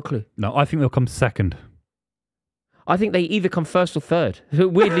 I ain't got a clue. No, I think they'll come second. I think they either come first or third.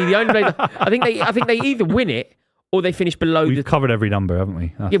 Weirdly, the only way I think they either win it or they finish below. We've covered every number, haven't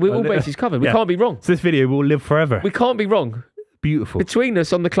we? Yeah, we're all bases covered. We can't be wrong. So this video will live forever. We can't be wrong. Beautiful. Between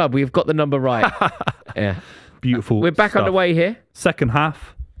us on the club, we have got the number right. Yeah. Beautiful. We're back stuff. underway here. Second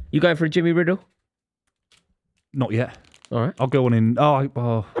half. You going for a Jimmy Riddle? Not yet. All right. I'll go on in. I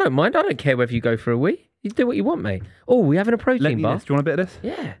don't mind. I don't care whether you go for a wee. You do what you want, mate. Oh, we're having a protein bar. Do you want a bit of this?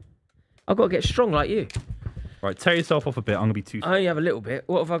 Yeah. I've got to get strong like you. Right, tear yourself off a bit. I'm going to be too... I only have a little bit.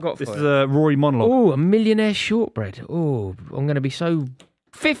 What have I got for This is a Rory monologue. Oh, a millionaire shortbread. Oh, I'm going to be so...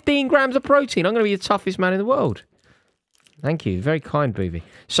 15 grams of protein. I'm going to be the toughest man in the world. Thank you. Very kind, Buvey.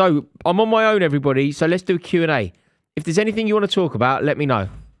 So, I'm on my own, everybody. So, let's do a Q&A. If there's anything you want to talk about, let me know.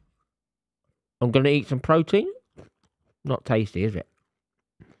 I'm going to eat some protein. Not tasty, is it?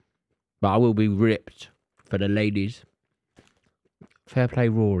 But I will be ripped for the ladies. Fair play,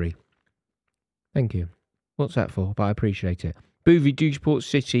 Rory. Thank you. What's that for? But I appreciate it. Buvey, do you support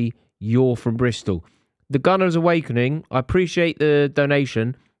City? You're from Bristol. The Gunners Awakening. I appreciate the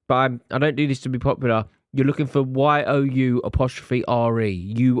donation, but I don't do this to be popular. You're looking for YOU_RE.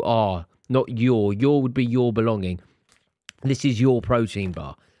 You are, not your. Your would be your belonging. This is your protein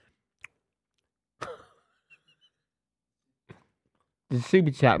bar. The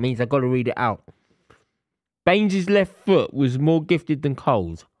super chat means I've got to read it out. Baines' left foot was more gifted than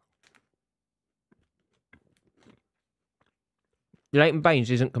Cole's. Leighton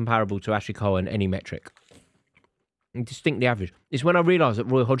Baines isn't comparable to Ashley Cole in any metric. Distinctly average. It's when I realised that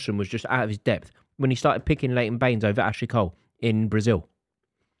Roy Hodgson was just out of his depth when he started picking Leighton Baines over Ashley Cole in Brazil.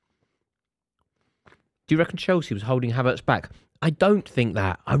 Do you reckon Chelsea was holding Havertz back? I don't think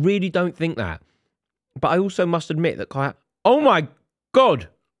that. I really don't think that. But I also must admit that oh my God!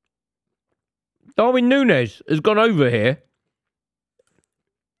 Darwin Núñez has gone over here.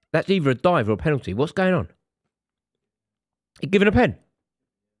 That's either a dive or a penalty. What's going on? You're giving a pen.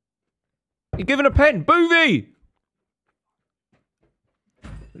 You're giving a pen. Buvey!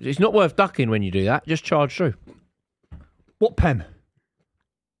 It's not worth ducking when you do that. Just charge through. What pen?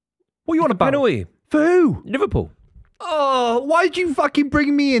 What are you on about? Penalty. For who? Liverpool. Oh, why did you fucking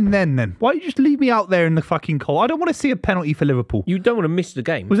bring me in then? Why did you just leave me out there in the fucking cold? I don't want to see a penalty for Liverpool. You don't want to miss the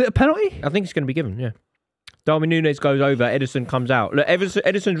game. Was it a penalty? I think it's going to be given, yeah. Darwin Núñez goes over, Edison comes out. Look,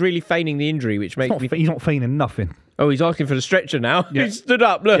 Edison's really feigning the injury, which makes me... He's not feigning nothing. Oh, he's asking for the stretcher now. Yeah. He stood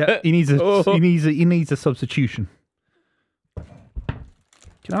up, look. Yeah, he needs a substitution. Do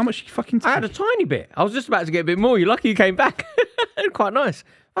you know how much he fucking... I had a tiny bit. I was just about to get a bit more. You're lucky you came back. Quite nice.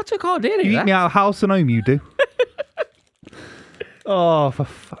 I took hard in. You eat me out of house and home, you do. Oh, for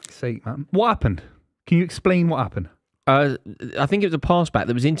fuck's sake, man. What happened? Can you explain what happened? I think it was a pass back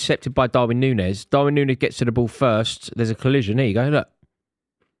that was intercepted by Darwin Núñez. Darwin Núñez gets to the ball first. There's a collision. Here you go, look.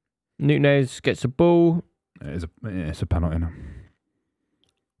 Núñez gets the ball. It's a penalty now.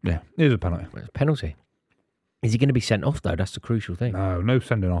 Yeah, it is a penalty. It's a penalty. Is he going to be sent off, though? That's the crucial thing. No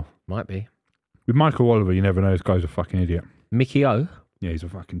sending off. Might be. With Michael Oliver, you never know. This guy's a fucking idiot. Mickey O? Yeah, he's a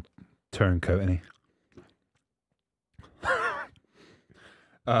fucking turncoat, isn't he?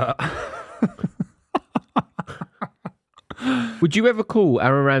 Would you ever call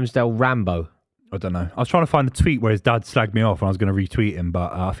Aaron Ramsdale Rambo? I don't know. I was trying to find a tweet where his dad slagged me off and I was going to retweet him,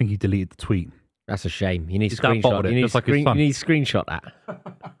 but I think he deleted the tweet. That's a shame. You need to His dad bottled screenshot. it, You need just like his son. you need to screenshot that.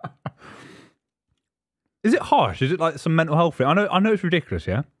 Is it harsh? Is it like some mental health thing? I know it's ridiculous,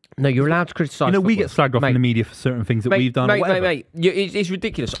 yeah? No, you're allowed to criticise. You know, we football. get slagged off in the media for certain things that we've done or whatever. Mate, it's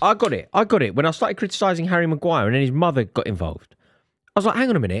ridiculous. I got it. When I started criticising Harry Maguire and then his mother got involved, I was like, hang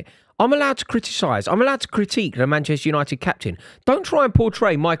on a minute. I'm allowed to criticise. I'm allowed to critique the Manchester United captain. Don't try and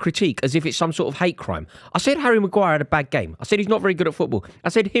portray my critique as if it's some sort of hate crime. I said Harry Maguire had a bad game. I said he's not very good at football. I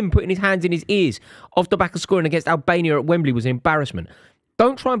said him putting his hands in his ears off the back of scoring against Albania at Wembley was an embarrassment.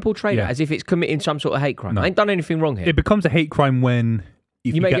 Don't try and portray that as if it's committing some sort of hate crime. No. I ain't done anything wrong here. It becomes a hate crime when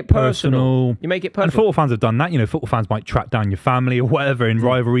you make get it personal. You make it personal. And football fans have done that. You know, football fans might track down your family or whatever in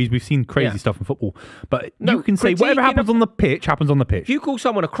rivalries. We've seen crazy stuff in football. But you can say whatever happens on the pitch, happens on the pitch. If you call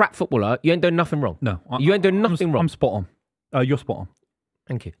someone a crap footballer, you ain't doing nothing wrong. No. You ain't doing nothing wrong. I'm spot on. You're spot on.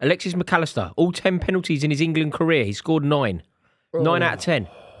 Thank you. Alexis McAllister, all 10 penalties in his England career. He scored 9. 9 out of 10.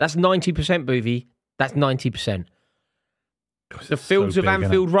 That's 90%, Buvey. That's 90%. The fields of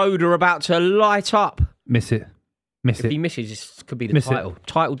Anfield Road are about to light up. Miss it. If he misses, this could be the title.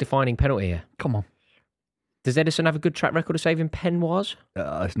 Title-defining penalty here. Come on. Does Edison have a good track record of saving pen-wise?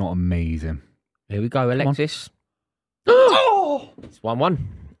 It's not amazing. Here we go, Alexis. Oh! It's 1-1.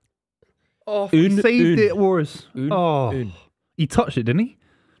 Oh, he saved it, Wars. Un. He touched it, didn't he?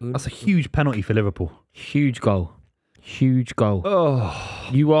 That's a huge penalty for Liverpool. Huge goal. Huge goal. Oh,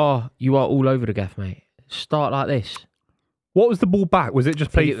 You are all over the gaff, mate. Start like this. what was the ball back? Was it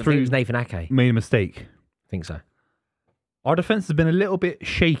just I think played it through? was Nathan Ake. Made a mistake. I think so. Our defence has been a little bit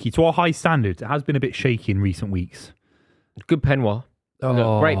shaky. To our high standards, it has been a bit shaky in recent weeks. Good Penwa.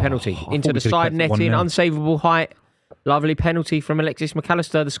 Great penalty. I Into thought we the could've side kept it netting, 1-0. unsavable height. Lovely penalty from Alexis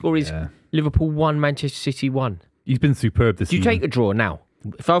McAllister. The score is Liverpool 1, Manchester City 1. He's been superb this Do you season. take a draw now?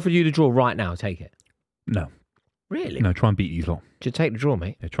 If I offered you the draw right now, take it. No. Really? No, try and beat these lot. Should take the draw,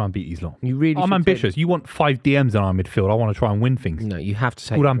 mate. Yeah, try and beat these lot. You really I'm should ambitious. You want 5 DMs in our midfield. I want to try and win things. No, you have to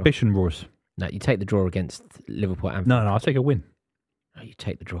take Called the draw. ambition, Roars. No, you take the draw against Liverpool at Anfield. No, I'll take a win. No, you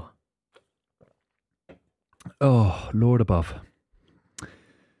take the draw. Oh, Lord above.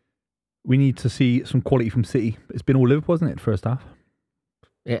 We need to see some quality from City. It's been all Liverpool, hasn't it, first half?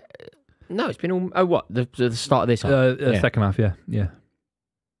 Yeah. No, it's been all... Oh, what? The start of this half? Yeah. Second half, yeah.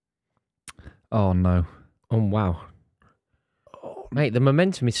 Oh, no. Oh, wow. Mate, the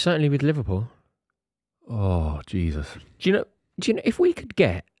momentum is certainly with Liverpool. Oh, Jesus. Do you know, if we could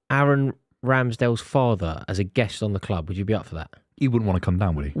get Aaron Ramsdale's father as a guest on the club, would you be up for that? He wouldn't want to come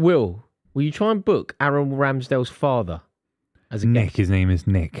down, would he? Will you try and book Aaron Ramsdale's father as a Nick, guest? his name is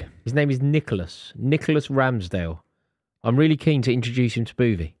Nick. His name is Nicholas Ramsdale. I'm really keen to introduce him to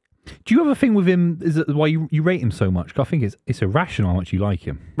Buvey. Do you have a thing with him? Is it why you rate him so much? 'Cause I think it's irrational how much you like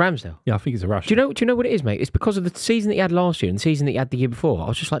him. Ramsdale? Yeah, I think it's irrational. Do you know what it is, mate? It's because of the season that he had last year and the season that he had the year before. I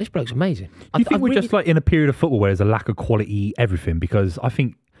was just like, this bloke's amazing. Do you think we're just like in a period of football where there's a lack of quality everything? Because I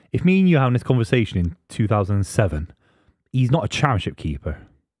think if me and you having this conversation in 2007, he's not a championship keeper.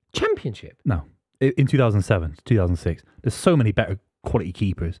 Championship? No. In 2007, 2006, there's so many better quality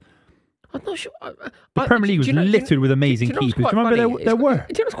keepers. I'm not sure. The Premier League was littered with amazing keepers. Do you remember there were? Do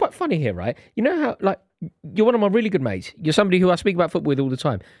you know what's quite funny here, right? You know how, like, you're one of my really good mates. You're somebody who I speak about football with all the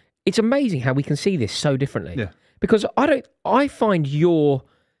time. It's amazing how we can see this so differently. Yeah. Because I find, you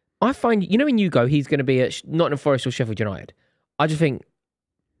know, when you go, he's going to be at Nottingham Forest or Sheffield United. I just think,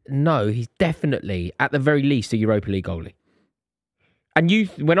 no, he's definitely, at the very least, a Europa League goalie. And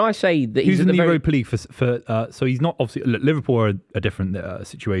when I say that he's in the Europa League so he's not obviously. Look, Liverpool are a different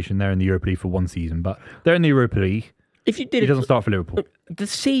situation. They're in the Europa League for one season, but they're in the Europa League. If you did, he doesn't start for Liverpool. The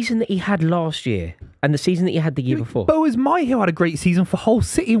season that he had last year and the season that he had the year before. Boaz Myhill had a great season for Hull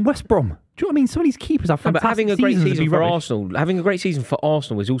City and West Brom. Do you know what I mean? Some of these keepers have fantastic but having a great season for rubbish. Arsenal, having a great season for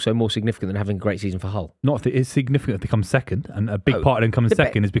Arsenal is also more significant than having a great season for Hull. Not if it's significant if they come second, and a big part of them coming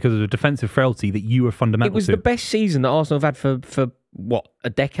second is because of the defensive frailty that you were fundamental to. It was the best season that Arsenal have had for what, a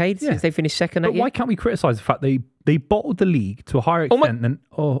decade since they finished second. But why can't we criticise the fact they bottled the league to a higher extent than?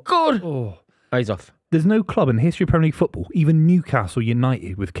 Oh God! Oh, he's off. There's no club in the history of Premier League football, even Newcastle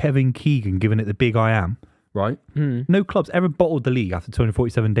United, with Kevin Keegan giving it the big I am, right? No club's ever bottled the league after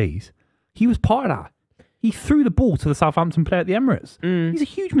 247 days. He was part of that. He threw the ball to the Southampton player at the Emirates. These are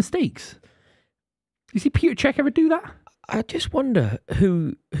huge mistakes. You see Peter Cech ever do that? I just wonder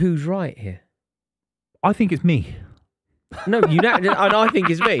who's right here. I think it's me. No, and I think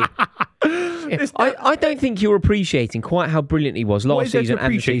it's me. I don't think you're appreciating quite how brilliant he was last season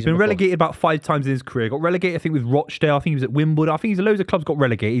and the season He's been before. relegated about 5 times in his career. Got relegated, I think, with Rochdale. I think he was at Wimbledon. I think loads of clubs got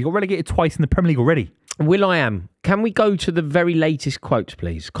relegated. He got relegated twice in the Premier League already. Can we go to the very latest quotes,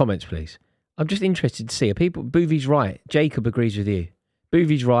 please? Comments, please. I'm just interested to see. Are people? Buvey's right. Jacob agrees with you.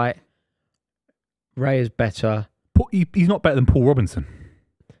 Buvey's right. Ray is better. He's not better than Paul Robinson.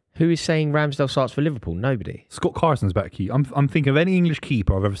 Who is saying Ramsdale starts for Liverpool? Nobody. Scott Carson's better keeper. I'm thinking of any English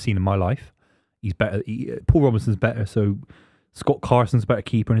keeper I've ever seen in my life. He's better. Paul Robinson's better, so Scott Carson's a better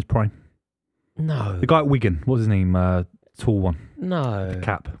keeper in his prime. No. The guy at Wigan, what's his name? Tall one. No. The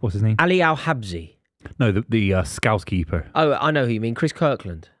cap, what's his name? Ali Al-Habsi. No, the Scouse keeper. Oh, I know who you mean. Chris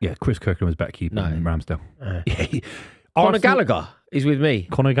Kirkland. Yeah, Chris Kirkland was better keeper than Ramsdale. Yeah. Conor Gallagher is with me.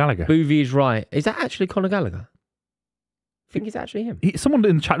 Conor Gallagher. Buvey is right. Is that actually Conor Gallagher? I think it's actually him. Someone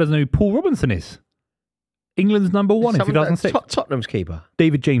in the chat doesn't know who Paul Robinson is. England's number one in 2006. Tottenham's keeper.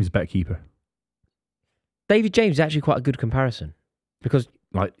 David James, better keeper. David James is actually quite a good comparison because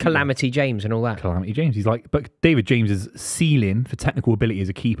like Calamity James and all that. Calamity James, but David James's ceiling for technical ability as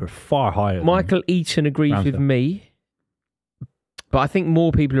a keeper far higher. Michael Eaton agrees with me, but I think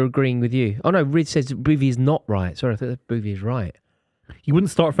more people are agreeing with you. Oh no, Rid says Buvey is not right. Sorry, I thought Buvey is right. He wouldn't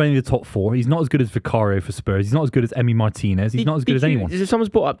start for any of the top 4. He's not as good as Vicario for Spurs. He's not as good as Emi Martinez. He's not as good as anyone. Someone's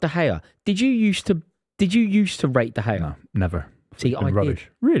brought up De Gea. Did you used to rate De Gea? No, never. See, I rubbish. did.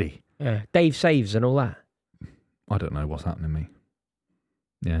 Really? Yeah. Dave saves and all that. I don't know what's happening to me.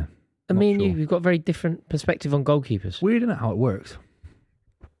 Yeah. I mean, we've got a very different perspective on goalkeepers. Weird, isn't it, how it works?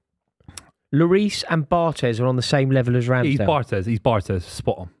 Lloris and Barthez are on the same level as Ramsdale. He's Barthez.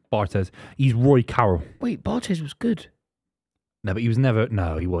 Spot on. Barthez. He's Roy Carroll. Wait, Barthez was good. No, but he was never.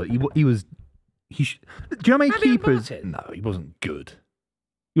 No, he was. He was. Do you know how many keepers? No, he wasn't good.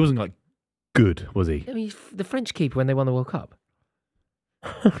 He wasn't like good, was he? I mean, the French keeper when they won the World Cup.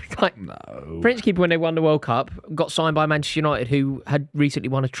 No. French keeper when they won the World Cup got signed by Manchester United, who had recently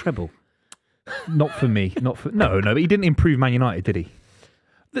won a treble. Not for me. No. But he didn't improve Man United, did he?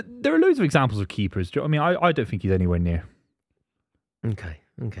 There are loads of examples of keepers. I mean, I don't think he's anywhere near. Okay.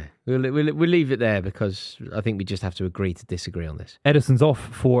 We'll leave it there because I think we just have to agree to disagree on this. Edison's off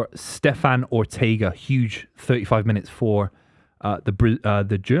for Stefan Ortega. Huge 35 minutes for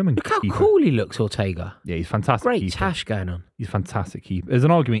the German Look how keeper. cool he looks, Ortega. Yeah, he's fantastic. Great keeper. tash going on. He's fantastic keeper. There's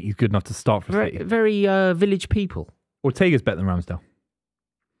an argument he's good enough to start for City. Very village people. Ortega's better than Ramsdale.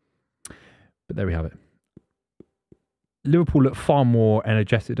 But there we have it. Liverpool look far more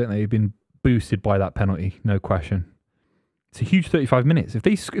energetic, don't they? They've been boosted by that penalty, no question. It's a huge 35 minutes. If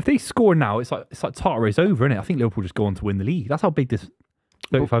they score now, it's like Tartar's over, isn't it? I think Liverpool just go on to win the league. That's how big this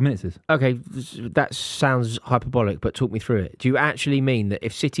 35 minutes is. Okay, that sounds hyperbolic, but talk me through it. Do you actually mean that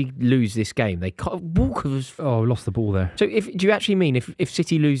if City lose this game, they can't walk? Lost the ball there. So do you actually mean if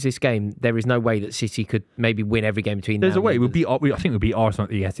City lose this game, there is no way that City could maybe win every game between? There's now a way. and I think we'll beat Arsenal at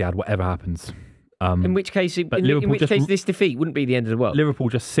the Etihad, whatever happens. In which case, this defeat wouldn't be the end of the world. Liverpool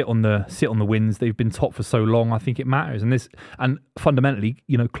just sit on the wins. They've been top for so long. I think it matters, and fundamentally,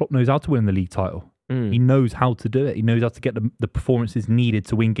 Klopp knows how to win the league title. He knows how to do it. He knows how to get the performances needed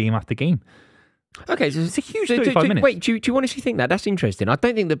to win game after game. Okay, so it's a huge 35 minutes. Wait, do you honestly think that? That's interesting. I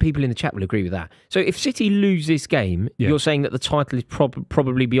don't think that people in the chat will agree with that. So if City lose this game, you're saying that the title is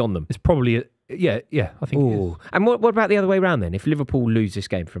probably beyond them. It's probably yeah. I think it is. And what about the other way around then? If Liverpool lose this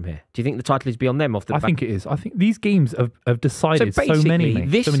game from here, do you think the title is beyond them? I think it is. I think these games have decided so many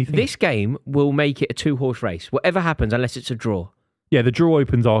things. This game will make it a 2-horse race. Whatever happens, unless it's a draw. Yeah, the draw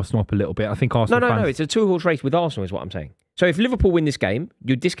opens Arsenal up a little bit. I think Arsenal. No. It's a 2-horse race with Arsenal, is what I'm saying. So if Liverpool win this game,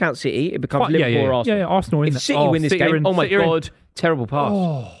 you discount City. It becomes Liverpool or Arsenal. Yeah, Arsenal. If City win this game, oh my God, terrible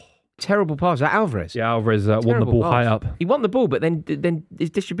pass. Terrible pass. That Alvarez. Yeah, Alvarez won the ball high up. He won the ball, but then his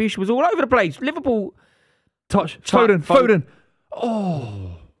distribution was all over the place. Liverpool touch. Foden.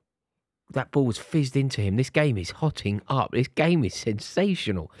 Oh. That ball was fizzed into him. This game is hotting up. This game is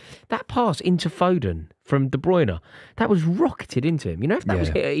sensational. That pass into Foden from De Bruyne, that was rocketed into him. If that was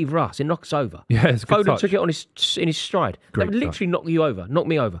hit at either us, it knocks us over. Yeah, it's a good Foden touch. took it in his stride. Great that would literally knock you over, knock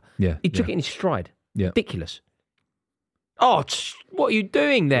me over. Yeah, he took it in his stride. Yeah. Ridiculous. Oh, what are you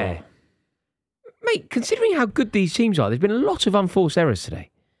doing there? Mate, considering how good these teams are, there's been a lot of unforced errors today.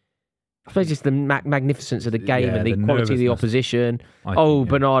 I suppose it's the magnificence of the game and the quality of the opposition.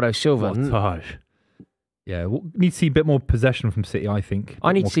 Bernardo Silva. Montage. Yeah, we'll need to see a bit more possession from City, I think.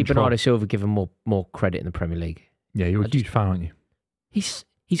 I need to see Bernardo Silva given more credit in the Premier League. Yeah, you're a huge fan, aren't you? He's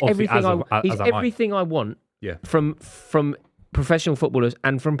everything I want from professional footballers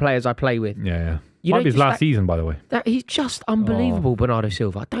and from players I play with. Yeah. Might be his last season, by the way. He's just unbelievable, Bernardo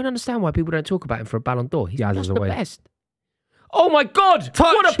Silva. I don't understand why people don't talk about him for a Ballon d'Or. He's just the best. Oh my God!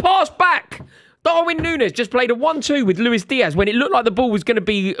 Touch. What a pass back! Darwin Núñez just played a 1-2 with Luis Diaz when it looked like the ball was going to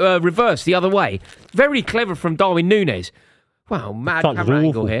be reversed the other way. Very clever from Darwin Núñez. Wow, mad camera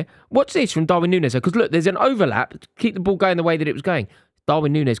angle here. What's this from Darwin Núñez? Because look, there's an overlap. Keep the ball going the way that it was going.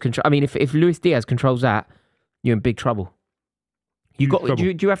 Darwin Núñez control. I mean, if Luis Diaz controls that, you're in big trouble.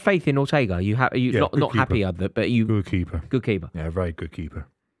 Do you have faith in Ortega? Not happy of it, but you good keeper. Good keeper. Yeah, very good keeper.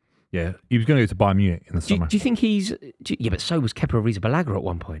 Yeah, he was going to go to Bayern Munich in the summer. Do you think he's? Yeah, but so was Kepa Arrizabalaga at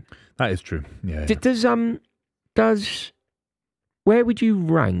one point. That is true. Yeah. Does where would you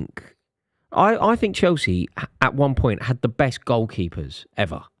rank? I think Chelsea at one point had the best goalkeepers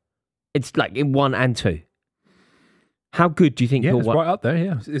ever. It's like in 1 and 2. How good do you think? Yeah, it's right up there.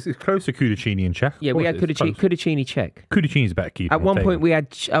 Yeah, it's close to Kudicini and Czech. Yeah, we had Kudicini, Czech. Kudicini's a better keeper. At one point we had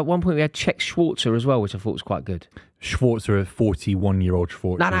Czech Schwarzer as well, which I thought was quite good. Schwarzer, a 41-year-old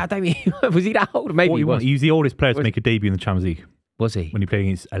Schwarzer. No, I don't mean. Was he that old? Maybe he was. He was the oldest player to make a debut in the Champions League. Was he? When he played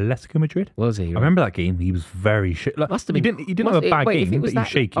against Atletico Madrid. Was he? Right? I remember that game. He was very shit. Must have been. He didn't have a bad game, if it was but he was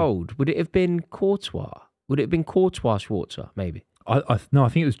shaky. Old, would it have been Courtois? Would it have been Courtois Schwarzer? Maybe. No, I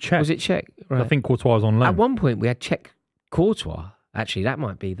think it was Czech. Was it Czech? Right. I think Courtois was on loan. At one point, we had Czech Courtois. Actually, that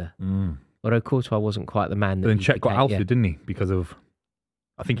might be the. Although Courtois wasn't quite the man. But then Czech got ousted, didn't he? Because of.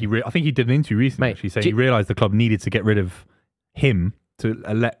 I think he did an interview recently actually saying he realised the club needed to get rid of him to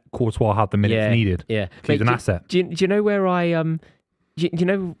let Courtois have the minutes needed. Yeah, he's an asset. Do you know where I Do you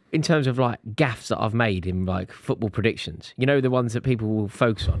know, in terms of like gaffes that I've made in like football predictions, the ones that people will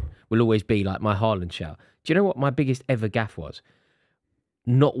focus on will always be like my Haaland shout. Do you know what my biggest ever gaff was?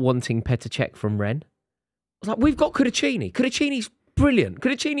 not wanting Petr Cech from Rennes. I was like, we've got Kudachini. Kudachini's brilliant.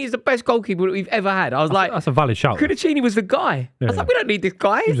 Kudachini is the best goalkeeper that we've ever had. I was like, that's a valid shout. Kudachini was the guy. I was like, we don't need this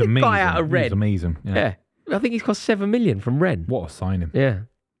guy. He's the guy out of Rennes. He's amazing. Yeah. I think he's cost 7 million from Rennes. What a signing. Yeah.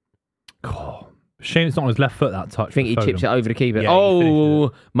 God. Shame it's not on his left foot, that touch. I think he chips it over the keeper. Yeah,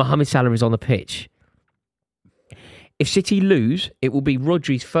 Mohamed Salah is on the pitch. If City lose, it will be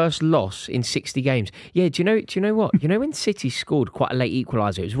Rodri's first loss in 60 games. Yeah, do you know what? You know when City scored quite a late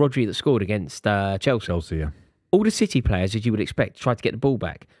equaliser, it was Rodri that scored against Chelsea. Chelsea, yeah. All the City players, as you would expect, tried to get the ball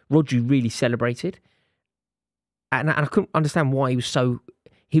back. Rodri really celebrated. And I couldn't understand why he was so...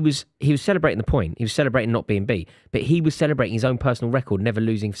 He was celebrating the point. He was celebrating not being beat. But he was celebrating his own personal record, never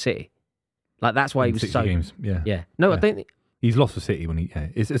losing for City. Like, that's why he was 60 so... games, yeah. Yeah. No, yeah. I don't think... He's lost for City when he... Yeah.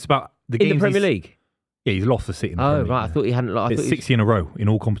 It's about the games... In the Premier League? Yeah, he's lost for City in the Premier League. Oh, right. I thought he hadn't... It's 60 in a row in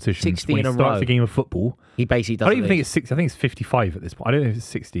all competitions. 60 when in a he starts row. a game of football... He basically does. I don't even think it's 60. I think it's 55 at this point. I don't know if it's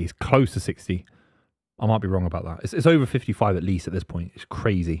 60. It's close to 60. I might be wrong about that. It's over 55 at least at this point. It's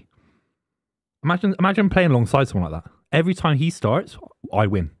crazy. Imagine playing alongside someone like that. Every time he starts, I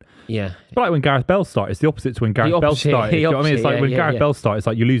win. Yeah. It's like when Gareth Bale started. It's the opposite to when Gareth Bale started. You know what I mean? It's like when Gareth Bale started, it's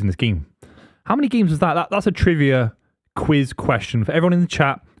like you're losing this game. How many games was that? That's a trivia quiz question for everyone in the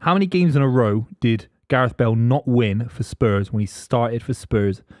chat. How many games in a row did Gareth Bale not win for Spurs when he started for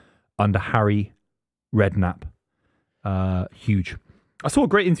Spurs under Harry Redknapp? Huge. I saw a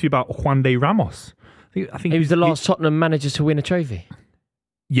great interview about Juan de Ramos. I think he was the last Tottenham manager to win a trophy.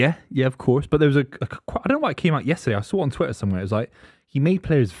 Yeah, of course. But there was I don't know why it came out yesterday. I saw it on Twitter somewhere. It was like he made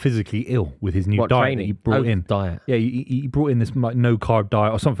players physically ill with his new diet that he brought in. Diet. Yeah, he brought in this like no carb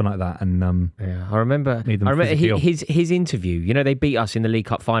diet or something like that. And yeah, I remember his interview. You know, they beat us in the League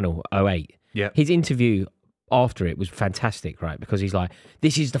Cup final 2008. Yeah. His interview after it was fantastic, right? Because he's like,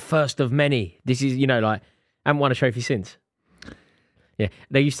 this is the first of many. This is, like, I haven't won a trophy since. Yeah,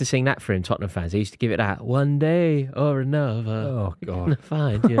 they used to sing that for him, Tottenham fans. They used to give it that one day or another. Oh, God. Gonna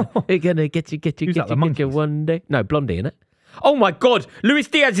find you. We're gonna get you one day. No, Blondie, innit? Oh my God, Luis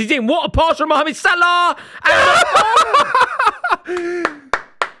Diaz is in. What a pass from Mohamed Salah!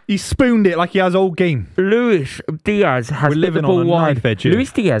 He spooned it like he has all game. Luis Diaz has hit the ball wide.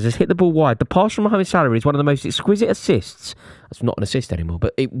 Luis Diaz has hit the ball wide. The pass from Mohamed Salah is one of the most exquisite assists. It's not an assist anymore,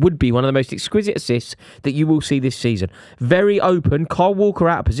 but it would be one of the most exquisite assists that you will see this season. Very open. Kyle Walker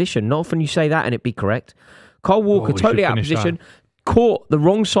out of position. Not often you say that and it'd be correct. Kyle Walker totally out of position. Caught the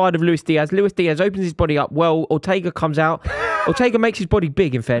wrong side of Luis Diaz. Luis Diaz opens his body up well. Ortega comes out. Ortega makes his body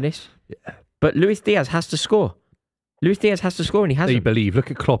big, in fairness. Yeah. But Luis Diaz has to score. Luis Diaz has to score and he hasn't. They believe. Look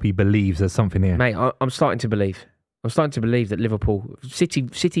at Klopp. He believes there's something here. Mate, I'm starting to believe. I'm starting to believe that Liverpool,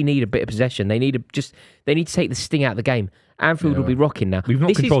 City need a bit of possession. They need to take the sting out of the game. Anfield will be rocking now. We've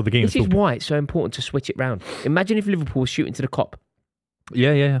not controlled the game. This is why it's so important to switch it round. Imagine if Liverpool was shooting to the cop.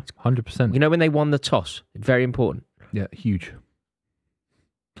 Yeah, 100%. You know when they won the toss? Very important. Yeah, huge.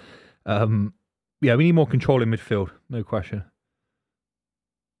 We need more control in midfield, no question.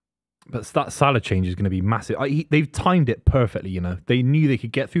 But that Salah change is going to be massive. They've timed it perfectly, They knew they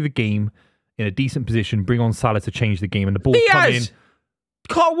could get through the game in a decent position, bring on Salah to change the game, and the ball come in.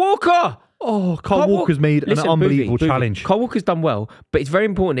 Kyle Walker! Oh, Kyle Walker's made an unbelievable challenge. Kyle Walker's done well, but it's very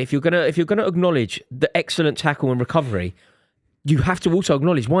important if you're gonna acknowledge the excellent tackle and recovery, you have to also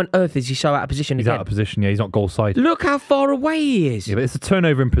acknowledge why on earth is he so out of position He's again? out of position, yeah, he's not goal side. Look how far away he is. Yeah, but it's a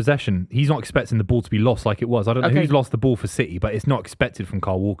turnover in possession. He's not expecting the ball to be lost like it was. I don't know who's lost the ball for City, but it's not expected from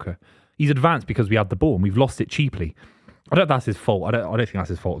Kyle Walker. He's advanced because we had the ball and we've lost it cheaply. I don't think that's his fault. I don't think that's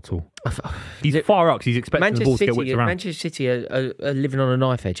his fault at all. He's far up because he's expecting the ball to get whipped around. Manchester City are living on a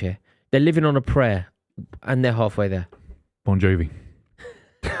knife edge here. They're living on a prayer and they're halfway there. Bon Jovi.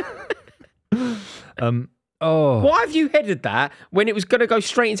 Why have you headed that when it was going to go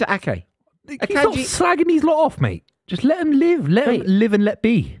straight into Ake? He's not slagging these lot off, mate. Just let them live. Let them live and let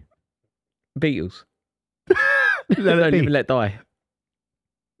be. Beatles. Live and let die.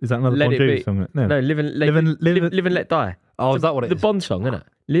 Is that another Bon Jovi song? No, live and let die. Oh, is that what it is? The Bond song, isn't it?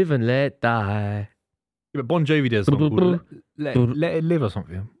 Live and let die. Yeah, but Bon Jovi does a song called Let It Live or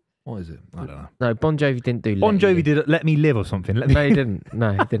something. What is it? I don't know. No, Bon Jovi didn't do Bon Jovi did Let Me Live or something. No, he didn't.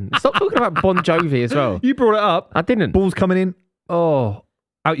 No, he didn't. Stop talking about Bon Jovi as well. You brought it up. I didn't. Ball's coming in. Oh,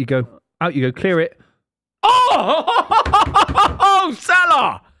 out you go. Out you go. Clear it. Oh,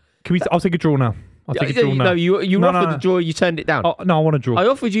 Salah! I'll take a draw now. I'll take a draw now. No, you offered the draw, you turned it down. Oh, no, I want a draw. I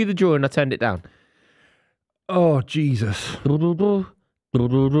offered you the draw and I turned it down. Oh, Jesus.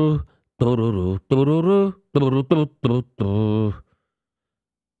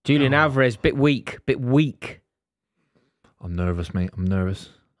 Julian Alvarez, bit weak. I'm nervous, mate. I'm nervous.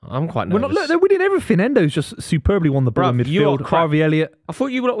 I'm quite We're nervous. not. Look, they're winning everything. Endo's just superbly won the ball in Bruv, you are midfield. crap. Harvey Elliott. I thought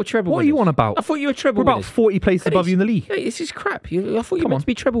you were with treble What winners. are you on about? I thought you were treble We're about winners. 40 places above you in the league. Hey, this is crap. I thought you were Come meant on. to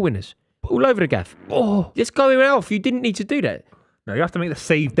be treble winners. All over the gaff. Oh. Just going off. You didn't need to do that. No, you have to make the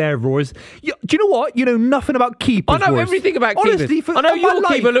save there, Roars. Do you know what? You know nothing about keepers. I know Roars. everything about Honestly, keepers. I know your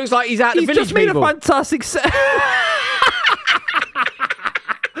keeper looks like he's out the He's village just made people. a fantastic save.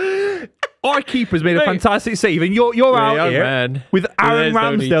 Our keeper's made a fantastic save, and you're out young here man. with Aaron There's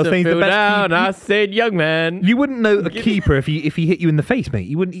no need Ramsdale to saying he's the feel best down. keeper. I said, young man. You wouldn't know a keeper if he hit you in the face, mate.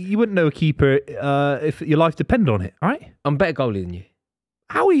 You wouldn't know a keeper if your life depended on it. All right? I'm better goalie than you.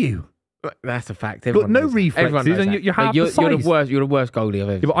 How are you? That's a fact. Got Everyone no knows that. reflexes, Everyone knows and that. you're half you're, the size. You're the worst goalie I've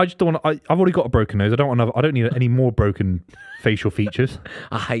ever Yeah, but I just don't want. I've already got a broken nose. I don't need any more broken facial features.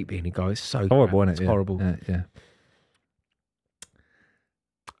 I hate being a goalie. It's so Horrible, crap. isn't it? It's horrible. Yeah.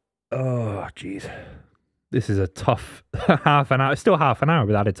 Oh, jeez. This is a tough half an hour. It's still half an hour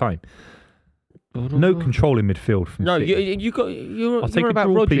with added time. No control in midfield from No, City. you're take a about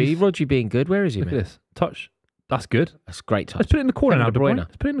draw, Rodri. please. Rodri being good. Where is he, Look at man? this. Touch. That's good. That's a great touch. Let's put it in the corner now, Kevin De De Bruyne. Bruyne.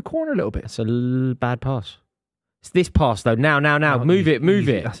 Let's put it in the corner a little bit. That's a bad pass. It's this pass, though. Now. Move Easy, it, move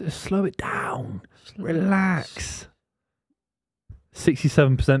easy. it. That's it. Slow it down. Relax.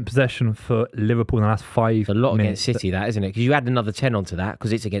 67% possession for Liverpool in the last 5 It's a lot minutes. against City, that, isn't it? Because you add another 10 onto that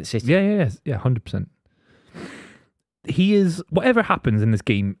because it's against City. Yeah, 100%. He is, whatever happens in this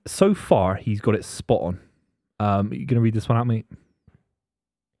game, so far, he's got it spot on. You going to read this one out, mate?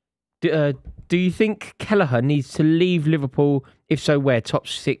 Do you think Kelleher needs to leave Liverpool? If so, where? Top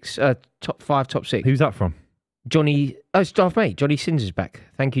 5, top 6? Who's that from? Johnny, staff mate, Johnny Sins is back.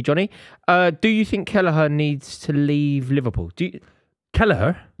 Thank you, Johnny. Do you think Kelleher needs to leave Liverpool?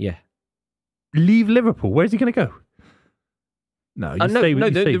 Kelleher? Yeah. Leave Liverpool? Where's he going to go? No, you stay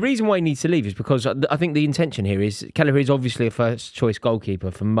with the reason why he needs to leave is because I think the intention here is Kelleher is obviously a first choice goalkeeper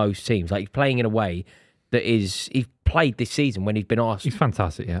for most teams. Like, he's playing in a way that is, he's played this season when he's been asked. He's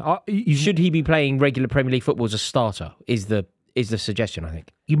fantastic, yeah. Should he be playing regular Premier League football as a starter? Is the suggestion, I think.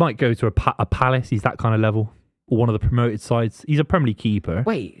 You might go to a Palace, he's that kind of level. Or one of the promoted sides. He's a Premier League keeper.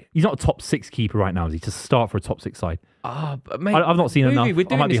 Wait. He's not a top 6 keeper right now, is he? To start for a top 6 side. Mate, I've not seen enough. We're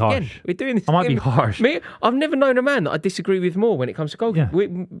doing I might be this harsh. again. We're doing this I might be again. harsh. Me, I've never known a man that I disagree with more when it comes to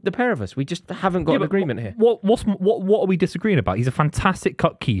goalkeeping. Yeah. The pair of us, we just haven't got an but agreement here. What are we disagreeing about? He's a fantastic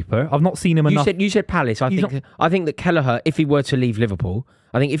cut keeper. I've not seen him enough. You said Palace. I think that Kelleher, if he were to leave Liverpool,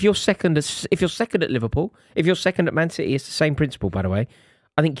 I think if you're second at Liverpool, if you're second at Man City, it's the same principle, by the way.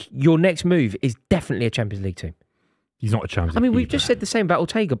 I think your next move is definitely a Champions League team. He's not a Champions League I mean, we've keeper. just said the same about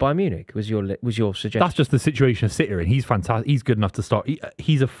Ortega by Munich. Was your suggestion? That's just the situation of City in. He's fantastic. He's good enough to start.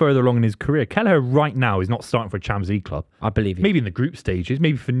 He's a further along in his career. Kelleher right now is not starting for a Champions League club. I believe you. Maybe in the group stages.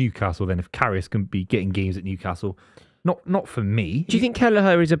 Maybe for Newcastle then, if Karius can be getting games at Newcastle. Not for me. Do you think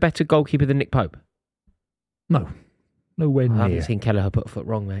Kelleher is a better goalkeeper than Nick Pope? No. Nowhere I haven't near. seen Kelleher put a foot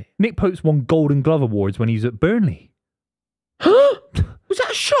wrong, mate. Nick Pope's won Golden Glove awards when he was at Burnley. Was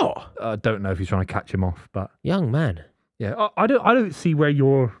that a shot? I don't know if he's trying to catch him off, but Young man. yeah, I don't see where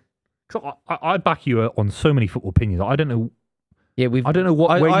you're. Cause I back you on so many football opinions. I don't know. Yeah, I don't know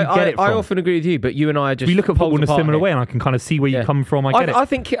where you get it from. I often agree with you, but you and I are just. We look at football in a poles apart similar here. way, and I can kind of see where you come from. I get it. I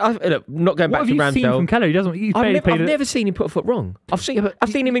think look, not going What back have to you seen from Ramsdale. Kelleher? He doesn't. He's barely I've played. never seen him put a foot wrong. I've seen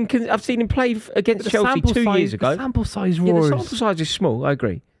him play against Chelsea 2 years ago. The sample size Yeah, the roars. sample size is small. I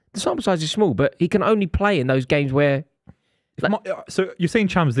agree. The sample size is small, but he can only play in those games where So you're saying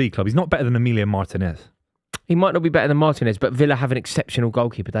Champions League club? He's not better than Emilio Martinez. he might not be better than Martinez, but Villa have an exceptional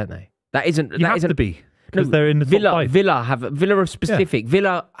goalkeeper, don't they? That isn't. You that have isn't to be because they're in the top Villa. 5. Villa are specific.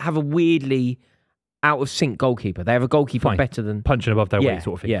 Villa have a weirdly out of sync goalkeeper. They have a goalkeeper Fine. better than. Punching above their Yeah, weight,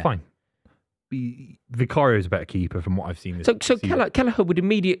 sort of thing. yeah. Fine. Vicario is a better keeper from what I've seen. So season. Kelleher would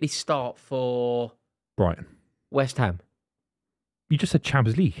immediately start for Brighton. West Ham. You just said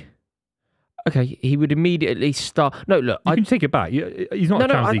Champions League. Okay, he would immediately start. No, look, You can take it back. He's not a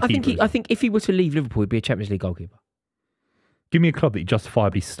Champions League keeper. I think if he were to leave Liverpool, he'd be a Champions League goalkeeper. Give me a club that he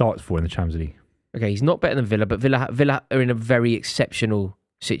justifiably starts for in the Champions League. Okay, he's not better than Villa, but Villa are in a very exceptional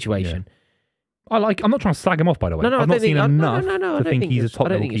situation. I'm not trying to slag him off, by the way. No, I've not seen enough I to don't think he's a you're- top I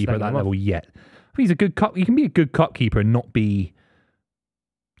don't level think you're keeper at slagging that him level off. yet. He's a good cup. You can be a good cup keeper and not be,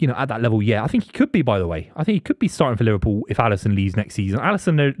 at that level yet. I think he could be, by the way. I think he could be starting for Liverpool if Alisson leaves next season.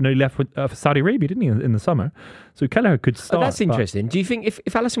 Alisson no left for Saudi Arabia, didn't he, in the summer? So Kelleher could start. That's interesting. Do you think if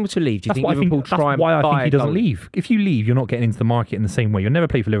Alisson were to leave, do you think That's Liverpool try and why I buy think he a doesn't goal? leave. If you leave, you're not getting into the market in the same way. You'll never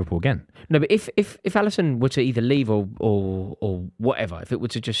play for Liverpool again. No, but if Alisson were to either leave or whatever, if it were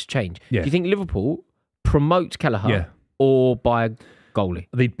to just change, Yeah. do you think Liverpool promote Kelleher Yeah. or buy? goalie.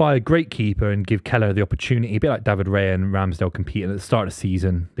 They'd buy a great keeper and give Keller the opportunity, a bit like David Raya and Ramsdale competing at the start of the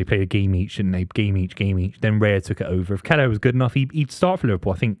season. They played a game each, and they game each. Then Raya took it over. If Keller was good enough, he'd start for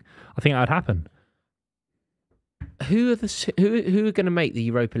Liverpool. I think that'd happen. Who are going to make the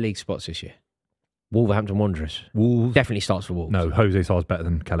Europa League spots this year? Wolverhampton Wanderers. Wolves Definitely starts for Wolves. No, Jose Sar's better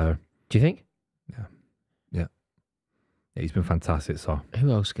than Keller. Do you think? Yeah, he's been fantastic. So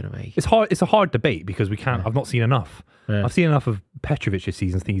Who else going to make? it's hard. It's a hard debate because we can't. Yeah. I've not seen enough. Yeah. I've seen enough of Petrovic this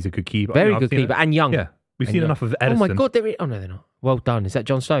season. I think he's a good keeper. Very I've good seen keeper and young. Yeah, we've And seen young. enough of Oh Edison. my God! Oh no, they're not. Well done. Is that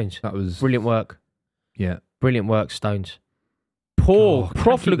John Stones? That was Brilliant work. Yeah. Brilliant work, Stones. Poor, God, can't keep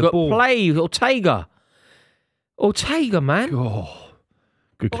profligate the ball. play. Ortega, man. Oh,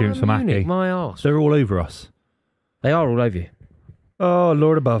 good clearance from Bayern Munich, Ake. my arse. They're all over us. They are all over you. Oh,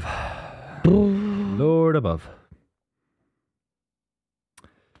 Lord above. Lord above.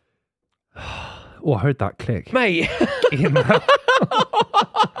 Oh, I heard that click. Mate. Did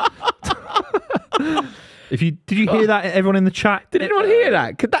you hear that? Everyone in the chat. Did anyone hear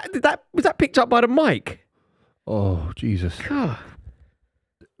that? Was that picked up by the mic? Oh, Jesus. God.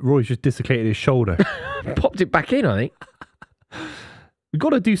 Roy's just dislocated his shoulder. Popped it back in, I think. We've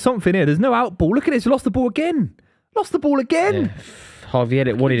got to do something here. There's no out ball. Look at this. Lost the ball again. Lost the ball again. Yeah. Harvey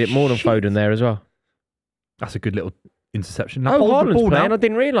Elliott wanted it more than Foden there as well. That's a good little interception. Now, Oh, hold the Haaland's ball playing. now. I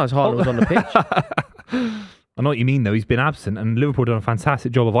didn't realise Haaland was on the pitch. I know what you mean, though. He's been absent, and Liverpool done a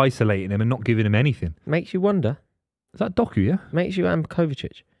fantastic job of isolating him and not giving him anything. Makes you wonder. Is that Doku, yeah? Makes you and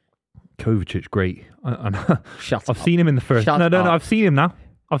Kovacic. Kovacic, great. Shut I've up. seen him in the first. Shut No, up. I've seen him now.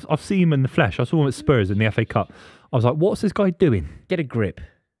 I've seen him in the flesh. I saw him at Spurs in the FA Cup. I was like, what's this guy doing? Get a grip.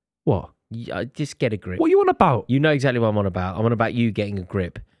 What? Just get a grip. What are you on about? You know exactly what I'm on about. I'm on about you getting a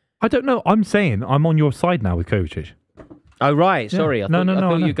grip. I don't know. I'm saying I'm on your side now with Kovacic. Oh, right. Yeah. Sorry. I No, thought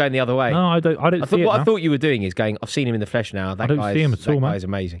I you know. were going the other way. No, I don't see it What now. I thought you were doing is going, I've seen him in the flesh now. I don't see him at all, that man. guy's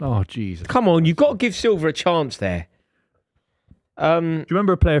amazing. Oh, Jesus. Come on, you've got to give Silva a chance there. Do you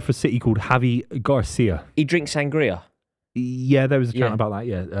remember a player for City called Javi Garcia? He drinks sangria. Yeah, there was a chat Yeah. about that,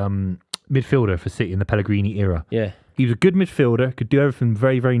 yeah. Midfielder for City in the Pellegrini era. Yeah. He was a good midfielder, could do everything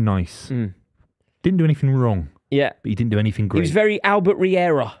very, very nice. Mm. Didn't do anything wrong, Yeah. but he didn't do anything great. He was very Albert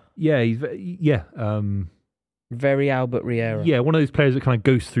Riera. Yeah, Very Albert Riera. yeah, one of those players that kind of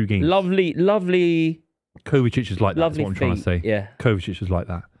goes through games. Lovely Kovacic is like that, that's lovely what I'm trying to feet. say. Yeah. Kovacic is like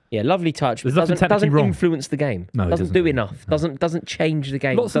that. Yeah, lovely touch. There's But nothing doesn't technically wrong. influence the game. No, it doesn't doesn't do really. enough. No. Doesn't change the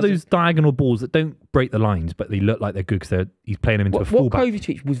game. Lots of those diagonal balls that don't break the lines, but they look like they're good because he's playing them into a What fullback.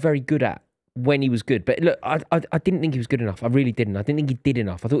 Kovacic was very good at when he was good. But look, I didn't think he was good enough. I really didn't. I didn't think he did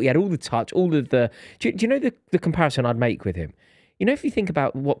enough. I thought he had all the touch, all of the... Do you know the comparison I'd make with him? You know, if you think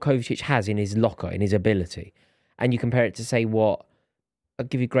about what Kovacic has in his locker, in his ability, and you compare it to, say, what... I'll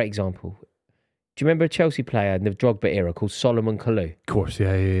give you a great example. Do you remember a Chelsea player in the Drogba era called Solomon Kalou? Of course,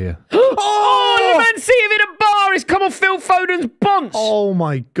 yeah. Oh, Man City have hit a bar! It's come on Phil Foden's bonce! Oh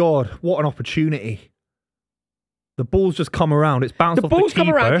my God, what an opportunity. The ball's just come around, it's bounced The off the ball's keeper.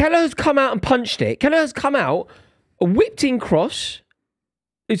 come around. Keller has come out and punched it. Keller has come out, a whipped in cross.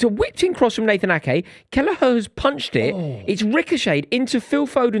 It's a whipped in cross from Nathan Ake. Keller has punched it. Oh. It's ricocheted into Phil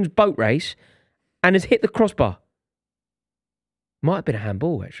Foden's boat race and has hit the crossbar. Might have been a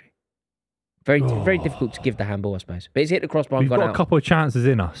handball, actually. Very difficult to give the handball, I suppose. But it's hit the crossbar and We've gone got out. a couple of chances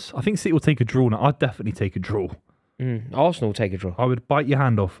in us. I think City will take a draw now. I'd definitely take a draw. Arsenal will take a draw. I would bite your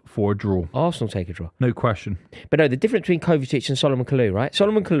hand off for a draw. Arsenal take a draw. No question. But no, the difference between Kovacic and Solomon Kalou, right?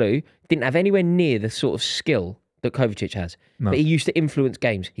 Solomon Kalou didn't have anywhere near the sort of skill that Kovacic has. No. But he used to influence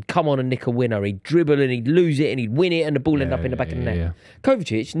games. He'd come on and nick a winner. He'd dribble and he'd lose it and he'd win it and the ball end up in the back of the net. Yeah.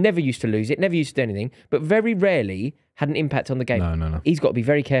 Kovacic never used to lose it, never used to do anything, but very rarely had an impact on the game. No. He's got to be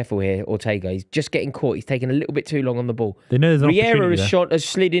very careful here, Ortega. He's just getting caught. He's taking a little bit too long on the ball. They know there's an Riera opportunity has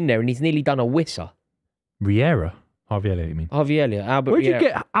slid in there and he's nearly done a whistle. there. Riera? Harvey Elliott, you mean? Harvey Elliott, Albert Where'd Riera. you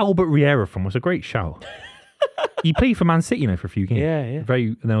get Albert Riera from? It's a great shout. He played for Man City, for a few games. Yeah.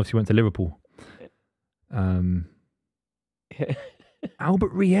 And then obviously went to Liverpool.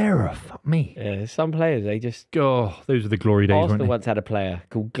 Albert Riera, fuck me. Yeah, some players, they just... Oh, those are the glory days, weren't Arsenal they? once had a player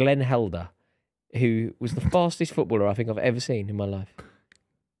called Glenn Helder, who was the fastest footballer I think I've ever seen in my life.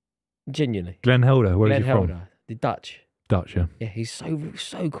 Genuinely. Glenn Helder, where Glenn is he from? Helder, the Dutch. Dutch, yeah. Yeah, he's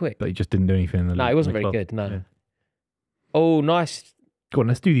so quick. But he just didn't do anything in the No, he wasn't in the very club. good, no. Yeah. Oh, nice. Go on,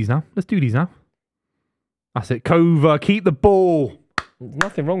 let's do these now. That's it. Kova, keep the ball. There's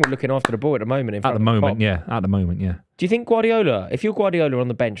nothing wrong with looking after the ball at the moment. In front At the of moment, Pop. yeah. At the moment, yeah. Do you think Guardiola, if you're Guardiola on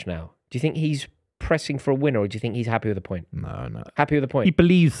the bench now, do you think he's pressing for a winner or do you think he's happy with the point? No. Happy with the point? He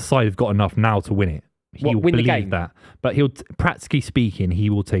believes the side have got enough now to win it. He'll win the believe game? that. But practically speaking, he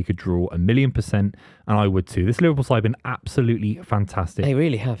will take a draw 1,000,000%, and I would too. This Liverpool side have been absolutely fantastic. They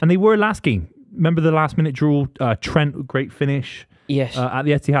really have. And they were last game. Remember the last minute draw? Trent, great finish. Yes. At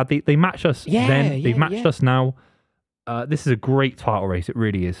the Etihad. They matched us then. They've matched us now. This is a great title race. It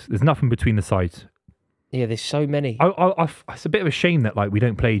really is. There's nothing between the sides. Yeah, there's so many. It's a bit of a shame that we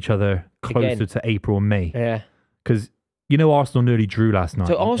don't play each other closer to April and May. Yeah. Because Arsenal nearly drew last night.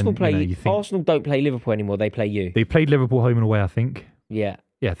 So Arsenal Arsenal don't play Liverpool anymore. They play you. They played Liverpool home and away, I think. Yeah.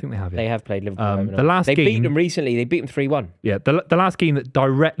 Yeah, I think they have. Yeah. They have played Liverpool. Home and the last they game, beat them recently. They beat them 3-1. Yeah, the last game that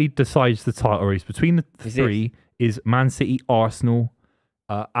directly decides the title race between the three is Man City, Arsenal.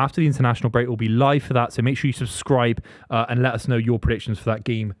 After the international break, we'll be live for that. So make sure you subscribe and let us know your predictions for that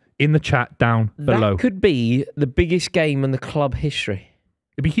game in the chat down below. That could be the biggest game in the club history.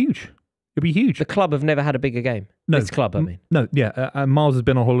 It'd be huge. It'd be huge. The club have never had a bigger game. No, this club, I mean. No, yeah. Miles has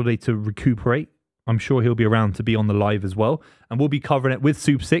been on holiday to recuperate. I'm sure he'll be around to be on the live as well. And we'll be covering it with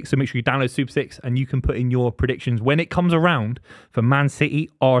Super 6. So make sure you download Super 6 and you can put in your predictions when it comes around for Man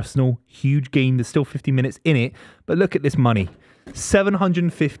City, Arsenal. Huge game. There's still 50 minutes in it. But look at this money.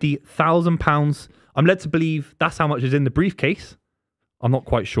 £750,000. I'm led to believe that's how much is in the briefcase. I'm not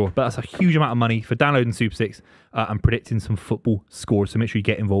quite sure, but that's a huge amount of money for downloading Super 6 and predicting some football scores. So make sure you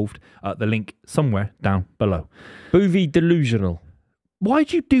get involved. The link somewhere down below. Buvey delusional.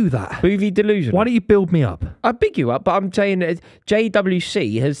 Why'd you do that? Buvey delusional. Why don't you build me up? I big you up, but I'm saying that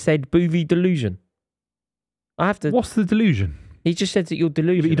JWC has said Buvey delusion. I have to. What's the delusion? He just said that you're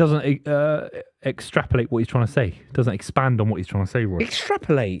delusional. But he doesn't extrapolate what he's trying to say. Doesn't expand on what he's trying to say, Roy.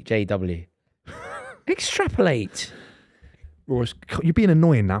 Extrapolate, JW. Extrapolate. Roy, you're being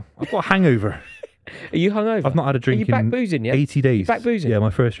annoying now. I've got a hangover. Are you hungover? I've not had a drink Are you back in boozing, yeah? 80 days. You back boozing? Yeah, my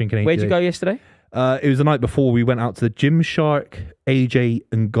first drink in 80 days. Where'd you go yesterday? It was the night before we went out to the Gymshark, AJ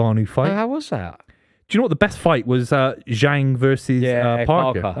and Ngannou fight. Oh, how was that? Do you know what the best fight was? Zhang versus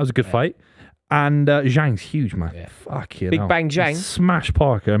Parker. That was a good fight. And Zhang's huge, man. Yeah. Fuck you. Big Bang Zhang. Smash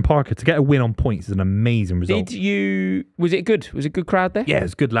Parker. And Parker, to get a win on points is an amazing result. Was it good? Was it a good crowd there? Yeah, it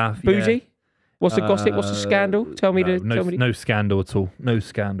was a good laugh. Bougie? Yeah. What's the gossip? What's the scandal? Tell me. No scandal at all. No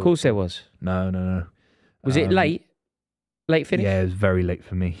scandal. Of course there was. No. Was it late? Late finish? Yeah, it was very late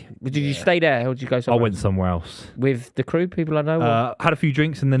for me. Did you stay there or did you go somewhere I went somewhere else. with the crew, people I know? Had a few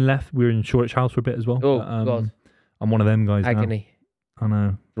drinks and then left. We were in Shoreditch House for a bit as well. Oh, but, God. I'm one of them guys Agony. now. I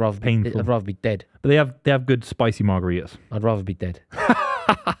know. Painful. I'd rather be dead. But they have good spicy margaritas. I'd rather be dead.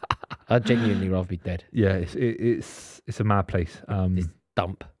 I'd genuinely rather be dead. Yeah, it's a mad place. This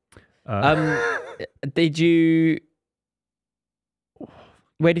dump. Did you...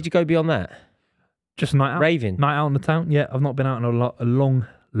 Where did you go beyond that? Just a night out. Raving. Night out in the town. Yeah, I've not been out in a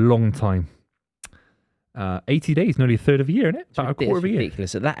long time. 80 days, nearly a third of a year, isn't it? About a quarter of a year.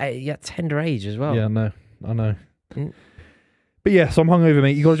 Ridiculous. At that tender age as well. Yeah, I know. But yeah, so I'm hungover,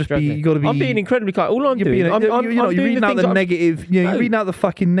 mate. You gotta be. I'm being incredibly kind. All I'm doing, you're reading out the negative. You're reading out the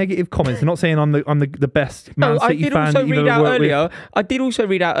fucking negative comments. I'm not saying I'm the best Man City fan. I did also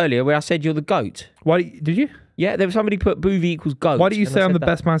read out earlier where I said you're the GOAT. Why did you? Yeah, there was somebody put Buvey equals GOAT. Why do you say I'm the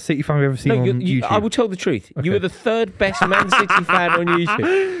best Man City fan we've ever seen on YouTube? I will tell the truth. Okay. You are the third best Man City fan on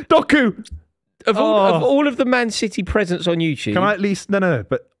YouTube. Doku! Of all of the Man City presence on YouTube. Can I at least... No,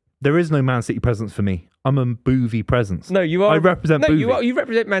 but there is no Man City presence for me. I'm a Buvey presence. No, you are... I represent Buvey. You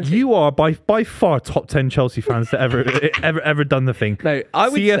represent Man City. You are by far top 10 Chelsea fans that ever done the thing. No, I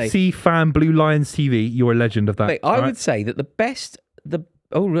would CFC fan, Blue Lions TV, you're a legend of that. Mate, I would say that the best...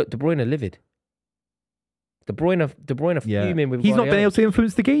 Oh, look, De Bruyne livid. De Bruyne fuming with... He's not been able to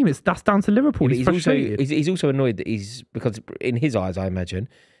influence the game. That's down to Liverpool. Yeah, he's also annoyed that because in his eyes, I imagine,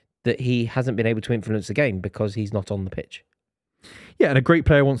 that he hasn't been able to influence the game because he's not on the pitch. Yeah, and a great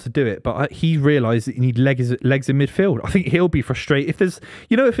player wants to do it, but he realised that you need legs in midfield. I think he'll be frustrated if there's,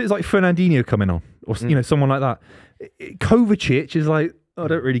 if it's like Fernandinho coming on or someone like that. Kovacic is like, I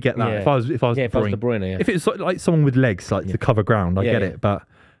don't really get that. Yeah. If I was De Bruyne, yeah. If it's like someone with legs, to cover ground, I get it. But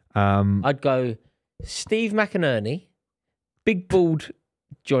I'd go Steve McInerney, Big Bald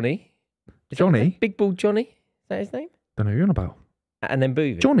Johnny. Big Bald Johnny. Is that his name? Don't know who you're on about. And then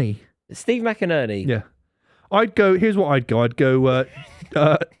Buvey. Johnny. Steve McInerney. Yeah. I'd go. Here's what I'd go. I'd go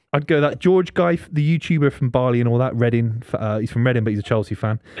that George guy, the YouTuber from Bali and all that. Reading. He's from Reading, but he's a Chelsea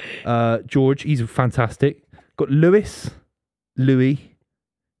fan. George, he's fantastic. Got Louis. You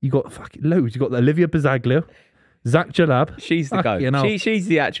got fucking loads. You got Olivia Bazzaglio, Zach Jalab. She's the goat. She's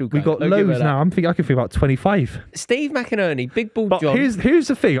the actual goat. We got loads now. I can think about 25. Steve McInerney, Big Ball John. Here's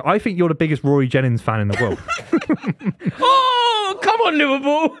the thing. I think you're the biggest Rory Jennings fan in the world. Oh, come on,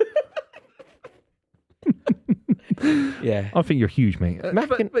 Liverpool. Yeah. I think you're huge, mate.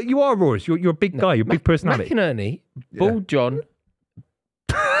 McIn- But you are, Rory. You're a big guy. You're a big personality. McInerney, Bald John,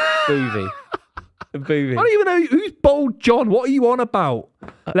 Buvey. Buvey. I don't even know who's Bold John. What are you on about?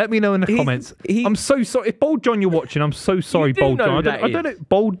 Let me know in the comments. I'm so sorry. If Bold John you're watching, I'm so sorry, do Bold know John. who I that don't know. is.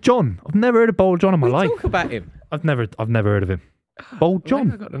 Bold John. I've never heard of Bold John in my life. Talk about him. I've never heard of him. Bold John.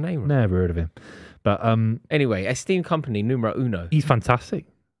 Maybe I got the name wrong. Never heard of him. But Anyway, esteemed company numero uno. he's fantastic.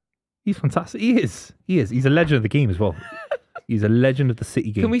 He's fantastic. He is. He's a legend of the game as well. He's a legend of the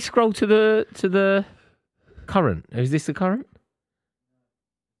City game. Can we scroll to the current? Is this the current?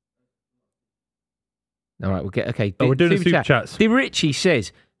 All right, we'll get we're doing the super chats. The Richie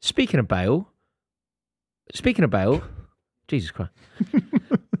says, speaking of Bale, Jesus Christ.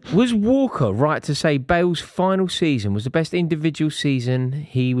 Was Walker right to say Bale's final season was the best individual season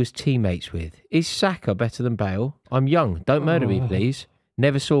he was teammates with? Is Saka better than Bale? I'm young. Don't murder me, please.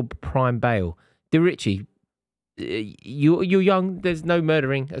 Never saw prime Bale. Dear Richie, you're young. There's no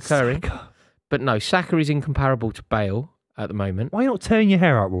murdering occurring. Saka. But no, Saka is incomparable to Bale at the moment. Why are you not tearing your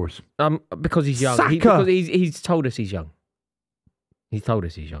hair out, Roars? Because he's young. Saka. Because he's told us he's young. He's told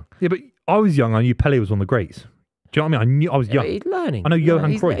us he's young. Yeah, but I was young. I knew Pele was one of the greats. Do you know what I mean? I was young. He's learning. I know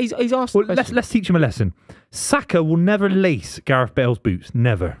Johan Cruyff. He's asked. Well, let's teach him a lesson. Saka will never lace Gareth Bale's boots.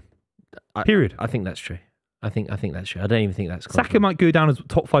 Never. Period. I think that's true. I think that's true. I don't even think that's Saka might go down as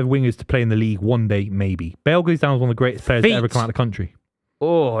top 5 wingers to play in the league one day, maybe. Bale goes down as one of the greatest players to ever come out of the country.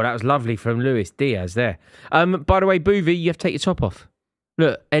 Oh, that was lovely from Luis Diaz there. By the way, Buvey, you have to take your top off.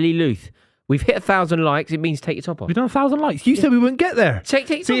 Look, Ellie Luth. We've hit 1,000 likes. It means take your top off. We've done 1,000 likes. You said we wouldn't get there. Take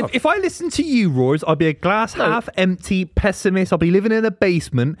your See, top off. if I listen to you, Roars, I'll be a glass half empty pessimist. I'll be living in a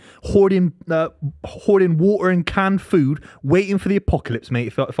basement, hoarding water and canned food, waiting for the apocalypse, mate.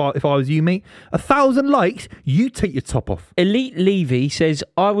 If I was you, mate, 1,000 likes, you take your top off. Elite Levy says,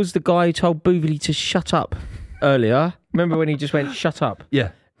 I was the guy who told Buvey to shut up earlier. Remember when he just went, shut up?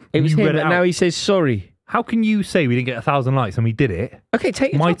 Yeah. It was You him, read it and now out. he says sorry. How can you say we didn't get 1,000 likes and we did it? Okay,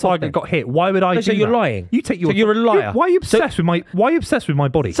 take your My top off target then. got hit. Why would I do So you're that? lying. You take your. So you're a liar. Why are you obsessed with my? Why are you obsessed with my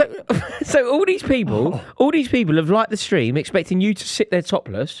body? So all these people have liked the stream, expecting you to sit there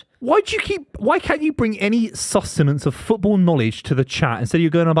topless. Why can't you bring any sustenance of football knowledge to the chat instead of you're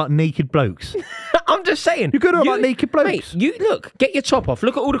going on about naked blokes? I'm just saying. You're going on about naked blokes. Mate, you look, get your top off.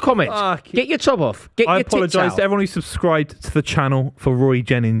 Look at all the comments. Get your top off. Get I your tits apologise out. to everyone who subscribed to the channel for Rory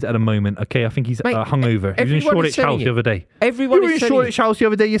Jennings at a moment. Okay, I think he's hungover. He was in everyone is Shoreditch House telling the you. other day. Everyone You were is in telling Shoreditch House the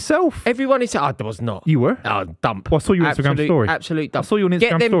other day yourself. Everyone is. I was not. You were? Oh, dump. Well, I saw your Instagram story. Absolute dump. I saw you on Instagram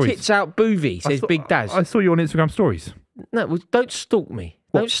Get them stories. tits out, Buvey, says Big Daz. I saw you on Instagram stories. No, well, don't stalk me.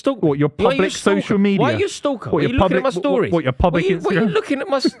 Don't stalk me. What, your Why are you a public stalker? social media? Why are you a stalker? What, Why are your you looking at my public- stories? what, your public What are you Instagram? looking at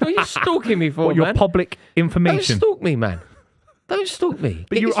my... What are you stalking me for, What, your man? public Don't information? stalk me, man. Don't stalk me.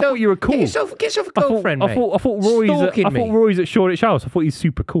 But I thought you were cool. Get yourself a girlfriend, I thought Stalking Rory's at Shoreditch House. I thought he's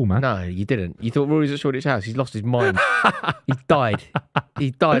super cool, man. No, you didn't. You thought Rory's at Shoreditch House. He's lost his mind. He died.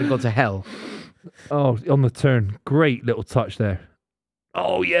 He died and gone to hell. Oh, on the turn. Great little touch there.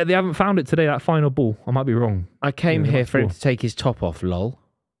 Oh, yeah, they haven't found it today, that final ball. I might be wrong. I came Yeah, here that's for him cool. to take his top off, lol.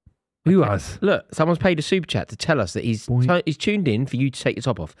 Who has? Look, someone's paid a super chat to tell us that he's tuned in for you to take your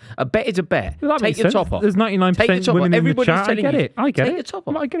top off. A bet is a bet. Well, that Take makes your sense. top off. There's 99% Take your top women off. in the Everybody's chat. I telling get you. it. I get Take it. your top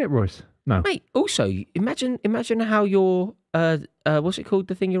off. I get it, Royce. No. Mate, also, imagine how your, what's it called,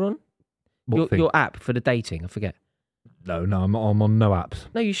 the thing you're on? What thing? Your app for the dating, I forget. No, I'm on no apps.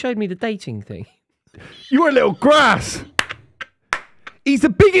 No, you showed me the dating thing. You're a little grass. He's the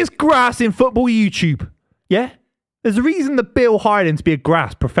biggest grass in football YouTube. Yeah? There's a reason that Bill hired him to be a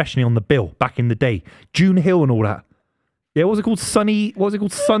grass professionally on the bill back in the day. June Hill and all that. Yeah, what was it called? What was it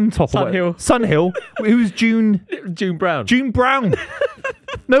called? Suntop. Sun Hill. Sun Hill. Who's June? June Brown. June Brown.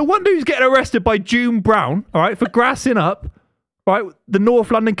 No wonder who's getting arrested by June Brown, all right, for grassing up, all right, the North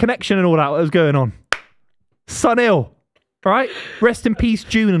London connection and all that was going on. Sun Hill. All right? Rest in peace,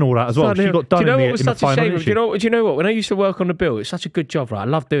 June and all that as well. She got done Do you know in what the, was in the such a final, shame? didn't Do you know what? When I used to work on the bill, it's such a good job, right? I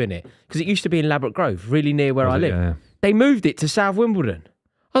love doing it because it used to be in Ladbroke Grove, really near where I live. Yeah. They moved it to South Wimbledon.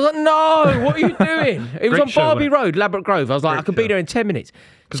 I was like, no, what are you doing? It was Great on show, Barbie wasn't Road, Ladbroke Grove. I was like, I could be there in 10 minutes.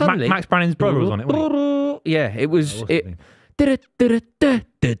 Because Suddenly, Max Brannan's brother was on it, wasn't he? yeah, it was. Yeah,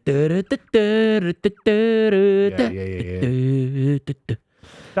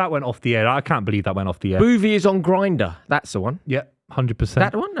 That went off the air. I can't believe that went off the air. Buvey is on Grinder. That's the one. Yeah, 100%.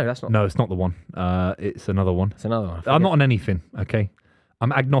 That the one? No, that's not. No, it's not the one. It's another one. It's another one. I'm not on anything, okay?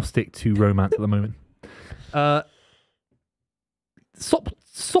 I'm agnostic to romance at the moment.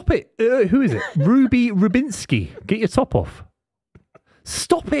 Stop it. Who is it? Ruby Rubinski. Get your top off.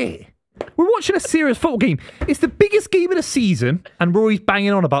 Stop it. We're watching a serious football game. It's the biggest game of the season, and Rory's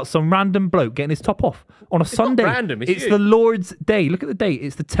banging on about some random bloke getting his top off on a Sunday. Not random, it's the Lord's Day. Look at the date.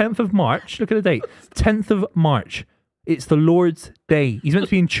 It's the 10th of March. Look at the date. 10th of March. It's the Lord's Day. He's meant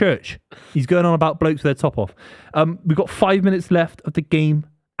to be in church. He's going on about blokes with their top off. We've got 5 minutes left of the game.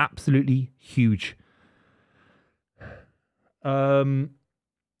 Absolutely huge. Oh,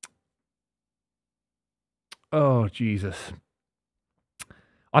 Jesus.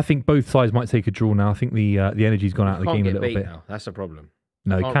 I think both sides might take a draw now. I think the energy's gone out of the game a little bit. Now. That's the problem.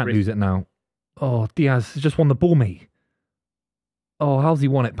 No, you can't lose it now. Oh, Diaz has just won the ball, mate. Oh, how's he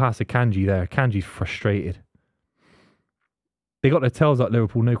won it past Akanji there? Akanji's frustrated. They got their tails up,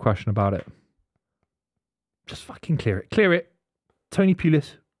 Liverpool, no question about it. Just fucking clear it. Clear it. Tony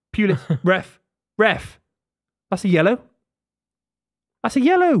Pulis. Ref. That's a yellow. That's a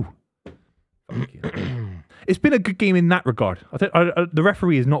yellow. It's been a good game in that regard. I think the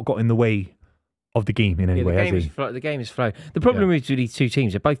referee has not got in the way of the game in any way, has he? The game is flow. The problem is with these two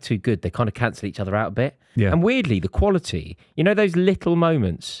teams, they're both too good. They kind of cancel each other out a bit. Yeah. And weirdly, the quality, you know, those little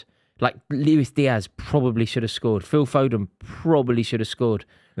moments, like Luis Diaz probably should have scored. Phil Foden probably should have scored.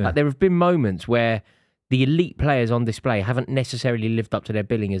 Yeah. Like, there have been moments where the elite players on display haven't necessarily lived up to their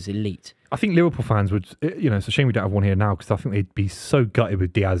billing as elite. I think Liverpool fans would, it's a shame we don't have one here now because I think they'd be so gutted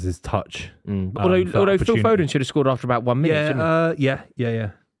with Diaz's touch. Although Phil Foden should have scored after about 1 minute, shouldn't he? Yeah.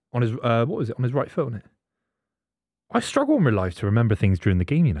 On his, what was it? On his right foot, wasn't it? I struggle in real life to remember things during the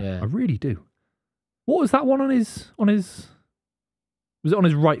game, I really do. What was that one on his... Was it on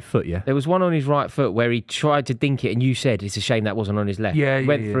his right foot, yeah? There was one on his right foot where he tried to dink it, and you said it's a shame that wasn't on his left.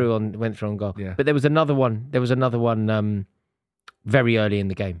 Went through on goal. Yeah. But there was another one. Very early in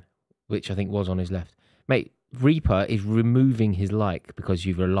the game, which I think was on his left. Mate, Reaper is removing his like because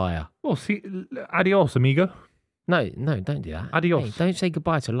you're a liar. Well, see, adios, amigo. No, don't do that. Adios. Hey, don't say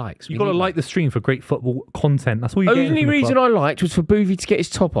goodbye to likes. You've got to like the stream for great football content. That's all you get. Only reason I liked was for Buvey to get his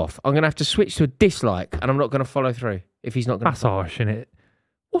top off. I'm going to have to switch to a dislike, and I'm not going to follow through if he's not going to. That's harsh, isn't it?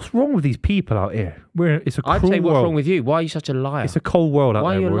 What's wrong with these people out here? It's a cruel I'd say what's world. wrong with you? Why are you such a liar? It's a cold world out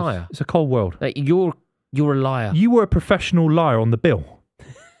Why there. Why are you Royce. a liar? It's a cold world. Like, you're a liar. You were a professional liar on the bill.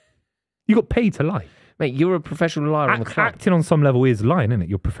 You got paid to lie. Mate, you're a professional liar on the club. Acting on some level is lying, isn't it?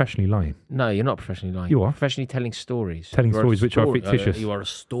 You're professionally lying. No, you're not professionally lying. You are. Professionally telling stories. Telling stories which are fictitious. You are a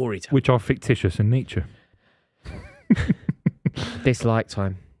storyteller. Which are fictitious in nature. Dislike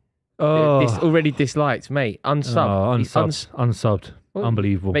time. Oh. Already disliked, mate. Unsubbed. Unsubbed. Well,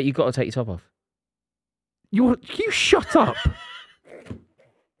 Unbelievable. Mate, you've got to take your top off. You shut up.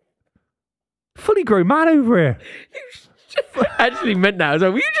 Fully grown man over here. I actually meant that as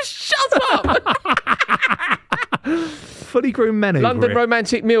well. Will you just shut up? Fully grown men over London here.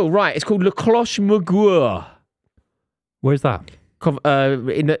 romantic meal. Right, it's called Le Cloche Maguire. Where's that?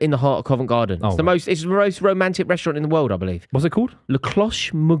 In the heart of Covent Garden. Oh, It's the most romantic restaurant in the world, I believe. What's it called? Le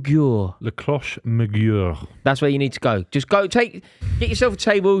Cloche Maguire. Le Cloche Maguire. That's where you need to go. Just go, get yourself a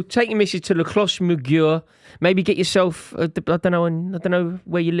table, take your missus to Le Cloche Maguire. Maybe get yourself, I don't know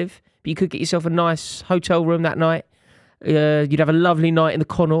where you live, but you could get yourself a nice hotel room that night. You'd have a lovely night in the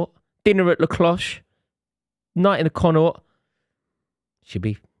Connaught. Dinner at Le Cloche. Night in the Connaught. Should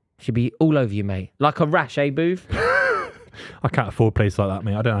be all over you, mate. Like a rash, eh, Booth? I can't afford a place like that,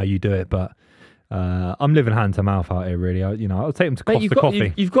 mate. I don't know how you do it, but I'm living hand to mouth out here, really. I'll take them to Costa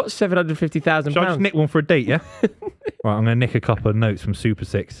Coffee. You've got £750,000. Shall I just nick one for a date, yeah? Right, I'm going to nick a couple of notes from Super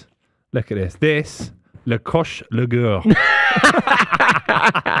 6. Look at this. This, Le Coche Lagur.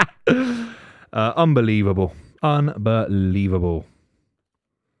 Unbelievable. Unbelievable.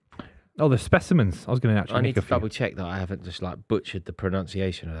 Oh, the specimens. I was going to actually I need to nick a few. double check that I haven't just butchered the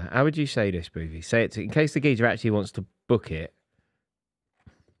pronunciation of that. How would you say this, Boothie? Say it in case the geezer actually wants to book it.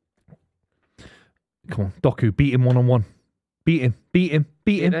 Come on, Doku, beat him one-on-one. Beat him.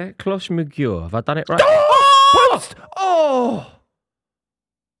 Cloche Maguire. Have I done it right? Oh! Post! Oh!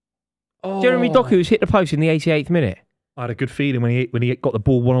 Jeremy Doku has hit the post in the 88th minute. I had a good feeling when he got the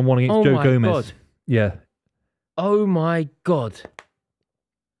ball one-on-one against Joe Gomez. God. Yeah. Oh my God.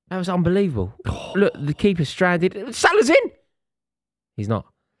 That was unbelievable. Look, the keeper's stranded. Salah's in. He's not.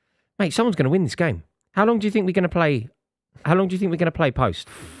 Mate, someone's going to win this game. How long do you think we're going to play? How long do you think we're going to play post?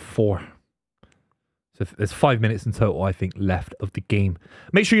 4. So there's 5 minutes in total, I think, left of the game.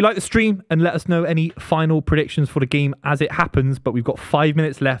 Make sure you like the stream and let us know any final predictions for the game as it happens. But we've got 5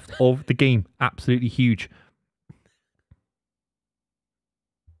 minutes left of the game. Absolutely huge.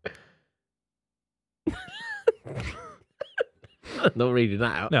 I'm not reading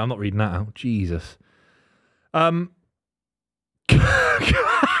that out. No, I'm not reading that out. Jesus.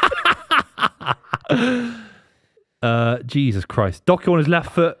 Jesus Christ. Doku on his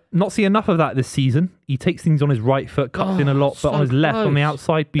left foot. Not seeing enough of that this season. He takes things on his right foot, cuts in a lot, but on his left, on the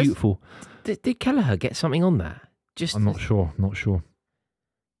outside, beautiful. Did Kelleher get something on that? I'm not sure. Not sure.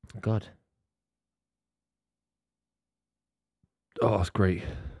 God. Oh, that's great.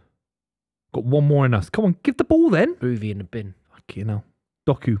 Got one more in us. Come on, give the ball then. Buvey in the bin. Fucking hell.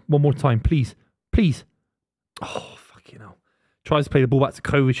 Doku, one more time, please. Please. Oh, fucking hell. Tries to play the ball back to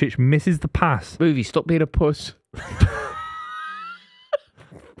Kovacic, misses the pass. Buvey, stop being a puss.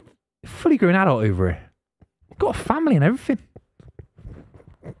 Fully grown adult over here. Got a family and everything.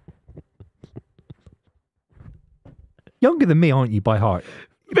 Younger than me, aren't you, by heart?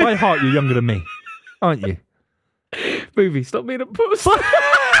 By heart, you're younger than me, aren't you? Buvey, stop being a puss.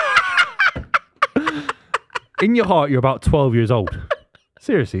 In your heart, you're about 12 years old.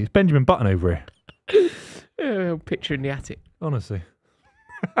 Seriously, it's Benjamin Button over here. Picture in the attic. Honestly.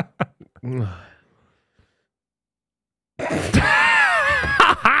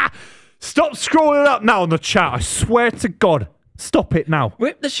 Stop scrolling up now on the chat. I swear to God. Stop it now.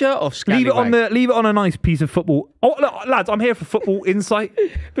 Whip the shirt off, Leave it on a nice piece of football. Oh, look, lads, I'm here for football insight.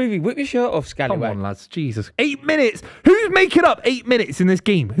 Buvey, whip your shirt off, Scallywag. Come on, lads. Jesus. 8 minutes. Who's making up 8 minutes in this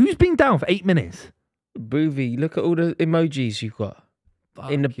game? Who's been down for 8 minutes? Buvey, look at all the emojis you've got.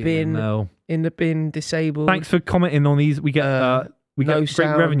 In the bin. No. In the bin, disabled. Thanks for commenting on these. We get no great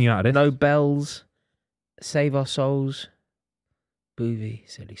sound, revenue out of this. No bells. Save our souls. Buvey,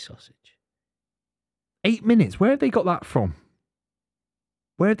 silly sausage. 8 minutes. Where have they got that from?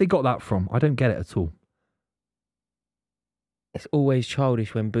 Where have they got that from? I don't get it at all. It's always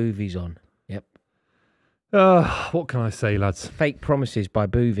childish when Buvey's on. Yep. What can I say, lads? Fake promises by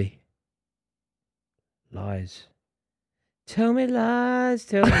Buvey. Lies. Tell me lies,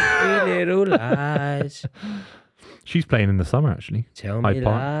 tell me three little lies. She's playing in the summer, actually. Tell me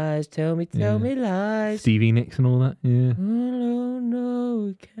lies, tell me lies. Stevie Nicks and all that, yeah. Oh, no,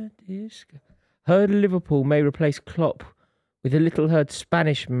 we can't discuss. Heard Liverpool may replace Klopp with a little-heard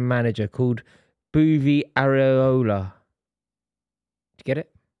Spanish manager called Buvey Areola. Did you get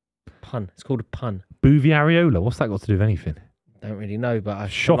it? Pun. It's called a pun. Buvey Areola? What's that got to do with anything? Don't really know, but I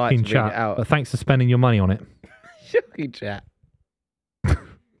Shocking like to chat, read it out. but thanks for spending your money on it. Shocking chat. I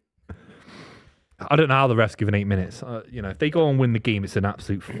don't know how the ref's given 8 minutes. If they go and win the game, it's an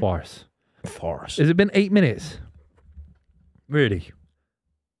absolute farce. Farce. Has it been 8 minutes? Really?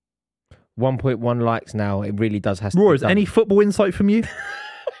 1.1 likes now. It really does have to Roars, be done. any football insight from you?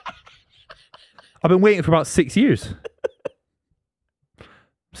 I've been waiting for about 6 years.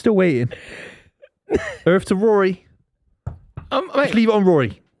 Still waiting. Earth to Rory. Just leave it on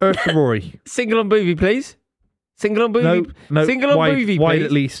Rory. Earth to Rory. Single on Buvey, please. Single on Buvey. No. Single on Buvey, please. Wide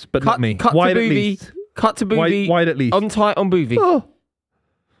at least, but not me. Cut wide to at Buvey. least. Cut to Buvey. Wide at least. On tight on Buvey. Oh.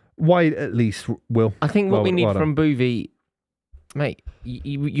 Wide at least, Will. I think what we need from Buvey, mate,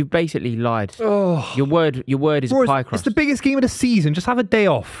 you basically lied. Oh. Your word is Rory, a pie crust. it's the biggest game of the season. Just have a day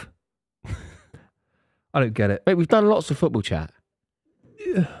off. I don't get it. Mate, we've done lots of football chat.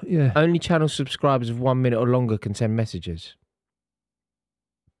 Yeah. Only channel subscribers of 1 minute or longer can send messages.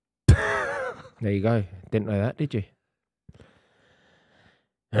 There you go. Didn't know that, did you?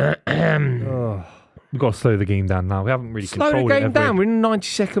 We've got to slow the game down now. We haven't really Slow the controlled it. game down. We're in the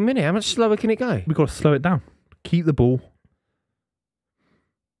 92nd minute. How much slower can it go? We've got to slow it down. Keep the ball.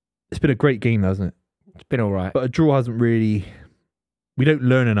 It's been a great game, hasn't it? It's been all right. But a draw hasn't really... We don't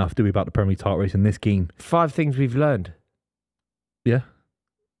learn enough, do we, about the Premier League title race in this game? 5 things we've learned. Yeah?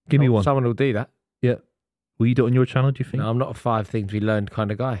 Give me one. Someone will do that. Yeah. Will you do it on your channel, do you think? No, I'm not a 5 things we learned kind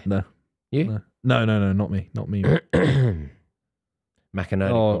of guy. No. You? No, not me. Not me.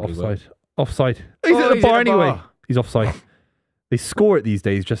 McKola. Oh, offside. Offside. He's at the bar anyway. He's offside. They score it these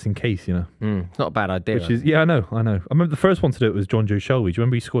days just in case, you know. It's not a bad idea. Which is, yeah, I know. I remember the first one to do it was John Joe Shelby. Do you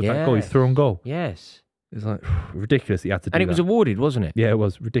remember he scored that goal? He threw on goal. Yes. It's like ridiculous that he had to do that. And it was awarded, wasn't it? Yeah, it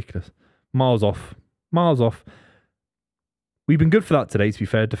was ridiculous. Miles off. We've been good for that today, to be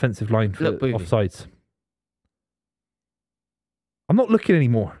fair. Defensive line for offsides. I'm not looking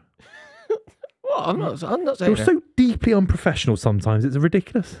anymore. What? I'm not saying You're that. so deeply unprofessional sometimes. It's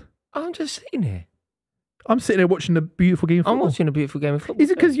ridiculous. I'm just sitting here. I'm sitting there watching a beautiful game of football. I'm watching a beautiful game of football.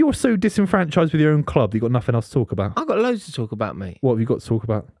 Is it because you're so disenfranchised with your own club that you've got nothing else to talk about? I've got loads to talk about, mate. What have you got to talk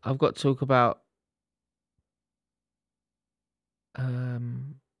about? I've got to talk about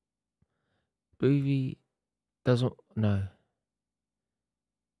Buvey doesn't... No.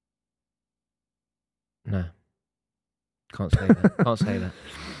 Can't say that. Can't say that.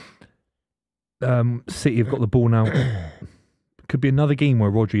 City have got the ball now. could be another game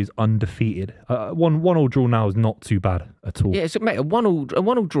where Rodri is undefeated. 1-1 draw now is not too bad at all. Yeah, so, mate, a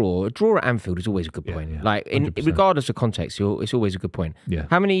 1-1 draw. A draw at Anfield is always a good point. Yeah, like, 100%. regardless of context, it's always a good point. Yeah.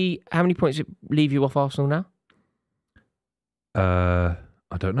 How many points leave you off Arsenal now?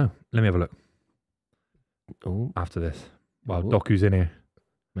 I don't know. Let me have a look. Oh, After this. Wow, Doku's in here.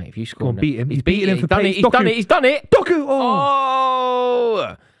 mate, if you score, Go on, beat him. He's beating him for done pace. it. He's done it. Doku!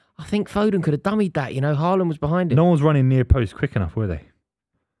 Oh! I think Foden could have dummied that. You know, Haaland was behind him. No one's running near post quick enough, were they?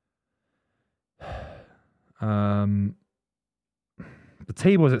 The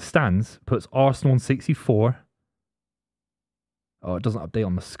table as it stands puts Arsenal on 64. Oh, it doesn't update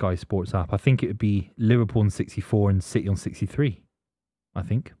on the Sky Sports app. I think it would be Liverpool on 64 and City on 63. I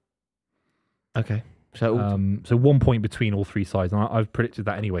think. Okay. So 1 point between all three sides. And I've predicted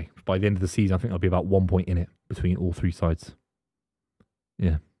that anyway. By the end of the season, I think there'll be about 1 point in it between all three sides.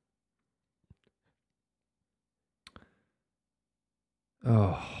 Yeah.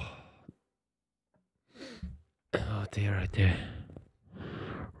 Oh dear, oh dear.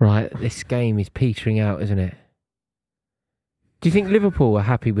 Right, this game is petering out, isn't it? Do you think Liverpool are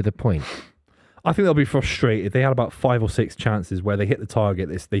happy with a point? I think they'll be frustrated. They had about 5 or 6 chances where they hit the target,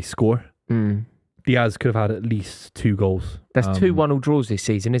 they score. Diaz could have had at least 2 goals. That's 2-1 draws this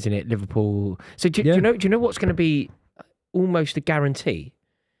season, isn't it? Liverpool. So do you know what's going to be almost a guarantee?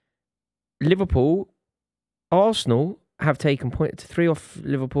 Liverpool, Arsenal have taken 3 off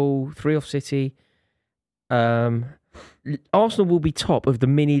Liverpool, 3 off City. Arsenal will be top of the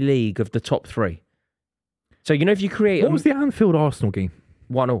mini league of the top 3. So if you create what was the Anfield Arsenal game?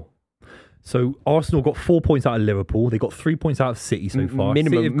 1-1. So Arsenal got 4 points out of Liverpool. They got 3 points out of City so far.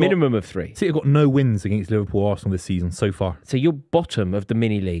 Minimum of 3. City have got no wins against Liverpool or Arsenal this season so far. So you're bottom of the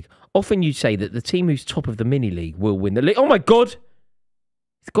mini league. Often you say that the team who's top of the mini league will win the league. Oh my God!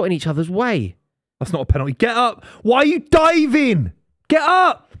 It's got in each other's way. That's not a penalty. Get up! Why are you diving? Get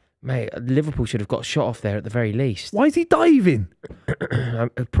up! Mate, Liverpool should have got a shot off there at the very least. Why is he diving?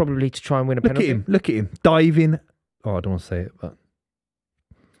 Probably to try and win a penalty. Look at him. Diving. Oh, I don't want to say it, but...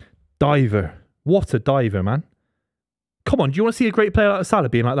 Diver. What a diver, man. Come on, do you want to see a great player like Salah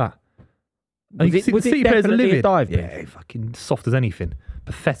being like that? Was it definitely a dive? Yeah, fucking soft as anything.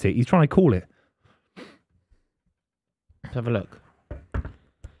 Pathetic. He's trying to call it. Let's have a look.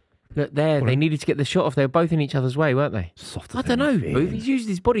 Look there, they needed to get the shot off. They were both in each other's way, weren't they? Soft as I don't know, Booth. He's used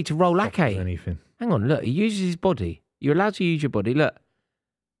his body to roll Ake. Anything. Hang on, look. He uses his body. You're allowed to use your body. Look.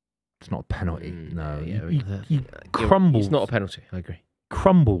 It's not a penalty. No. Yeah, he crumbles. It's not a penalty. I agree.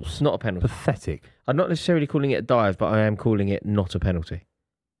 Crumbles. It's not a penalty. Pathetic. I'm not necessarily calling it a dive, but I am calling it not a penalty.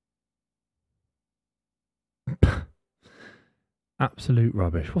 Absolute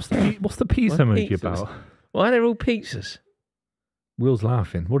rubbish. What's the pizza emoji about? Why are they all pizzas? Will's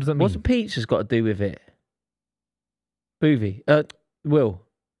laughing. What does that mean? What's the pizza's got to do with it? Buvey. Will.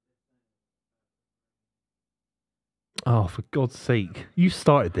 Oh, for God's sake. You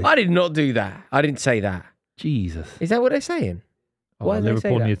started this. I did not do that. I didn't say that. Jesus. Is that what they're saying? Why did they say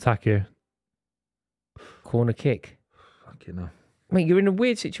Liverpool on the that? attack here. Corner kick. Fucking hell. Mate, you're in a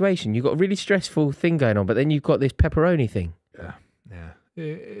weird situation. You've got a really stressful thing going on, but then you've got this pepperoni thing. Yeah.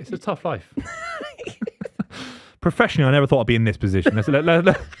 It's a tough life. Professionally, I never thought I'd be in this position.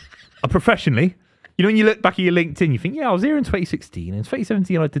 Professionally, when you look back at your LinkedIn, you think, I was here in 2016. In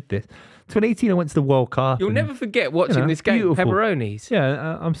 2017, I did this. 2018, I went to the World Cup. You'll never forget watching this game. Beautiful. Pepperonis.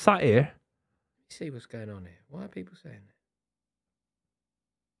 Yeah, I'm sat here. Let's see what's going on here. Why are people saying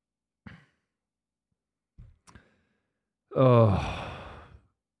that? Oh.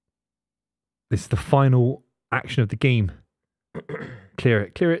 This is the final action of the game. Clear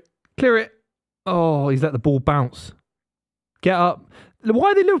it. Oh, he's let the ball bounce. Get up.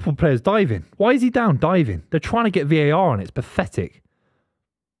 Why are the Liverpool players diving? Why is he down diving? They're trying to get VAR on it. It's pathetic.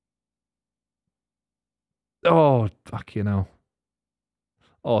 Oh, fucking hell.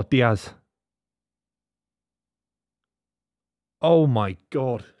 Oh, Diaz. Oh, my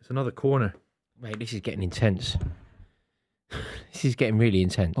God. It's another corner. Mate, this is getting intense. This is getting really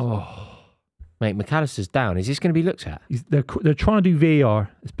intense. Oh. Mate, McAllister's down. Is this going to be looked at? They're trying to do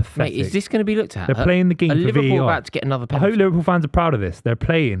VAR. It's pathetic. Mate, is this going to be looked at? They're playing the game for Liverpool VAR. about to get another I penalty? hope Liverpool fans are proud of this. They're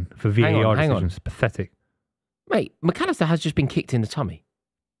playing for VAR hang on. decisions. It's pathetic. Mate, McAllister has just been kicked in the tummy.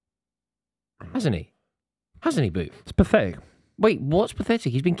 Hasn't he? Hasn't he, Boo? It's pathetic. Wait, what's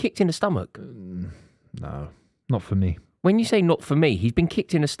pathetic? He's been kicked in the stomach. No, not for me. When you say not for me, he's been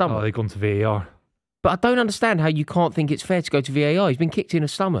kicked in the stomach. Oh, they've gone to VAR. But I don't understand how you can't think it's fair to go to VAR. He's been kicked in the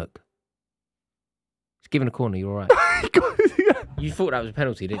stomach. He's given a corner. You're all right. You thought that was a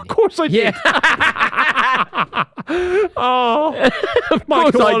penalty, didn't Of you? course I did. Oh,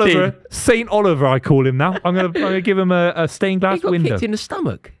 Michael I Oliver, did. Saint Oliver, I call him now. I'm gonna give him a stained He glass got window. kicked in the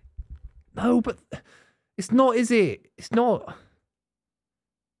stomach. No, but it's not, is it? It's not.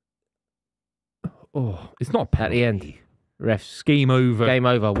 Oh, it's not At the end. Refs. Game over. Game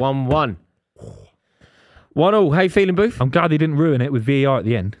over. 1-1. 1-1. How you feeling, Booth? I'm glad they didn't ruin it with VAR at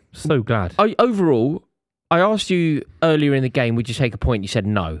the end. So glad. Overall, I asked you earlier in the game, would you take a point? You said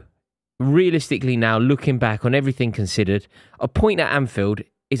no. Realistically now, looking back on everything considered, a point at Anfield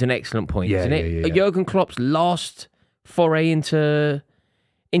is an excellent point, isn't it? Yeah. Jurgen Klopp's last foray into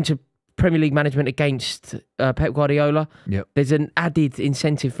Premier League management against Pep Guardiola. Yep. There's an added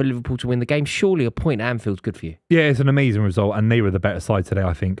incentive for Liverpool to win the game. Surely a point at Anfield's good for you. Yeah, it's an amazing result, and they were the better side today,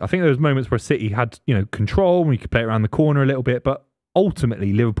 I think. I think there was moments where City had, control, and we could play it around the corner a little bit, but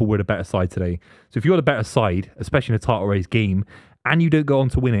ultimately, Liverpool were the better side today. So if you're the better side, especially in a title race game, and you don't go on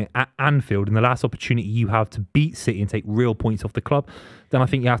to win it at Anfield, and the last opportunity you have to beat City and take real points off the club, then I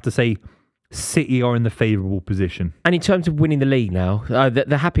think you have to say City are in the favourable position. And in terms of winning the league now,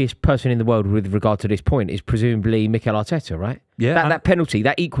 the happiest person in the world with regard to this point is presumably Mikel Arteta, right? Yeah. That penalty,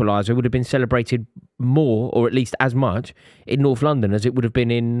 that equaliser would have been celebrated more, or at least as much, in North London as it would have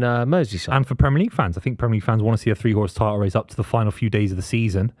been in Merseyside. And for Premier League fans, I think Premier League fans want to see a 3-horse title race up to the final few days of the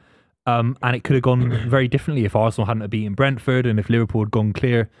season. And it could have gone very differently if Arsenal hadn't beaten Brentford and if Liverpool had gone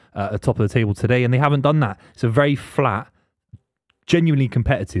clear at the top of the table today, and they haven't done that. It's a very flat, genuinely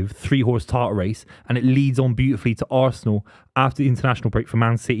competitive 3-horse title race, and it leads on beautifully to Arsenal after the international break for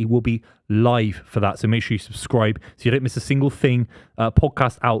Man City. Will be live for that, so make sure you subscribe so you don't miss a single thing.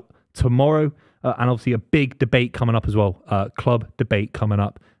 Podcast out tomorrow, and obviously a big debate coming up as well. Club debate coming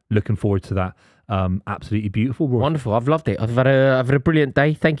up. Looking forward to that. Absolutely beautiful. Rory. Wonderful. I've loved it. I've had a brilliant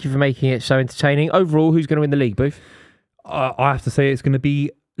day. Thank you for making it so entertaining. Overall, who's going to win the league, Booth? I have to say it's going to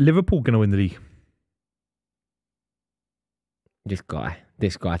be Liverpool going to win the league. This guy.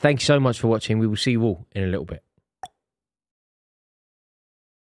 Thank you so much for watching. We will see you all in a little bit.